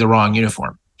wearing the wrong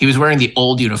uniform. He was wearing the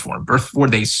old uniform before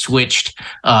they switched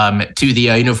to the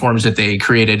uniforms that they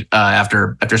created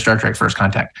after Star Trek First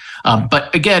Contact.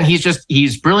 But again,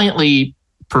 he's brilliantly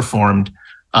performed.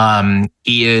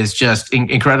 He is just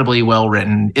incredibly well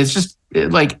written. It's just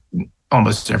like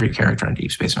almost every character on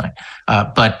Deep Space Nine.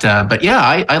 But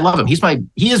yeah, I love him.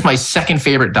 He is my second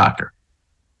favorite Doctor.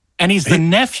 And he's the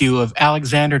nephew of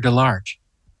Alexander DeLarge.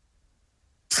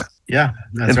 Yeah,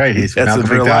 that's right. He's Malcolm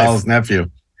McDowell's nephew.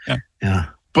 Yeah.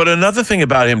 But another thing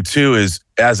about him too is,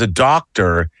 as a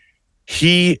doctor,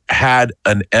 he had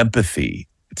an empathy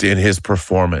in his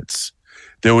performance.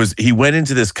 He went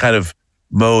into this kind of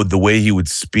mode, the way he would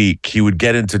speak. He would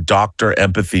get into doctor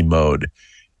empathy mode.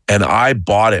 And I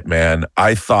bought it, man.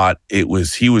 I thought he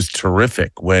was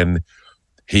terrific when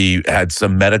he had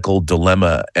some medical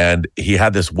dilemma, and he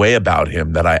had this way about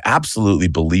him that I absolutely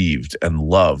believed and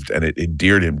loved, and it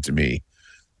endeared him to me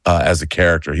as a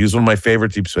character. He was one of my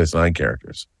favorite Deep Space Nine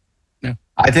characters. Yeah.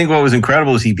 I think what was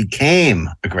incredible is he became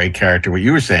a great character. What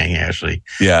you were saying, Ashley.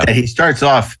 Yeah. That he starts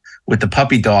off with the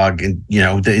puppy dog, and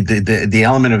the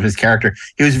element of his character.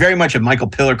 He was very much a Michael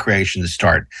Piller creation to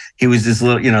start. He was this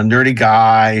little nerdy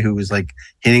guy who was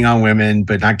hitting on women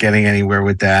but not getting anywhere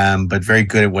with them, but very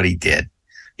good at what he did.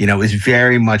 It was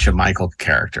very much a Michael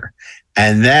character.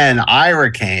 And then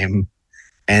Ira came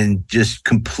and just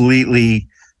completely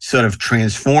sort of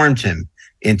transformed him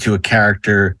into a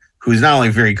character who's not only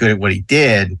very good at what he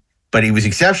did, but he was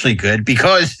exceptionally good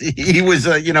because he was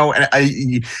a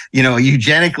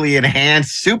eugenically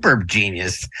enhanced super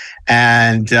genius.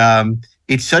 And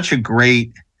it's such a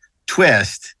great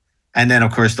twist. And then,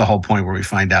 of course, the whole point where we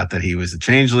find out that he was a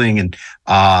changeling, and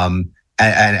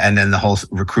then the whole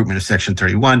recruitment of Section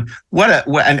 31.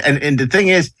 And the thing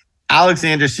is,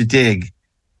 Alexander Siddig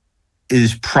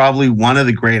is probably one of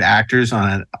the great actors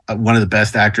one of the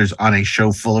best actors on a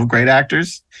show full of great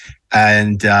actors.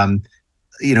 And,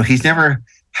 he's never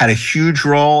had a huge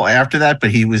role after that,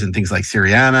 but he was in things like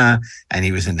Syriana, and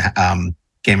he was in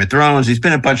Game of Thrones. He's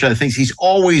been in a bunch of other things. He's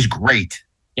always great.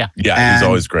 Yeah. Yeah, he's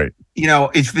always great.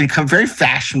 It's become very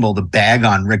fashionable to bag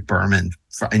on Rick Berman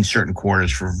in certain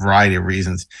quarters for a variety of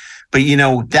reasons. But,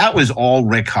 that was all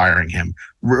Rick hiring him.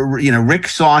 Rick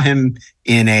saw him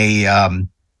in a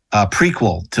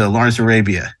prequel to Lawrence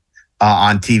Arabia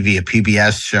on TV, a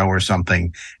PBS show or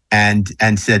something, and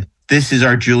said, "This is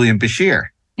our Julian Bashir."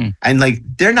 And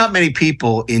there are not many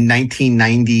people in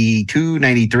 1992,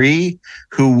 93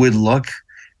 who would look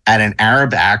at an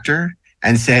Arab actor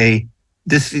and say,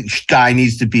 this guy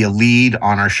needs to be a lead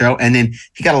on our show. And then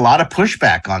he got a lot of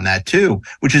pushback on that too,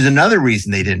 which is another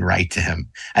reason they didn't write to him.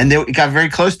 And they got very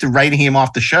close to writing him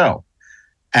off the show.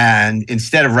 And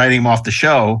instead of writing him off the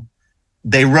show,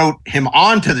 they wrote him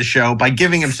onto the show by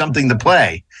giving him something to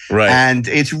play. Right. And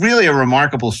it's really a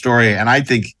remarkable story. And I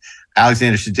think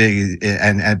Alexander Siddig,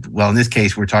 and well, in this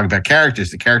case, we're talking about characters.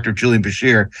 The character of Julian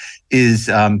Bashir is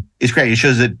great. It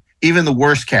shows that even the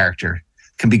worst character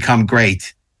can become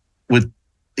great with,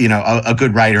 a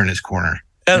good writer in his corner.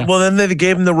 And well, then they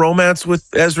gave him the romance with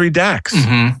Ezri Dax.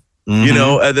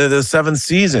 The seventh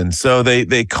season. So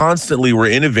they constantly were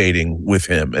innovating with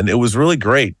him, and it was really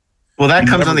great. Well, that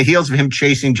comes on the heels of him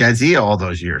chasing Jadzia all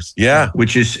those years. Yeah.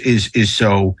 Which is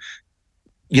so,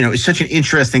 it's such an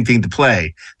interesting thing to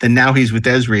play. That now he's with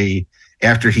Ezri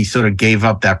after he sort of gave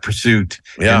up that pursuit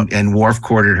and Worf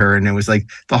courted her. And it was like,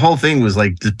 the whole thing was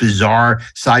like this bizarre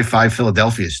sci-fi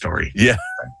Philadelphia story. Yeah.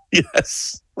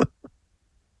 Yes.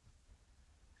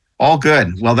 All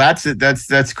good. Well, that's it.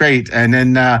 That's great. And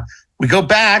then we go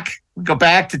back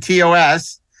to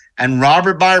TOS. And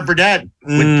Robert Meyer Burnett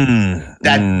with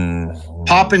that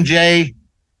Poppin' J,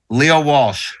 Leo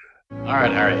Walsh. All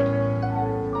right, Harry.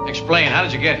 Explain, how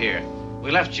did you get here?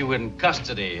 We left you in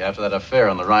custody after that affair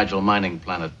on the Rigel mining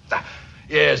planet.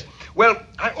 Yes. Well,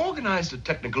 I organized a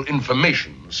technical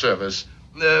information service,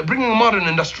 bringing modern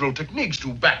industrial techniques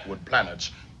to backward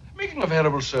planets, making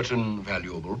available certain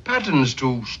valuable patents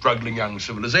to struggling young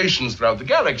civilizations throughout the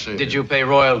galaxy. Did you pay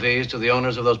royalties to the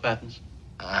owners of those patents?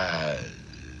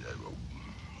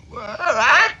 Well,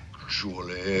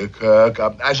 actually, Kirk,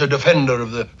 as a defender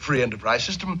of the free enterprise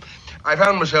system, I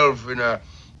found myself in a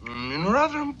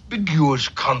rather ambiguous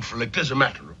conflict as a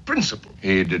matter of principle.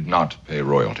 He did not pay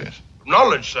royalties.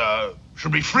 Knowledge, sir,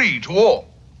 should be free to all.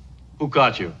 Who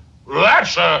caught you? Well, that,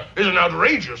 sir, is an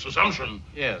outrageous assumption.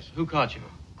 Yes, who caught you?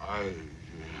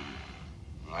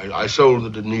 I sold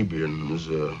the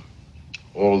Danebians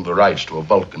all the rights to a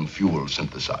Vulcan fuel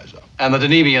synthesizer. And the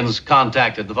Danebians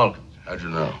contacted the Vulcans? How'd you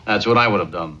know? That's what I would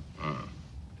have done.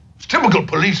 It's typical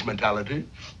police mentality.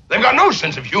 They've got no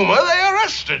sense of humor. They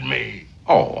arrested me.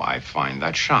 Oh, I find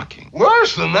that shocking.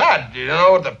 Worse than that. Do you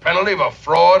know what the penalty of a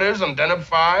fraud is on Deneb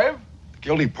 5? The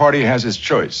guilty party has its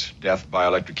choice. Death by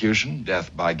electrocution,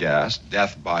 death by gas,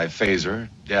 death by phaser,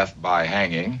 death by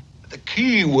hanging. The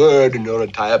key word in your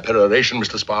entire peroration,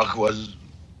 Mr. Spock, was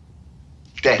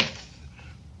death.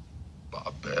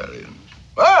 Barbarians.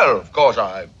 Well, of course,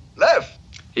 I left.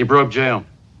 He broke jail.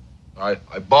 I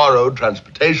borrowed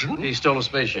transportation. He stole a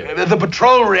spaceship. The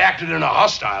patrol reacted in a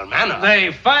hostile manner.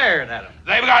 They fired at him.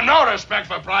 They've got no respect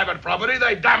for private property.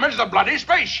 They damaged the bloody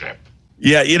spaceship.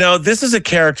 Yeah, this is a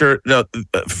character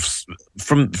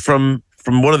from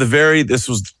one of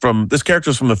the this character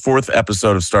was from the 4th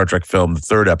episode of Star Trek Film, the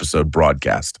 3rd episode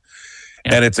broadcast.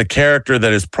 Yeah. And it's a character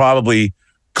that is probably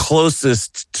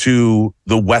closest to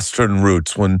the Western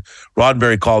roots. When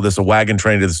Roddenberry called this a wagon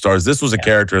train to the stars, this was a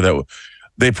character that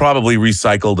they probably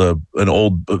recycled an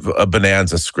old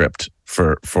Bonanza script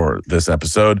for this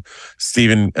episode.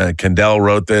 Stephen Kendall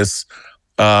wrote this.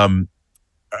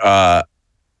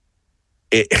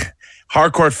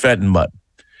 Harcourt Fenton Mudd.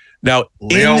 Now,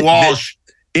 Leo Walsh.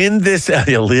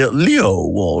 Leo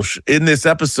Walsh. In this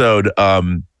episode,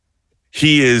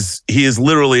 he is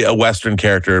literally a Western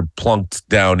character plunked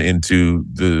down into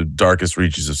the darkest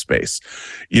reaches of space.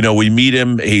 We meet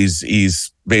him.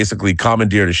 He's basically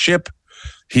commandeered a ship.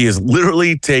 He is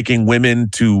literally taking women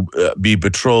to be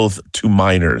betrothed to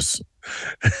minors.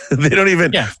 They don't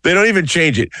even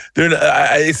change it.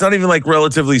 It's not even like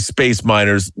relatively space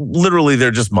minors. Literally,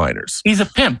 they're just minors. He's a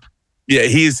pimp. Yeah,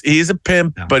 he's a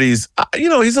pimp, but he's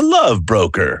a love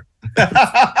broker.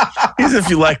 If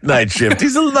you like Night Shift,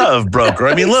 he's a love broker.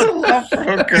 I mean,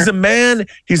 look, he's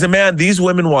a man. These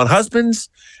women want husbands,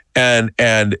 and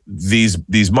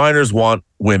these minors want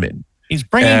women. He's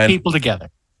bringing people together.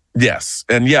 Yes,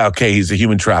 and he's a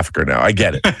human trafficker now. I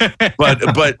get it,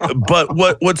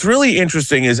 but what's really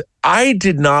interesting is I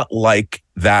did not like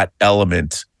that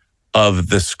element of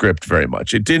the script very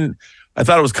much. It didn't. I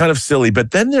thought it was kind of silly,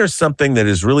 but then there's something that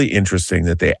is really interesting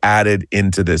that they added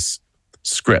into this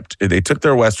script. They took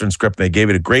their Western script and they gave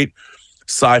it a great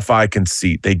sci-fi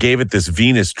conceit. They gave it this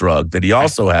Venus drug that he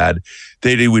also had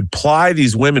that he would ply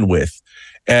these women with.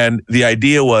 And the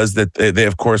idea was that they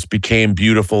of course, became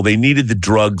beautiful. They needed the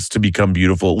drugs to become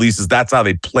beautiful. At least that's how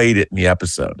they played it in the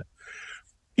episode.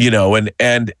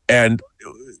 And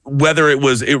whether it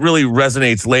really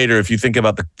resonates later if you think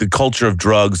about the culture of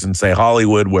drugs and say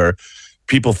Hollywood, where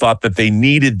people thought that they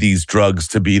needed these drugs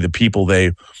to be the people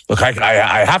I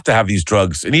have to have these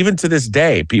drugs. And even to this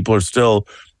day, people are still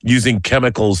using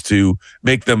chemicals to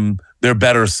make them their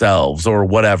better selves or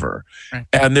whatever. Right.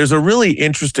 And there's a really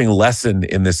interesting lesson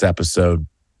in this episode,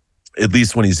 at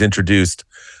least when he's introduced,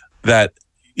 that,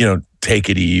 take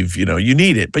it, Eve, you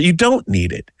need it, but you don't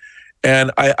need it.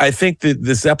 And I think that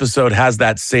this episode has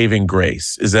that saving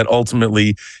grace, is that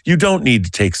ultimately you don't need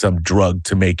to take some drug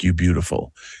to make you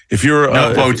beautiful. If you're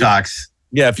Botox.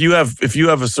 If you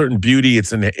have a certain beauty,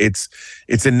 it's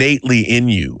innately in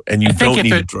you, and you don't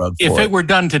need a drug for it. If it were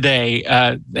done today,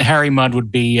 Harry Mudd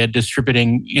would be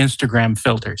distributing Instagram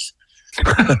filters.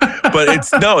 But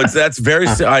that's very.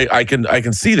 I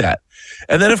can see that,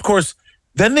 and then of course.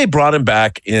 Then they brought him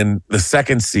back in the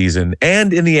second season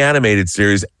and in the animated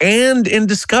series and in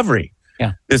Discovery,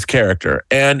 this character.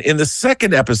 And in the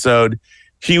second episode,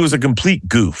 he was a complete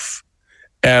goof.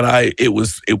 And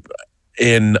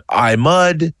in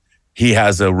iMud, he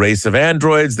has a race of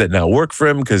androids that now work for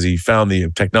him because he found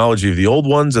the technology of the old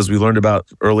ones, as we learned about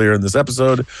earlier in this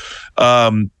episode.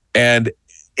 And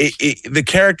the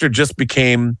character just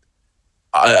became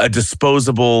a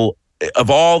disposable.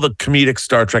 Of all the comedic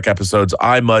Star Trek episodes,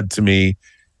 iMud to me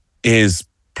is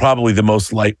probably the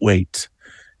most lightweight.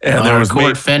 And there was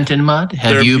Fenton Mudd.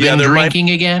 Have you been drinking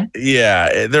again?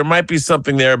 Yeah, there might be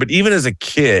something there. But even as a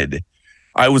kid,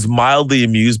 I was mildly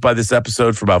amused by this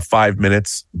episode for about 5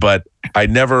 minutes, but I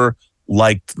never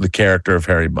liked the character of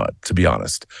Harry Mudd, to be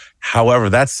honest. However,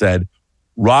 that said,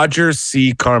 Roger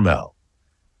C. Carmel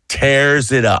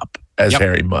tears it up as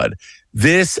Harry Mudd.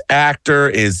 This actor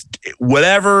is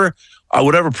whatever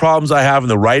problems I have in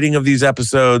the writing of these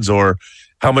episodes or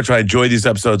how much I enjoy these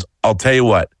episodes. I'll tell you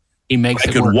what, I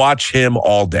could watch him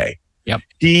all day. Yep.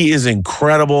 He is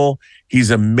incredible.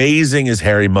 He's amazing as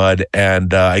Harry Mudd.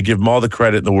 And I give him all the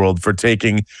credit in the world for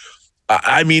taking,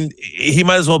 he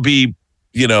might as well be,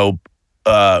 on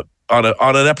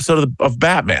an episode of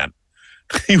Batman.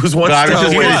 He was one. I was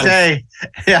just going to say,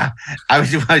 I was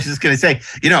just going to say,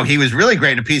 he was really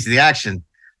great in a piece of the action.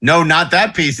 No, not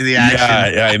that piece of the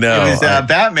action. Yeah, I know. It was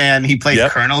Batman. He played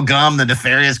Colonel Gum, the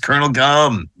nefarious Colonel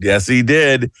Gum. Yes, he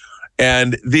did.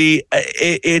 And I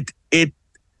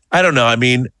don't know. I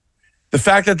mean, the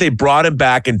fact that they brought him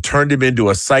back and turned him into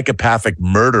a psychopathic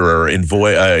murderer in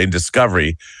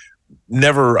Discovery,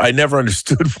 I never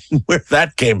understood where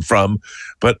that came from.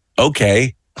 But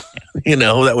okay.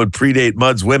 That would predate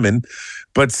Mudd's women,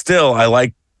 but still, I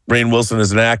like Rainn Wilson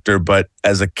as an actor, but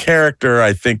as a character,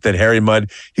 I think that Harry Mudd,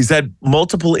 he's had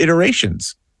multiple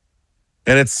iterations,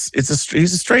 and he's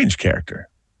a strange character,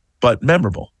 but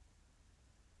memorable.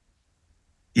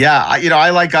 Yeah, I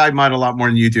like iMud a lot more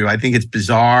than you do. I think it's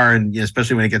bizarre, and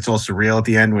especially when it gets all surreal at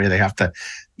the end, where they have to,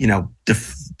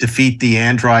 defeat the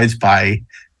androids by.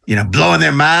 Blowing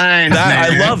their minds. I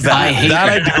love that. I hate that.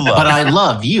 I do love. But I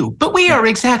love you. But we are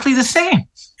exactly the same.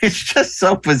 It's just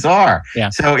so bizarre. Yeah.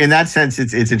 So in that sense,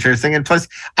 it's interesting. And plus,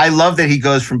 I love that he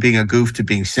goes from being a goof to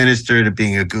being sinister to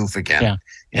being a goof again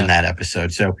in that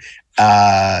episode. So,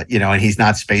 and he's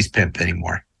not Space Pimp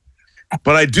anymore.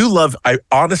 But I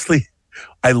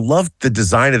love the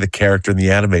design of the character in the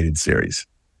animated series.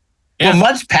 Yeah. Well,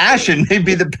 Mudd's Passion may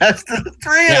be the best of the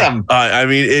three of them.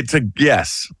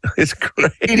 It's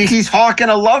great. He's hawking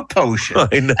a love potion.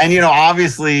 And,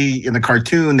 obviously in the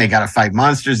cartoon, they got to fight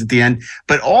monsters at the end.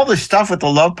 But all the stuff with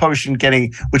the love potion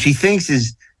which he thinks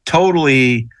is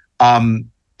totally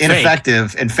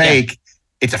ineffective and fake.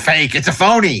 It's a fake. It's a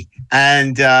phony.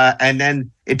 And then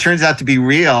it turns out to be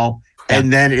real.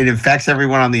 And then it infects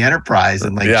everyone on the Enterprise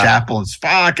and Chapel and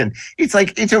Spock. And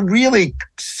it's a really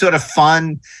sort of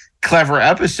fun, clever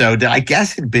episode that I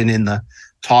guess had been in the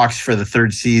talks for the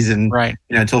third season, right?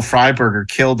 Until Freiberger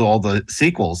killed all the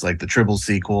sequels, like the Tribble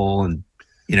sequel and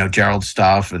Gerald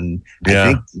stuff, and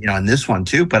I think in this one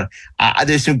too. But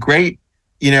there's some great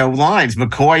lines.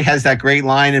 McCoy has that great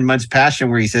line in Mudd's Passion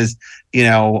where he says,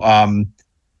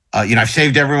 I've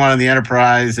saved everyone on the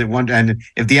Enterprise, and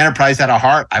if the Enterprise had a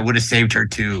heart, I would have saved her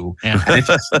too. Yeah. And it's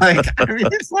just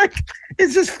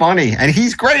it's just funny, and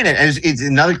he's great. And it's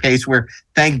another case where,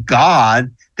 thank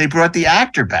God, they brought the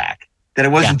actor back. That it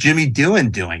wasn't Jimmy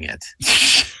Doohan doing it.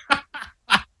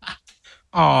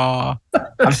 Aww.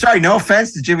 I'm sorry, no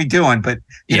offense to Jimmy Doohan, but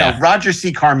Roger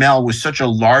C. Carmel was such a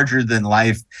larger than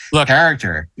life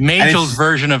character. Magel's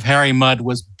version of Harry Mudd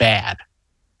was bad.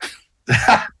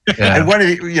 And one of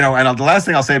and the last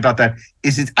thing I'll say about that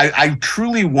is I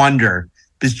truly wonder,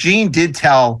 because Gene did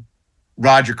tell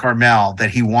Roger Carmel that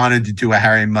he wanted to do a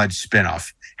Harry Mudd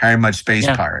spinoff, Harry Mudd Space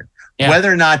Pirate.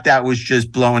 Whether or not that was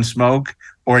just blowing smoke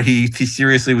or he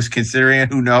seriously was considering it.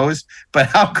 Who knows? But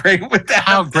how great would that?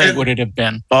 How great would it have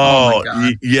been? Oh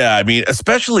yeah, I mean,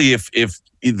 especially if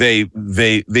they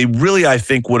really, I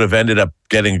think, would have ended up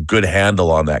getting a good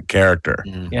handle on that character.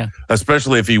 Yeah,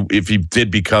 especially if he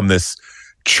did become this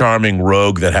charming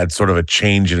rogue that had sort of a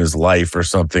change in his life or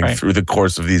something through the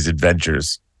course of these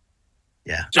adventures.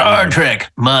 Yeah, Star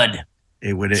Trek Mud.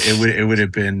 It would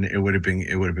have been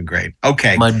great.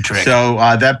 Okay, Mud Trick. So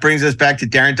that brings us back to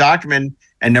Daren Dochterman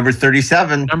and number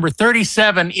 37. Number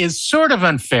 37 is sort of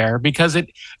unfair because it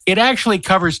actually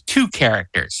covers two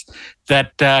characters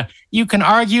that you can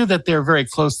argue that they're very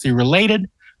closely related.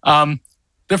 The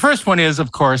first one is,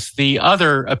 of course, the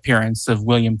other appearance of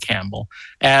William Campbell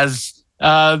as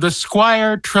the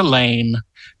Squire Trelane,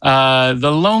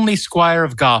 the lonely Squire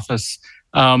of Gothas,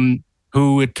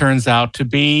 who it turns out to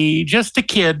be just a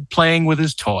kid playing with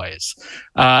his toys.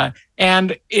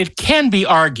 And it can be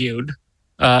argued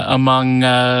among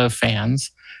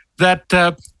fans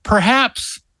that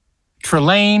perhaps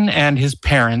Trelane and his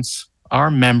parents are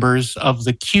members of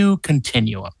the Q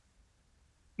continuum.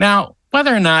 Now,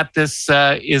 whether or not this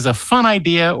is a fun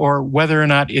idea or whether or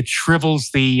not it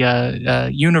shrivels the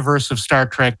universe of Star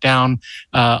Trek down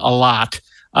a lot,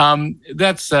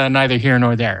 that's neither here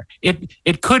nor there.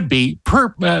 It could be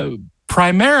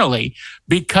primarily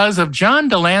because of John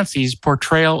Delancey's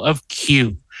portrayal of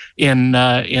Q in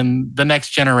The Next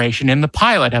Generation, in the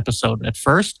pilot episode at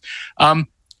first.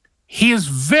 He is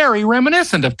very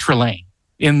reminiscent of Trelane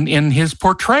in his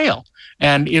portrayal.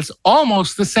 And it's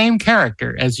almost the same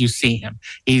character as you see him.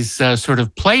 He's sort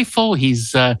of playful. He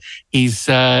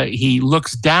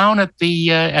looks down at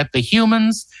the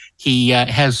humans. He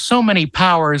has so many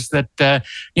powers that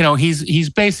he's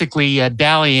basically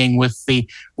dallying with the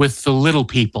little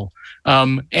people.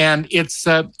 And it's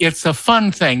a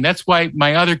fun thing. That's why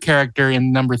my other character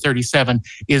in number 37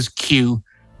 is Q.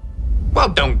 Well,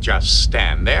 don't just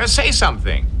stand there. Say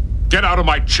something. Get out of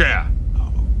my chair.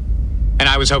 And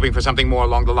I was hoping for something more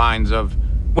along the lines of,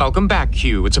 welcome back,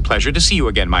 Q. It's a pleasure to see you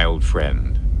again, my old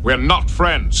friend. We're not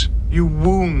friends. You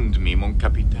wound me, mon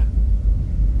capitaine.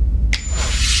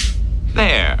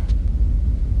 There.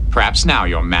 Perhaps now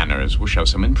your manners will show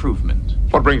some improvement.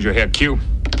 What brings you here, Q?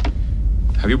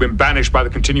 Have you been banished by the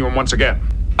Continuum once again?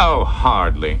 Oh,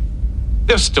 hardly.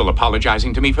 They're still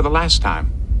apologizing to me for the last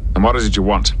time. And what is it you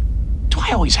want? Do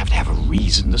I always have to have a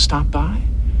reason to stop by?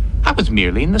 I was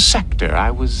merely in the sector.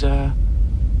 I was,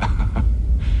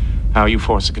 How you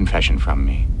force a confession from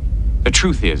me. The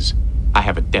truth is, I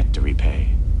have a debt to repay.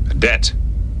 A debt?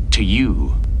 To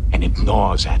you, and it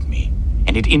gnaws at me,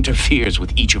 and it interferes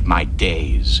with each of my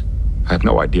days. I have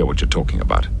no idea what you're talking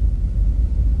about.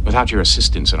 Without your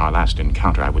assistance in our last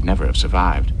encounter, I would never have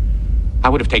survived. I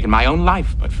would have taken my own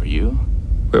life, but for you.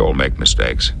 We all make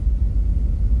mistakes.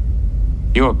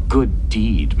 Your good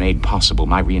deed made possible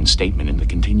my reinstatement in the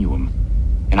Continuum,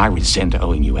 and I resent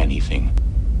owing you anything.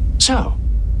 So,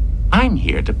 I'm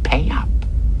here to pay up.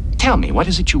 Tell me, what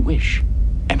is it you wish?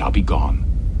 And I'll be gone.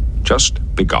 Just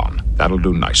be gone. That'll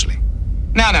do nicely.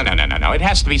 No. It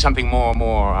has to be something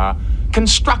more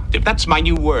constructive. That's my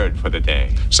new word for the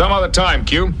day. Some other time,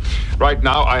 Q. Right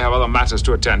now, I have other matters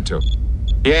to attend to.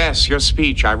 Yes, your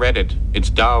speech, I read it. It's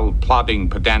dull, plodding,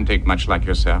 pedantic, much like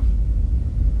yourself.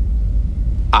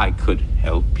 I could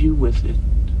help you with it.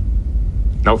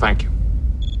 No, thank you.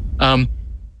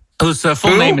 Whose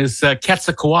full name is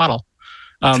Quetzalcoatl.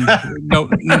 No,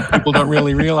 people don't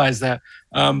really realize that.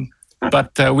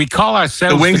 But we call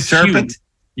ourselves the winged serpent.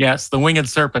 Yes, the winged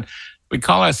serpent. We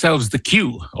call ourselves the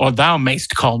Q, or thou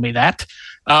mayst call me that.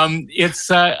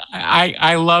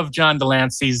 I love John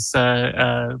Delancey's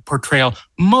portrayal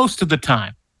most of the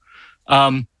time.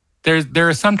 There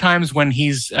are some times when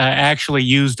he's actually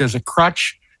used as a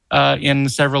crutch in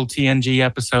several TNG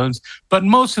episodes, but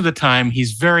most of the time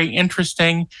he's very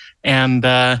interesting and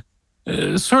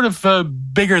sort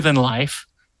of bigger than life,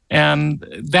 and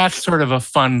that's sort of a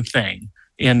fun thing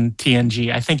in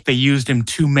TNG. I think they used him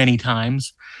too many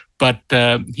times, but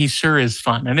he sure is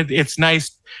fun, and it's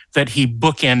nice that he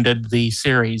bookended the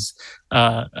series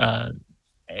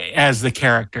as the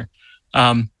character.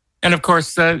 And of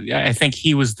course, I think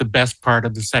he was the best part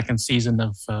of the second season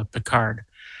of Picard.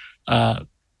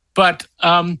 But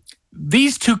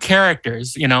these two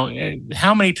characters,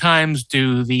 how many times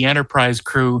do the Enterprise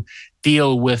crew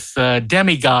deal with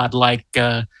demigod-like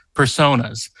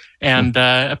personas? And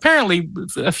apparently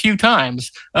a few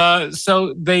times.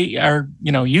 So they are,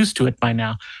 used to it by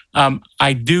now.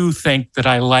 I do think that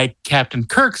I like Captain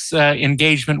Kirk's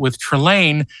engagement with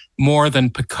Trelane more than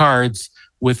Picard's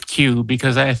with Q,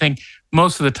 because I think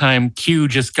most of the time Q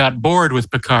just got bored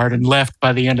with Picard and left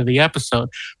by the end of the episode.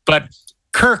 But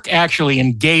Kirk actually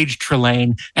engaged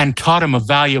Trelane and taught him a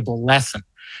valuable lesson,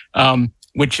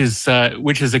 which is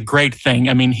a great thing.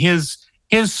 I mean, his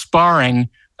sparring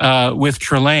with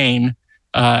Trelane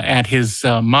at his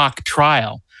mock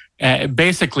trial,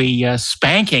 basically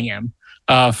spanking him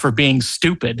for being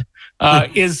stupid,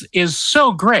 is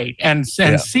so great. And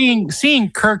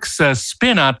seeing Kirk's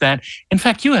spin on that. In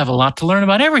fact, you have a lot to learn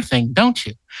about everything, don't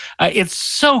you? It's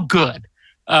so good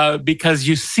because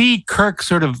you see Kirk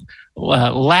sort of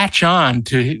latch on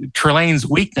to Trelane's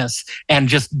weakness and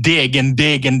just dig and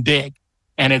dig and dig.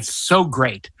 And it's so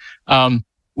great,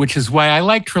 which is why I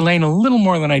like Trelane a little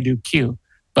more than I do Q.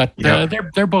 But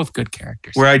they're both good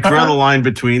characters. Where I draw the line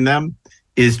between them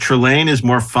is Trelane is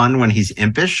more fun when he's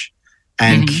impish,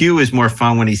 and Q is more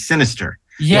fun when he's sinister.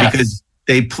 Yes. Because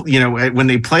they, when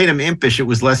they played him impish, it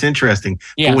was less interesting.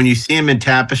 Yeah. But when you see him in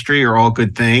Tapestry or All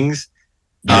Good Things,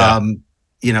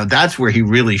 that's where he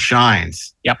really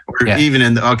shines. Yep. Or even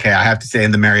in I have to say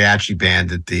in the Mariachi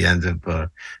Band at the end of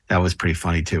that was pretty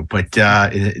funny too. But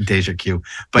Deja Q.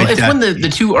 But it's when the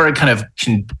two are kind of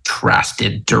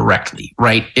contrasted directly,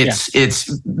 right? It's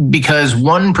because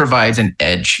one provides an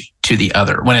edge to the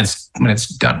other when it's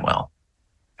done well,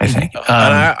 I think. And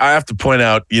I have to point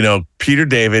out, Peter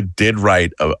David did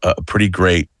write a pretty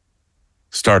great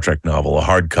Star Trek novel, a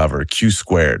hardcover, Q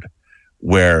Squared,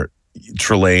 where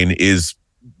Trelane is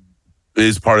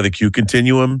part of the Q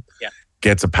continuum,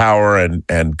 gets a power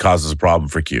and causes a problem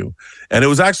for Q. And it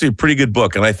was actually a pretty good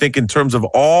book. And I think in terms of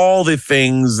all the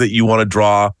things that you want to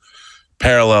draw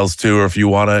parallels to, or if you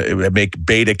want to make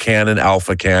beta canon,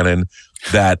 alpha canon,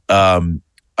 that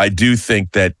I do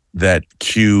think that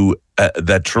Q,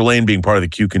 that Trelane being part of the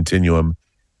Q continuum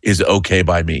is okay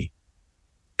by me.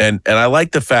 And I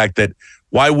like the fact that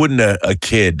why wouldn't a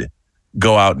kid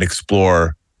go out and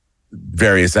explore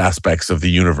various aspects of the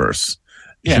universe,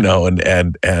 and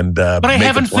but I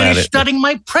haven't finished studying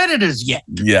my predators yet.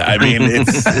 Yeah, I mean,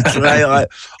 it's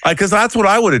because that's what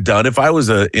I would have done if I was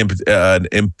impotent.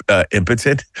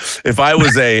 If I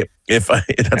was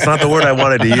that's not the word I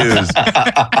wanted to use.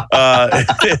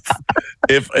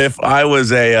 If I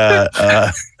was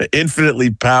a infinitely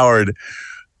powered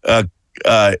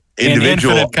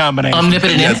individual, infinite combination,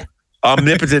 omnipotent imp.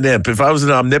 Omnipotent imp. If I was an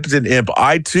omnipotent imp,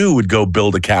 I too would go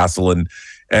build a castle and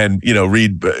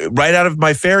read right out of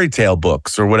my fairy tale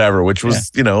books or whatever, which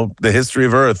was the history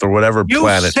of Earth or whatever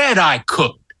planet. You said I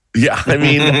could. Yeah, I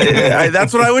mean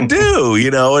that's what I would do,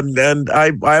 and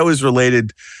I always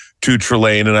related to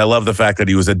Trelane, and I love the fact that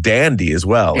he was a dandy as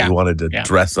well. Yeah. He wanted to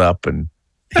dress up, and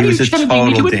he was a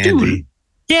total dandy.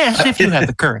 Yes, if you have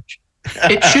the courage.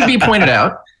 It should be pointed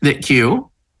out that Q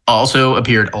also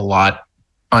appeared a lot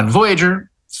on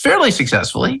Voyager, fairly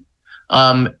successfully.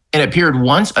 It appeared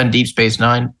once on Deep Space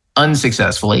Nine,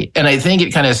 unsuccessfully. And I think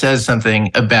it kind of says something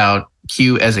about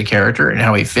Q as a character and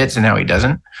how he fits and how he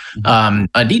doesn't. On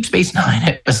Deep Space Nine,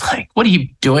 it was like, what are you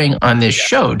doing on this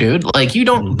show, dude? Like, you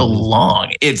don't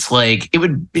belong. It's like, it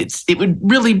would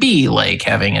really be like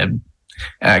having an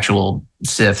actual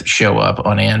Sith show up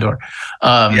on Andor.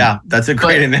 That's a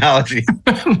great analogy.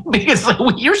 Because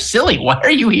you're silly. Why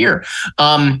are you here?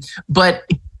 But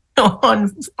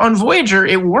on Voyager,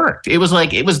 it worked. It was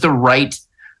the right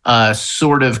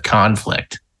sort of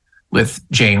conflict with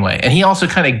Janeway, and he also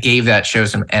kind of gave that show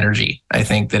some energy. I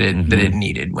think that it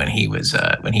needed when he was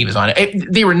on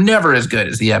it. They were never as good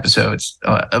as the episodes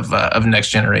of Next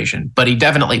Generation, but he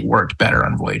definitely worked better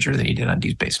on Voyager than he did on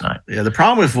Deep Space Nine. Yeah, the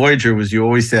problem with Voyager was you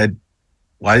always said,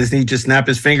 why doesn't he just snap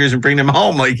his fingers and bring them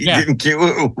home like he did in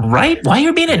Q? Right? Why are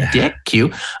you being a dick,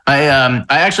 Q? I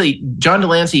actually, John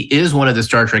Delancey is one of the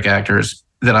Star Trek actors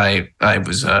that I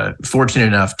was fortunate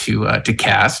enough to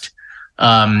cast.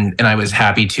 And I was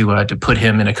happy to put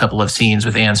him in a couple of scenes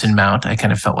with Anson Mount. I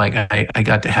kind of felt like I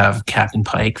got to have Captain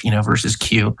Pike, versus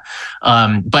Q.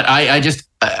 But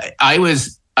I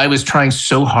was trying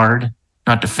so hard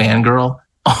not to fangirl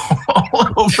all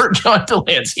over John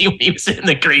Delancey when he was in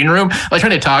the green room. I was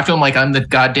trying to talk to him like I'm the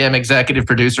goddamn executive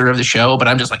producer of the show, but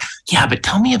I'm just like, yeah, but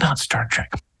tell me about Star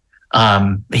Trek.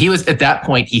 He was at that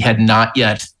point, he had not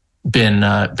yet been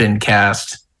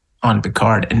cast on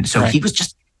Picard, and so he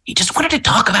just wanted to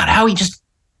talk about how he just,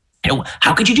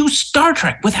 how could you do Star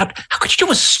Trek how could you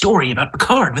do a story about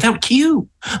Picard without Q?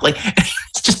 Like,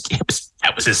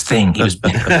 that was his thing. He was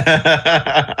bitter.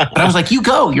 But I was like,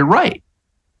 you're right.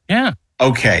 Yeah.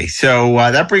 Okay, so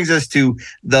that brings us to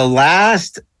the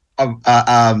last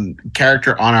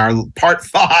character on our part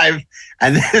 5,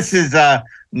 and this is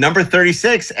number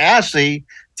 36. Ashley,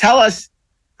 tell us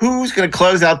who's going to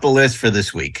close out the list for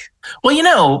this week.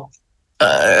 Well,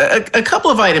 a couple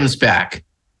of items back,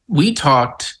 we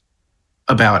talked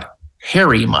about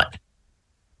Harry Mudd,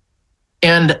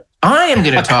 And I am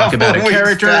going to talk about a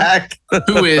character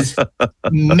who is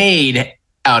made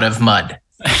out of mud.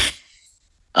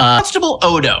 Constable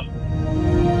Odo.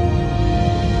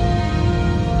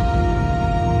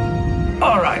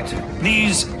 All right.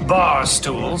 These bar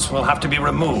stools will have to be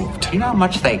removed. You know how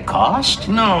much they cost?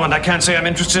 No, and I can't say I'm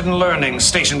interested in learning.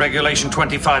 Station Regulation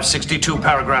 2562,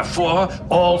 Paragraph 4.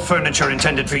 All furniture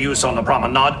intended for use on the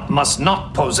promenade must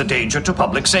not pose a danger to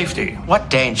public safety.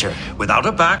 What danger? Without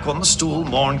a back on the stool,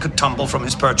 Morn could tumble from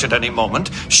his perch at any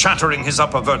moment, shattering his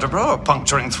upper vertebra or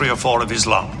puncturing 3 or 4 of his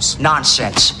lungs.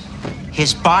 Nonsense.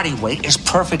 His body weight is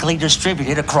perfectly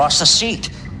distributed across the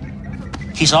seat.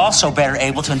 He's also better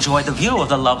able to enjoy the view of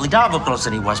the lovely Davoklos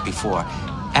than he was before.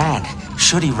 And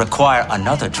should he require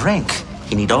another drink,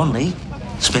 he need only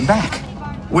spin back.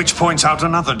 Which points out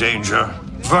another danger.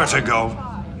 Vertigo.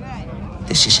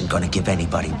 This isn't going to give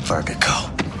anybody vertigo.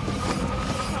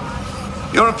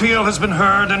 Your appeal has been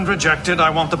heard and rejected. I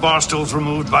want the bar stools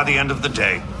removed by the end of the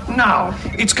day. Now,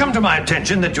 it's come to my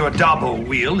attention that your Dabo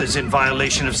wheel is in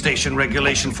violation of Station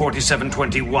Regulation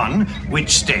 4721,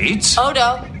 which states...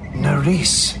 Odo.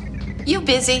 Nerys. You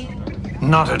busy?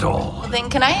 Not at all. Well, then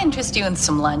can I interest you in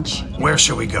some lunch? Where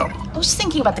shall we go? I was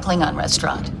thinking about the Klingon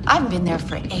restaurant. I haven't been there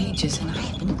for ages, and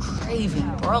I've been craving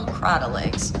broiled crata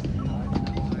legs.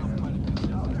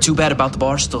 Too bad about the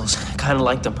bar stools. Kind of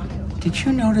like them. Did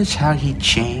you notice how he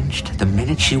changed the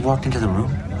minute she walked into the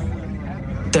room?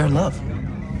 They're love.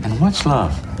 And what's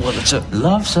love? Well,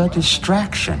 love's a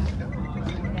distraction.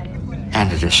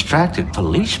 And a distracted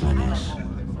policeman is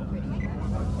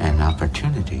an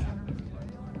opportunity.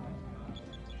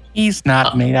 He's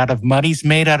not made out of mud. He's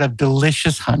made out of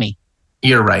delicious honey.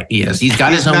 You're right. He is. He's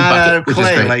got his own bucket, out of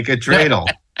clay, like a dreidel.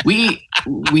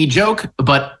 We joke,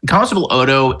 but Constable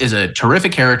Odo is a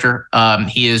terrific character.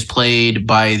 He is played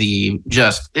by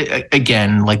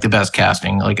again, like the best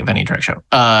casting, like of any Trek show,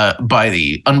 by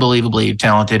the unbelievably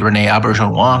talented Rene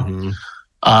Auberjonois.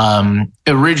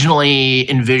 Originally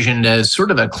envisioned as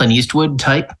sort of a Clint Eastwood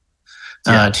type.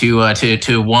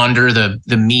 To wander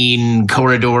the mean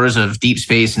corridors of Deep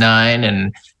Space Nine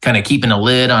and kind of keeping a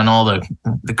lid on all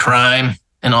the crime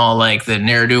and all like the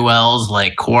ne'er-do-wells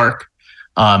like Quark.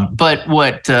 But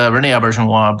what Rene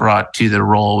Auberjonois brought to the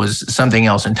role was something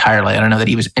else entirely. I don't know that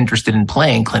he was interested in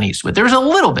playing Clint Eastwood. There was a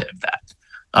little bit of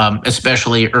that,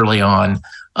 especially early on.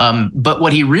 But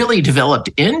what he really developed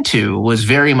into was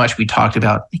very much, we talked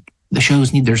about the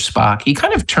shows need their Spock. He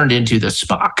kind of turned into the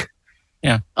Spock.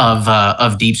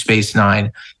 Of Deep Space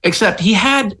Nine, except he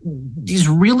had these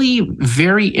really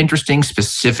very interesting,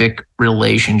 specific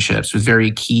relationships with very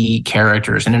key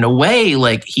characters, and in a way,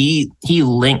 like he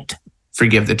linked,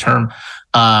 forgive the term,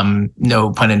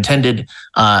 no pun intended,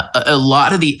 a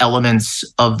lot of the elements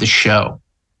of the show,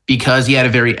 because he had a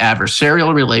very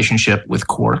adversarial relationship with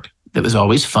Quark that was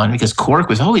always fun, because Quark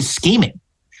was always scheming,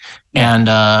 and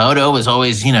Odo was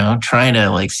always, trying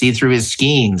to like see through his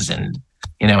schemes and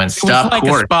stop like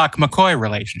Quark. A Spock-McCoy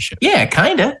relationship. Yeah,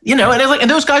 kind of. And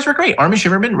those guys were great. Armin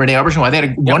Shimerman, Rene Auberjonois, they had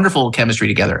a wonderful chemistry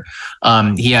together.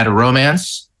 He had a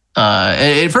romance,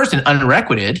 at first an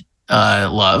unrequited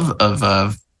love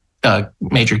of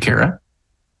Major Kira.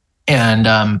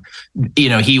 And,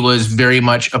 he was very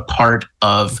much a part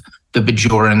of the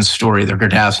Bajoran story, the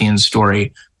Cardassian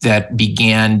story that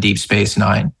began Deep Space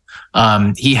Nine.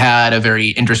 He had a very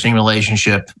interesting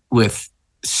relationship with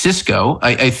Sisko.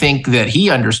 I think that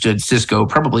he understood Sisko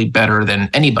probably better than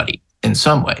anybody in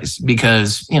some ways,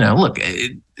 because, look,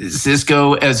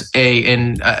 Sisko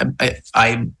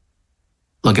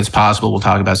it's possible we'll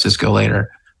talk about Sisko later,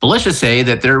 but let's just say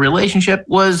that their relationship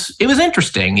was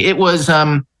interesting. It was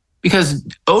because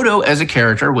Odo as a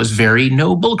character was very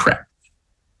no bullcrap.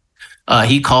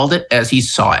 He called it as he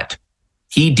saw it.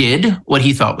 He did what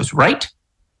he thought was right,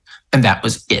 and that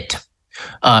was it.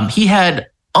 He had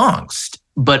angst,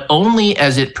 but only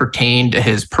as it pertained to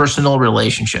his personal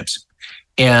relationships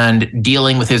and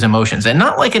dealing with his emotions, and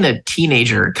not like in a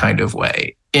teenager kind of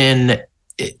way, in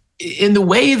the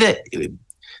way that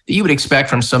you would expect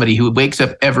from somebody who wakes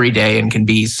up every day and can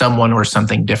be someone or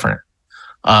something different,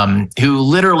 who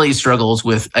literally struggles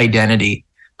with identity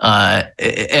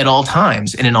at all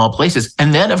times and in all places.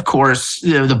 And then, of course,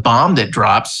 the bomb that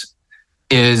drops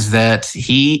is that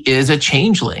he is a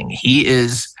changeling. He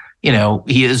is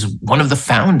one of the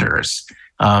founders,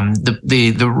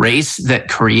 the race that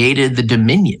created the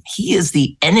Dominion. He is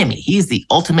the enemy. He is the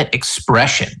ultimate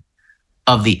expression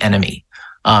of the enemy.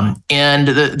 And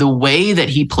the way that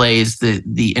he plays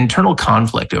the internal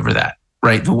conflict over that,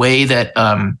 right? The way that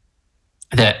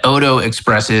that Odo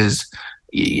expresses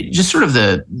just sort of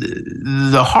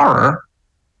the horror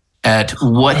at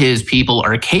what his people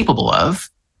are capable of,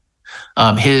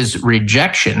 his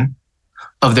rejection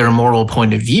of their moral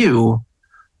point of view,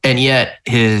 and yet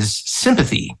his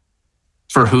sympathy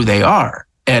for who they are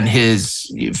and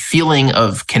his feeling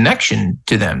of connection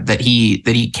to them that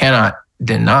he cannot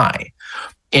deny.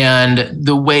 And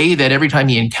the way that every time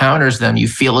he encounters them, you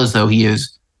feel as though he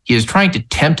is trying to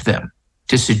tempt them,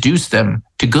 to seduce them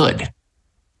to good,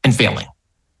 and failing.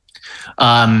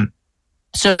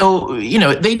 So,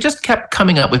 they just kept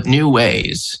coming up with new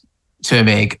ways to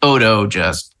make Odo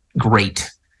just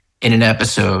great in an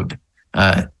episode,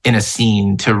 in a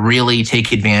scene, to really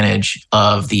take advantage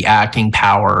of the acting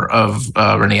power of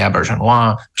Rene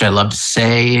Auberjonois, which I love to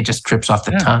say, it just trips off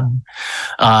the tongue.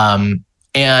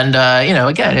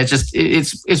 Again,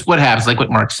 it's what happens, like what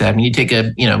Mark said. I mean, you take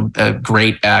a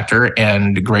great actor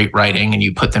and great writing and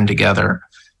you put them together,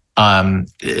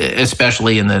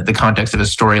 especially in the context of a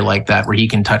story like that, where he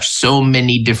can touch so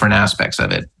many different aspects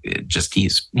of it.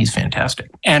 He's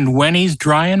fantastic. And when he's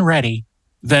dry and ready,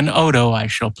 then Odo I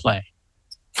shall play.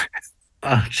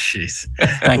 Oh, jeez.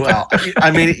 Well, I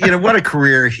mean, what a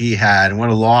career he had and what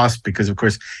a loss, because, of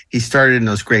course, he started in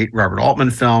those great Robert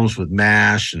Altman films with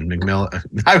MASH and McMillan.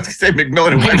 I would say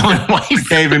McMillan and Wife.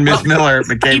 McCabe and Miss Miller.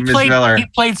 He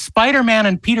played Spider-Man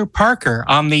and Peter Parker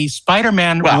on the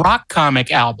Spider-Man rock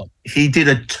comic album. He did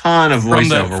a ton of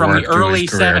voiceover from work the early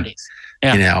 70s.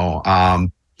 Yeah.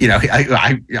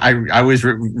 I always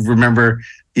remember,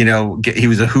 he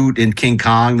was a hoot in King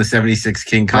Kong, the 76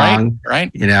 King Kong. Right.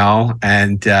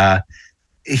 And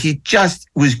he just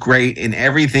was great in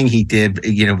everything he did.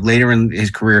 Later in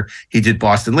his career, he did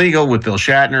Boston Legal with Bill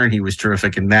Shatner, and he was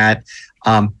terrific in that.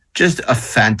 Just a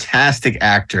fantastic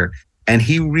actor. And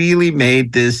he really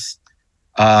made this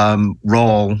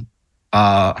role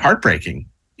heartbreaking.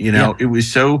 It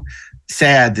was so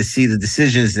sad to see the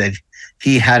decisions that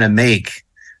he had to make.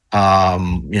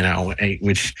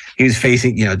 Which he was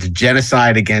facing, the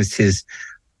genocide against his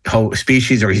whole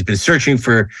species, or he's been searching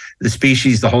for the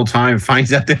species the whole time,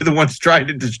 finds out they're the ones trying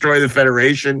to destroy the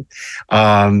Federation.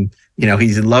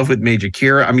 He's in love with Major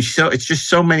Kira. I mean, so it's just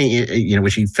so many,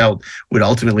 which he felt would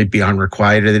ultimately be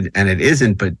unrequited, and it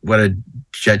isn't, but what a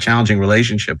challenging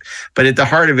relationship. But at the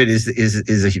heart of it is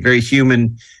a very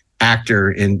human actor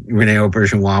in Rene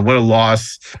Auberjonois. What a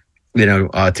loss,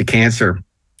 to cancer.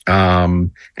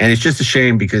 And it's just a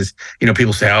shame because,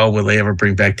 people say, oh, will they ever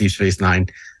bring back Deep Space Nine?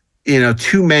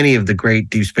 Too many of the great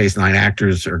Deep Space Nine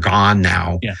actors are gone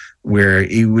now, where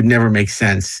it would never make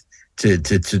sense to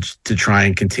try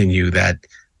and continue that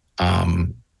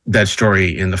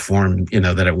story in the form,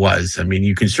 that it was. I mean,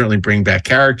 you can certainly bring back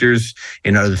characters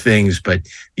and other things, but,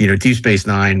 Deep Space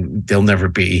Nine, they'll never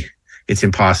be. It's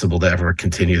impossible to ever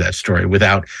continue that story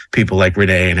without people like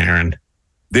Renee and Aaron.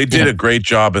 They did a great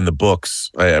job in the books.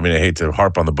 I mean, I hate to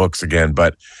harp on the books again,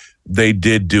 but they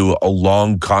did do a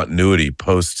long continuity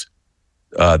post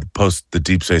the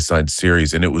Deep Space Nine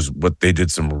series, and it was what they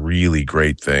did some really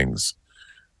great things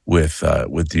with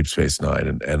Deep Space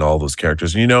Nine and all those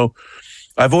characters. And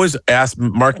I've always asked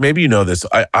Mark, maybe you know this.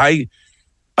 I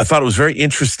thought it was very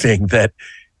interesting that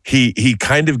he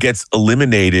kind of gets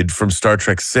eliminated from Star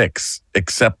Trek VI,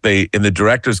 except in the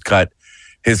director's cut,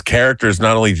 his character is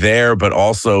not only there, but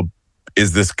also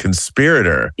is this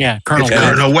conspirator. Yeah,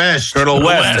 Colonel West. Colonel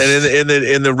West. And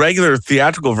in the regular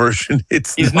theatrical version,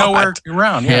 he's nowhere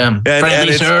around. Yeah.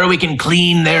 Friendly sir, we can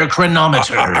clean their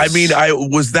chronometers. I mean,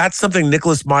 was that something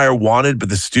Nicholas Meyer wanted, but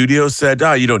the studio said,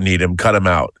 you don't need him, cut him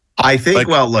out. I think,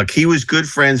 look, he was good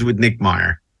friends with Nick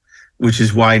Meyer, which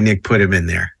is why Nick put him in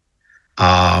there,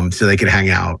 so they could hang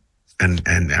out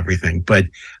and everything. But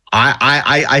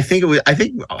I think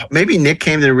maybe Nick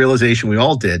came to the realization, we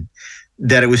all did,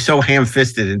 that it was so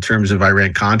ham-fisted in terms of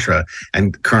Iran-Contra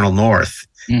and Colonel North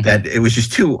that it was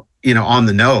just too, on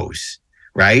the nose,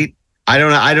 right? I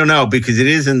don't know, because it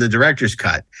is in the director's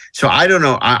cut. So I don't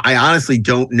know. I honestly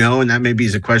don't know, and that maybe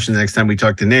is a question the next time we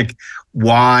talk to Nick,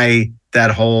 why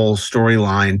that whole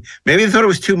storyline. Maybe they thought it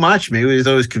was too much. Maybe they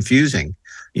thought it was confusing.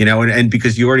 And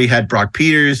because you already had Brock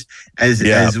Peters as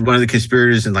one of the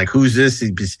conspirators, and who's this?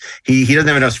 He doesn't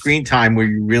have enough screen time where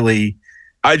you really.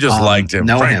 I just liked him.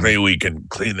 Frankly, we can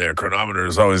clean their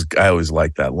chronometers. I always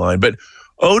liked that line. But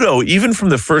Odo, even from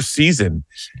the first season,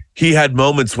 he had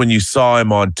moments when you saw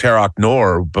him on Terok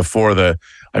Nor before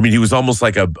he was almost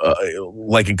like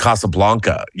like in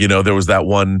Casablanca. There was that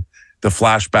one. The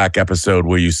flashback episode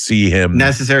where you see him.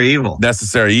 Necessary Evil,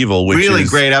 which really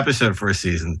is great episode for a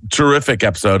season. Terrific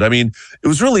episode. I mean, it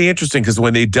was really interesting because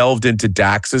when they delved into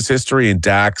Dax's history and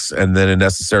Dax, and then in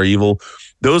Necessary Evil,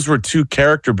 those were two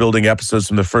character building episodes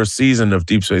from the first season of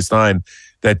Deep Space Nine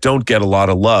that don't get a lot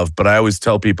of love. But I always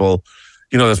tell people,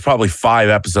 there's probably 5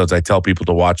 episodes I tell people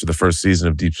to watch of the first season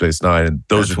of Deep Space Nine, and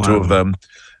those are 2 of them.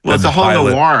 Well, it's a whole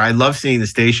noir. I love seeing the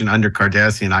station under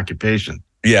Cardassian occupation.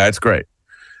 Yeah, it's great.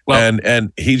 Well,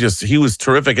 and he was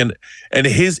terrific, and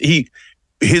he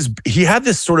had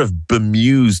this sort of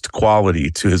bemused quality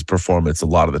to his performance a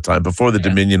lot of the time before the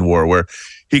Dominion War, where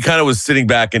he kind of was sitting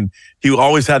back and he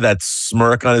always had that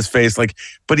smirk on his face,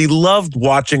 but he loved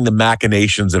watching the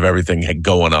machinations of everything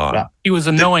going on. Yeah. He was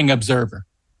a knowing observer.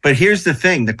 But here's the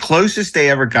thing, the closest they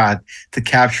ever got to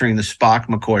capturing the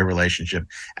Spock-McCoy relationship,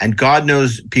 and God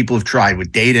knows people have tried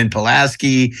with Data and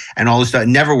Pulaski and all this stuff, it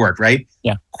never worked, right?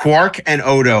 Yeah. Quark and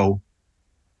Odo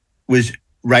was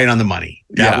right on the money.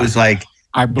 That was like...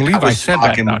 I believe I said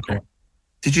that, Doctor.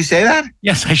 Did you say that?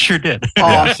 Yes, I sure did. Oh,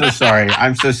 I'm so sorry.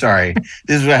 I'm so sorry.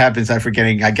 This is what happens. I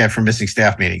get from missing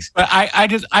staff meetings. But I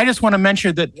just want to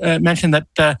mention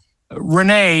that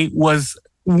Renee was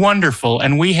wonderful,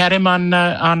 and we had him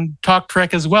on Talk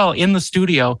Trek as well in the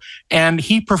studio, and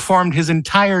he performed his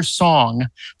entire song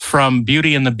from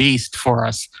Beauty and the Beast for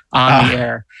us on the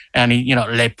air. And he,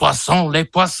 les poissons,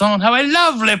 how I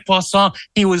love les poissons.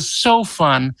 He was so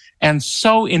fun and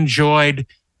so enjoyed,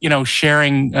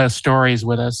 sharing stories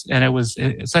with us, and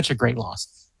it's such a great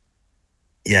loss.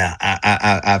 Yeah,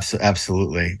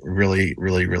 absolutely, really,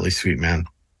 really, really sweet man.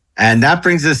 And that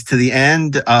brings us to the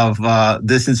end of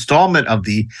this installment of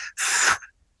the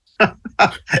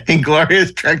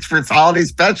Inglorious Treksperts Holiday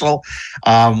Special.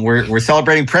 We're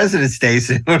celebrating President's Day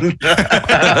soon,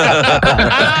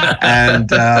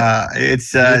 and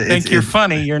you're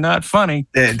funny. You're not funny.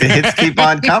 The hits keep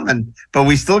on coming, but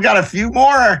we still got a few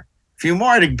more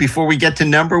before we get to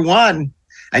number 1.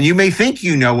 And you may think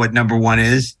you know what number 1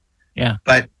 is,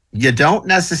 but you don't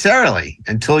necessarily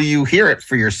until you hear it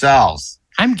for yourselves.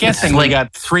 I'm guessing we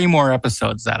got 3 more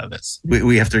episodes out of this.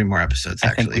 We have 3 more episodes,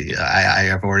 actually. I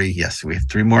have already, we have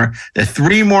 3 more. There are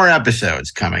 3 more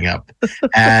episodes coming up.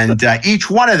 And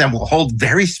each one of them will hold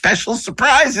very special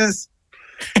surprises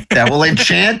that will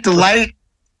enchant, delight,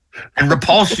 and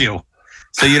repulse you.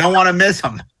 So you don't want to miss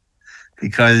them.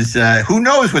 Because who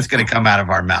knows what's going to come out of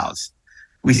our mouths.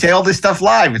 We say all this stuff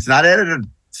live. It's not edited.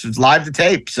 It's live to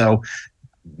tape. So,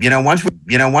 once we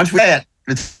say it,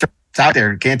 it's out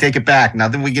there. Can't take it back.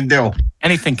 Nothing we can do.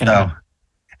 Anything can happen.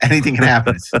 Anything can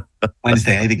happen. It's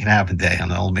Wednesday. Anything can happen day on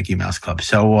the old Mickey Mouse Club.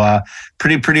 So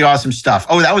pretty awesome stuff.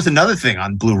 Oh, that was another thing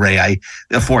on Blu-ray.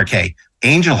 The 4K.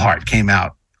 Angel Heart came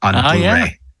out on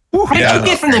Blu-ray. Yeah. How did you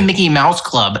get from the Mickey Mouse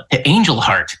Club to Angel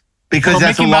Heart? Because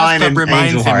that's Mickey a line in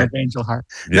Angel Heart. Angel Heart.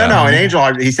 Yeah. No, in Angel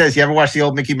Heart, he says, "You ever watch the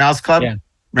old Mickey Mouse Club? Yeah.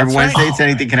 Remember Wednesday? It's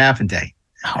Anything Can Happen Day."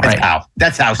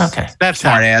 That's how. Okay. That's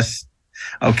smart ass.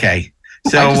 Okay.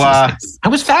 So I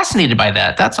was fascinated by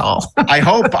that. That's all. I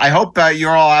hope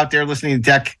you're all out there listening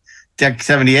to Deck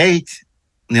 78.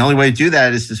 And the only way to do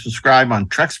that is to subscribe on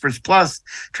Treksperts Plus.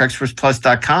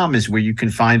 TrekspertsPlus.com is where you can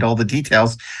find all the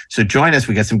details. So join us.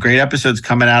 We got some great episodes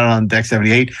coming out on Deck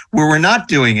 78 where we're not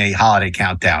doing a holiday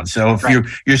countdown. So if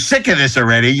you're sick of this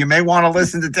already, you may want to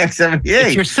listen to Deck 78.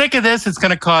 If you're sick of this, it's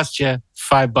going to cost you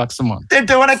 $5 a month. They're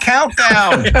doing a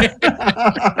countdown.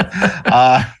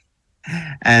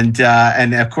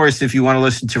 And of course, if you want to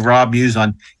listen to Rob Muse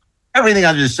on everything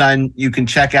under the sun, you can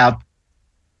check out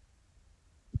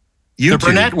YouTube. The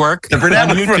Burnett Work. The Burnett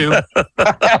on YouTube.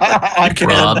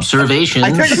 Observations.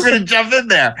 I thought you were going to jump in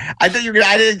there.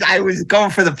 I was going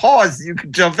for the pause. You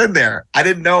could jump in there. I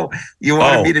didn't know you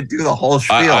wanted me to do the whole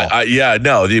spiel.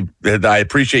 I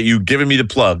appreciate you giving me the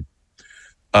plug.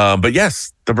 But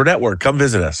yes, the Burnett Work. Come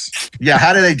visit us. Yeah,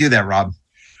 how do they do that, Rob?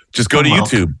 Just go to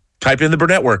YouTube. Type in the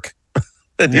Burnett Work.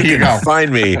 And you can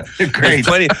find me. Great.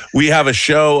 We have a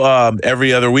show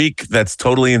every other week that's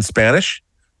totally in Spanish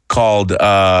called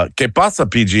Que Pasa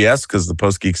PGS, because the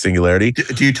Post Geek Singularity.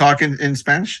 Do you talk in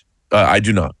Spanish? I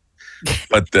do not.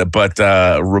 But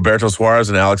Roberto Suarez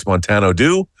and Alex Montano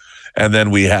do. And then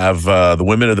we have the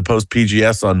Women of the Post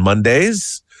PGS on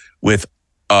Mondays with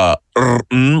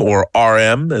or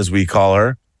RM, as we call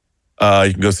her.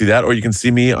 You can go see that, or you can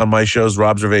see me on my shows,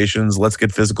 Robservations, Let's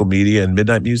Get Physical Media, and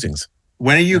Midnight Musings.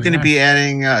 When are you going to be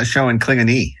adding a show in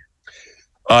Klingonese?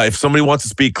 If somebody wants to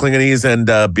speak Klingonese and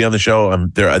be on the show,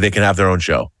 they can have their own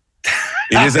show.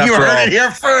 It is you heard it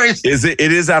here first. It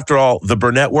is after all the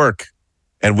Burnett Work,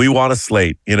 and we want a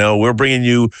slate. We're going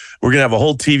to have a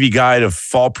whole TV guide of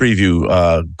fall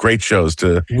preview, great shows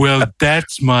to. Well,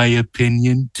 that's my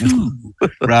opinion too.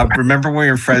 Rob, remember when we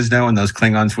were in Fresno and those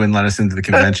Klingons wouldn't let us into the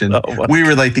convention? We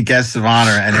were like the guests of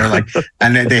honor, and they're like,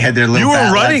 and they had their little. You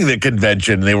were running the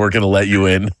convention; they weren't going to let you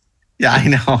in. Yeah, I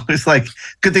know. It's like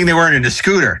good thing they weren't in a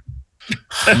scooter.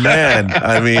 Man,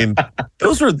 I mean,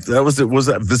 was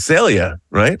that Visalia,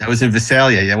 right? That was in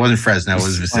Visalia. Yeah, it wasn't Fresno. It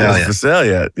was Visalia.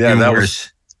 Visalia. Yeah, that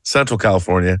was Central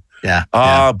California.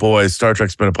 Yeah. Boy, Star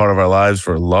Trek's been a part of our lives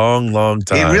for a long, long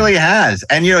time. It really has.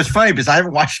 And it's funny because I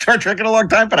haven't watched Star Trek in a long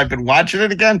time, but I've been watching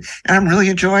it again, and I'm really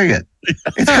enjoying it. It's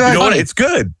good. You know what? It's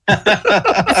good.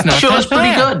 The show's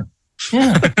pretty good.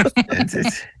 Yeah.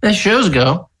 The shows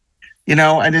go.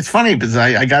 And it's funny because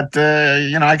I got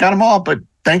I got them all, but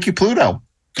thank you, Pluto.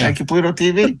 Thank you, Pluto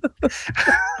TV.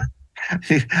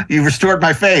 You restored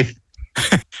my faith.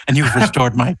 And you've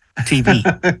restored my TV.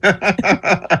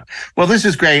 Well, this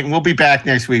is great. And we'll be back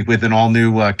next week with an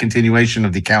all-new continuation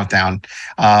of the countdown.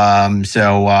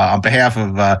 So on behalf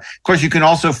of course, you can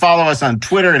also follow us on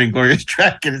Twitter at Inglorious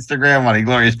Trek and Instagram on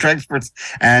Inglorious Treksperts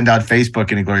and on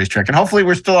Facebook at Inglorious Trek. And hopefully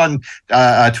we're still on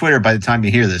Twitter by the time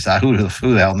you hear this. Who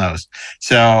the hell knows?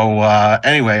 So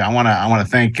anyway, I want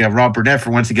to thank Rob Burnett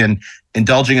for once again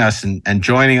indulging us and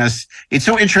joining us. It's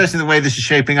so interesting the way this is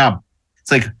shaping up.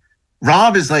 It's like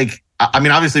Rob is like, I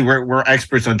mean, obviously we're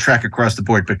experts on Trek across the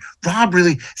board, but Rob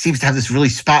really seems to have this really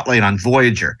spotlight on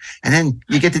Voyager. And then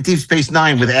you get to Deep Space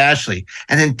Nine with Ashley.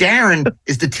 And then Darren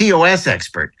is the TOS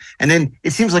expert. And then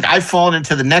it seems like I've fallen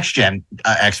into the next gen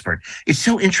expert. It's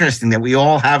so interesting that we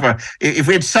all have if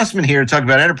we had Sussman here to talk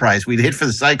about Enterprise, we'd hit for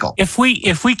the cycle. If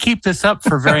we keep this up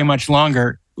for very much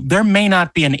longer, there may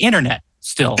not be an internet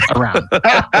still around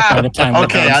by the time.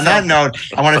 Okay, on that note,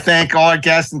 I want to thank all our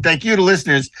guests and thank you to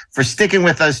listeners for sticking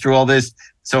with us through all this.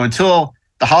 So until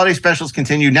the holiday specials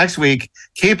continue next week,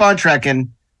 keep on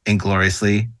trekking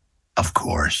ingloriously, of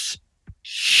course.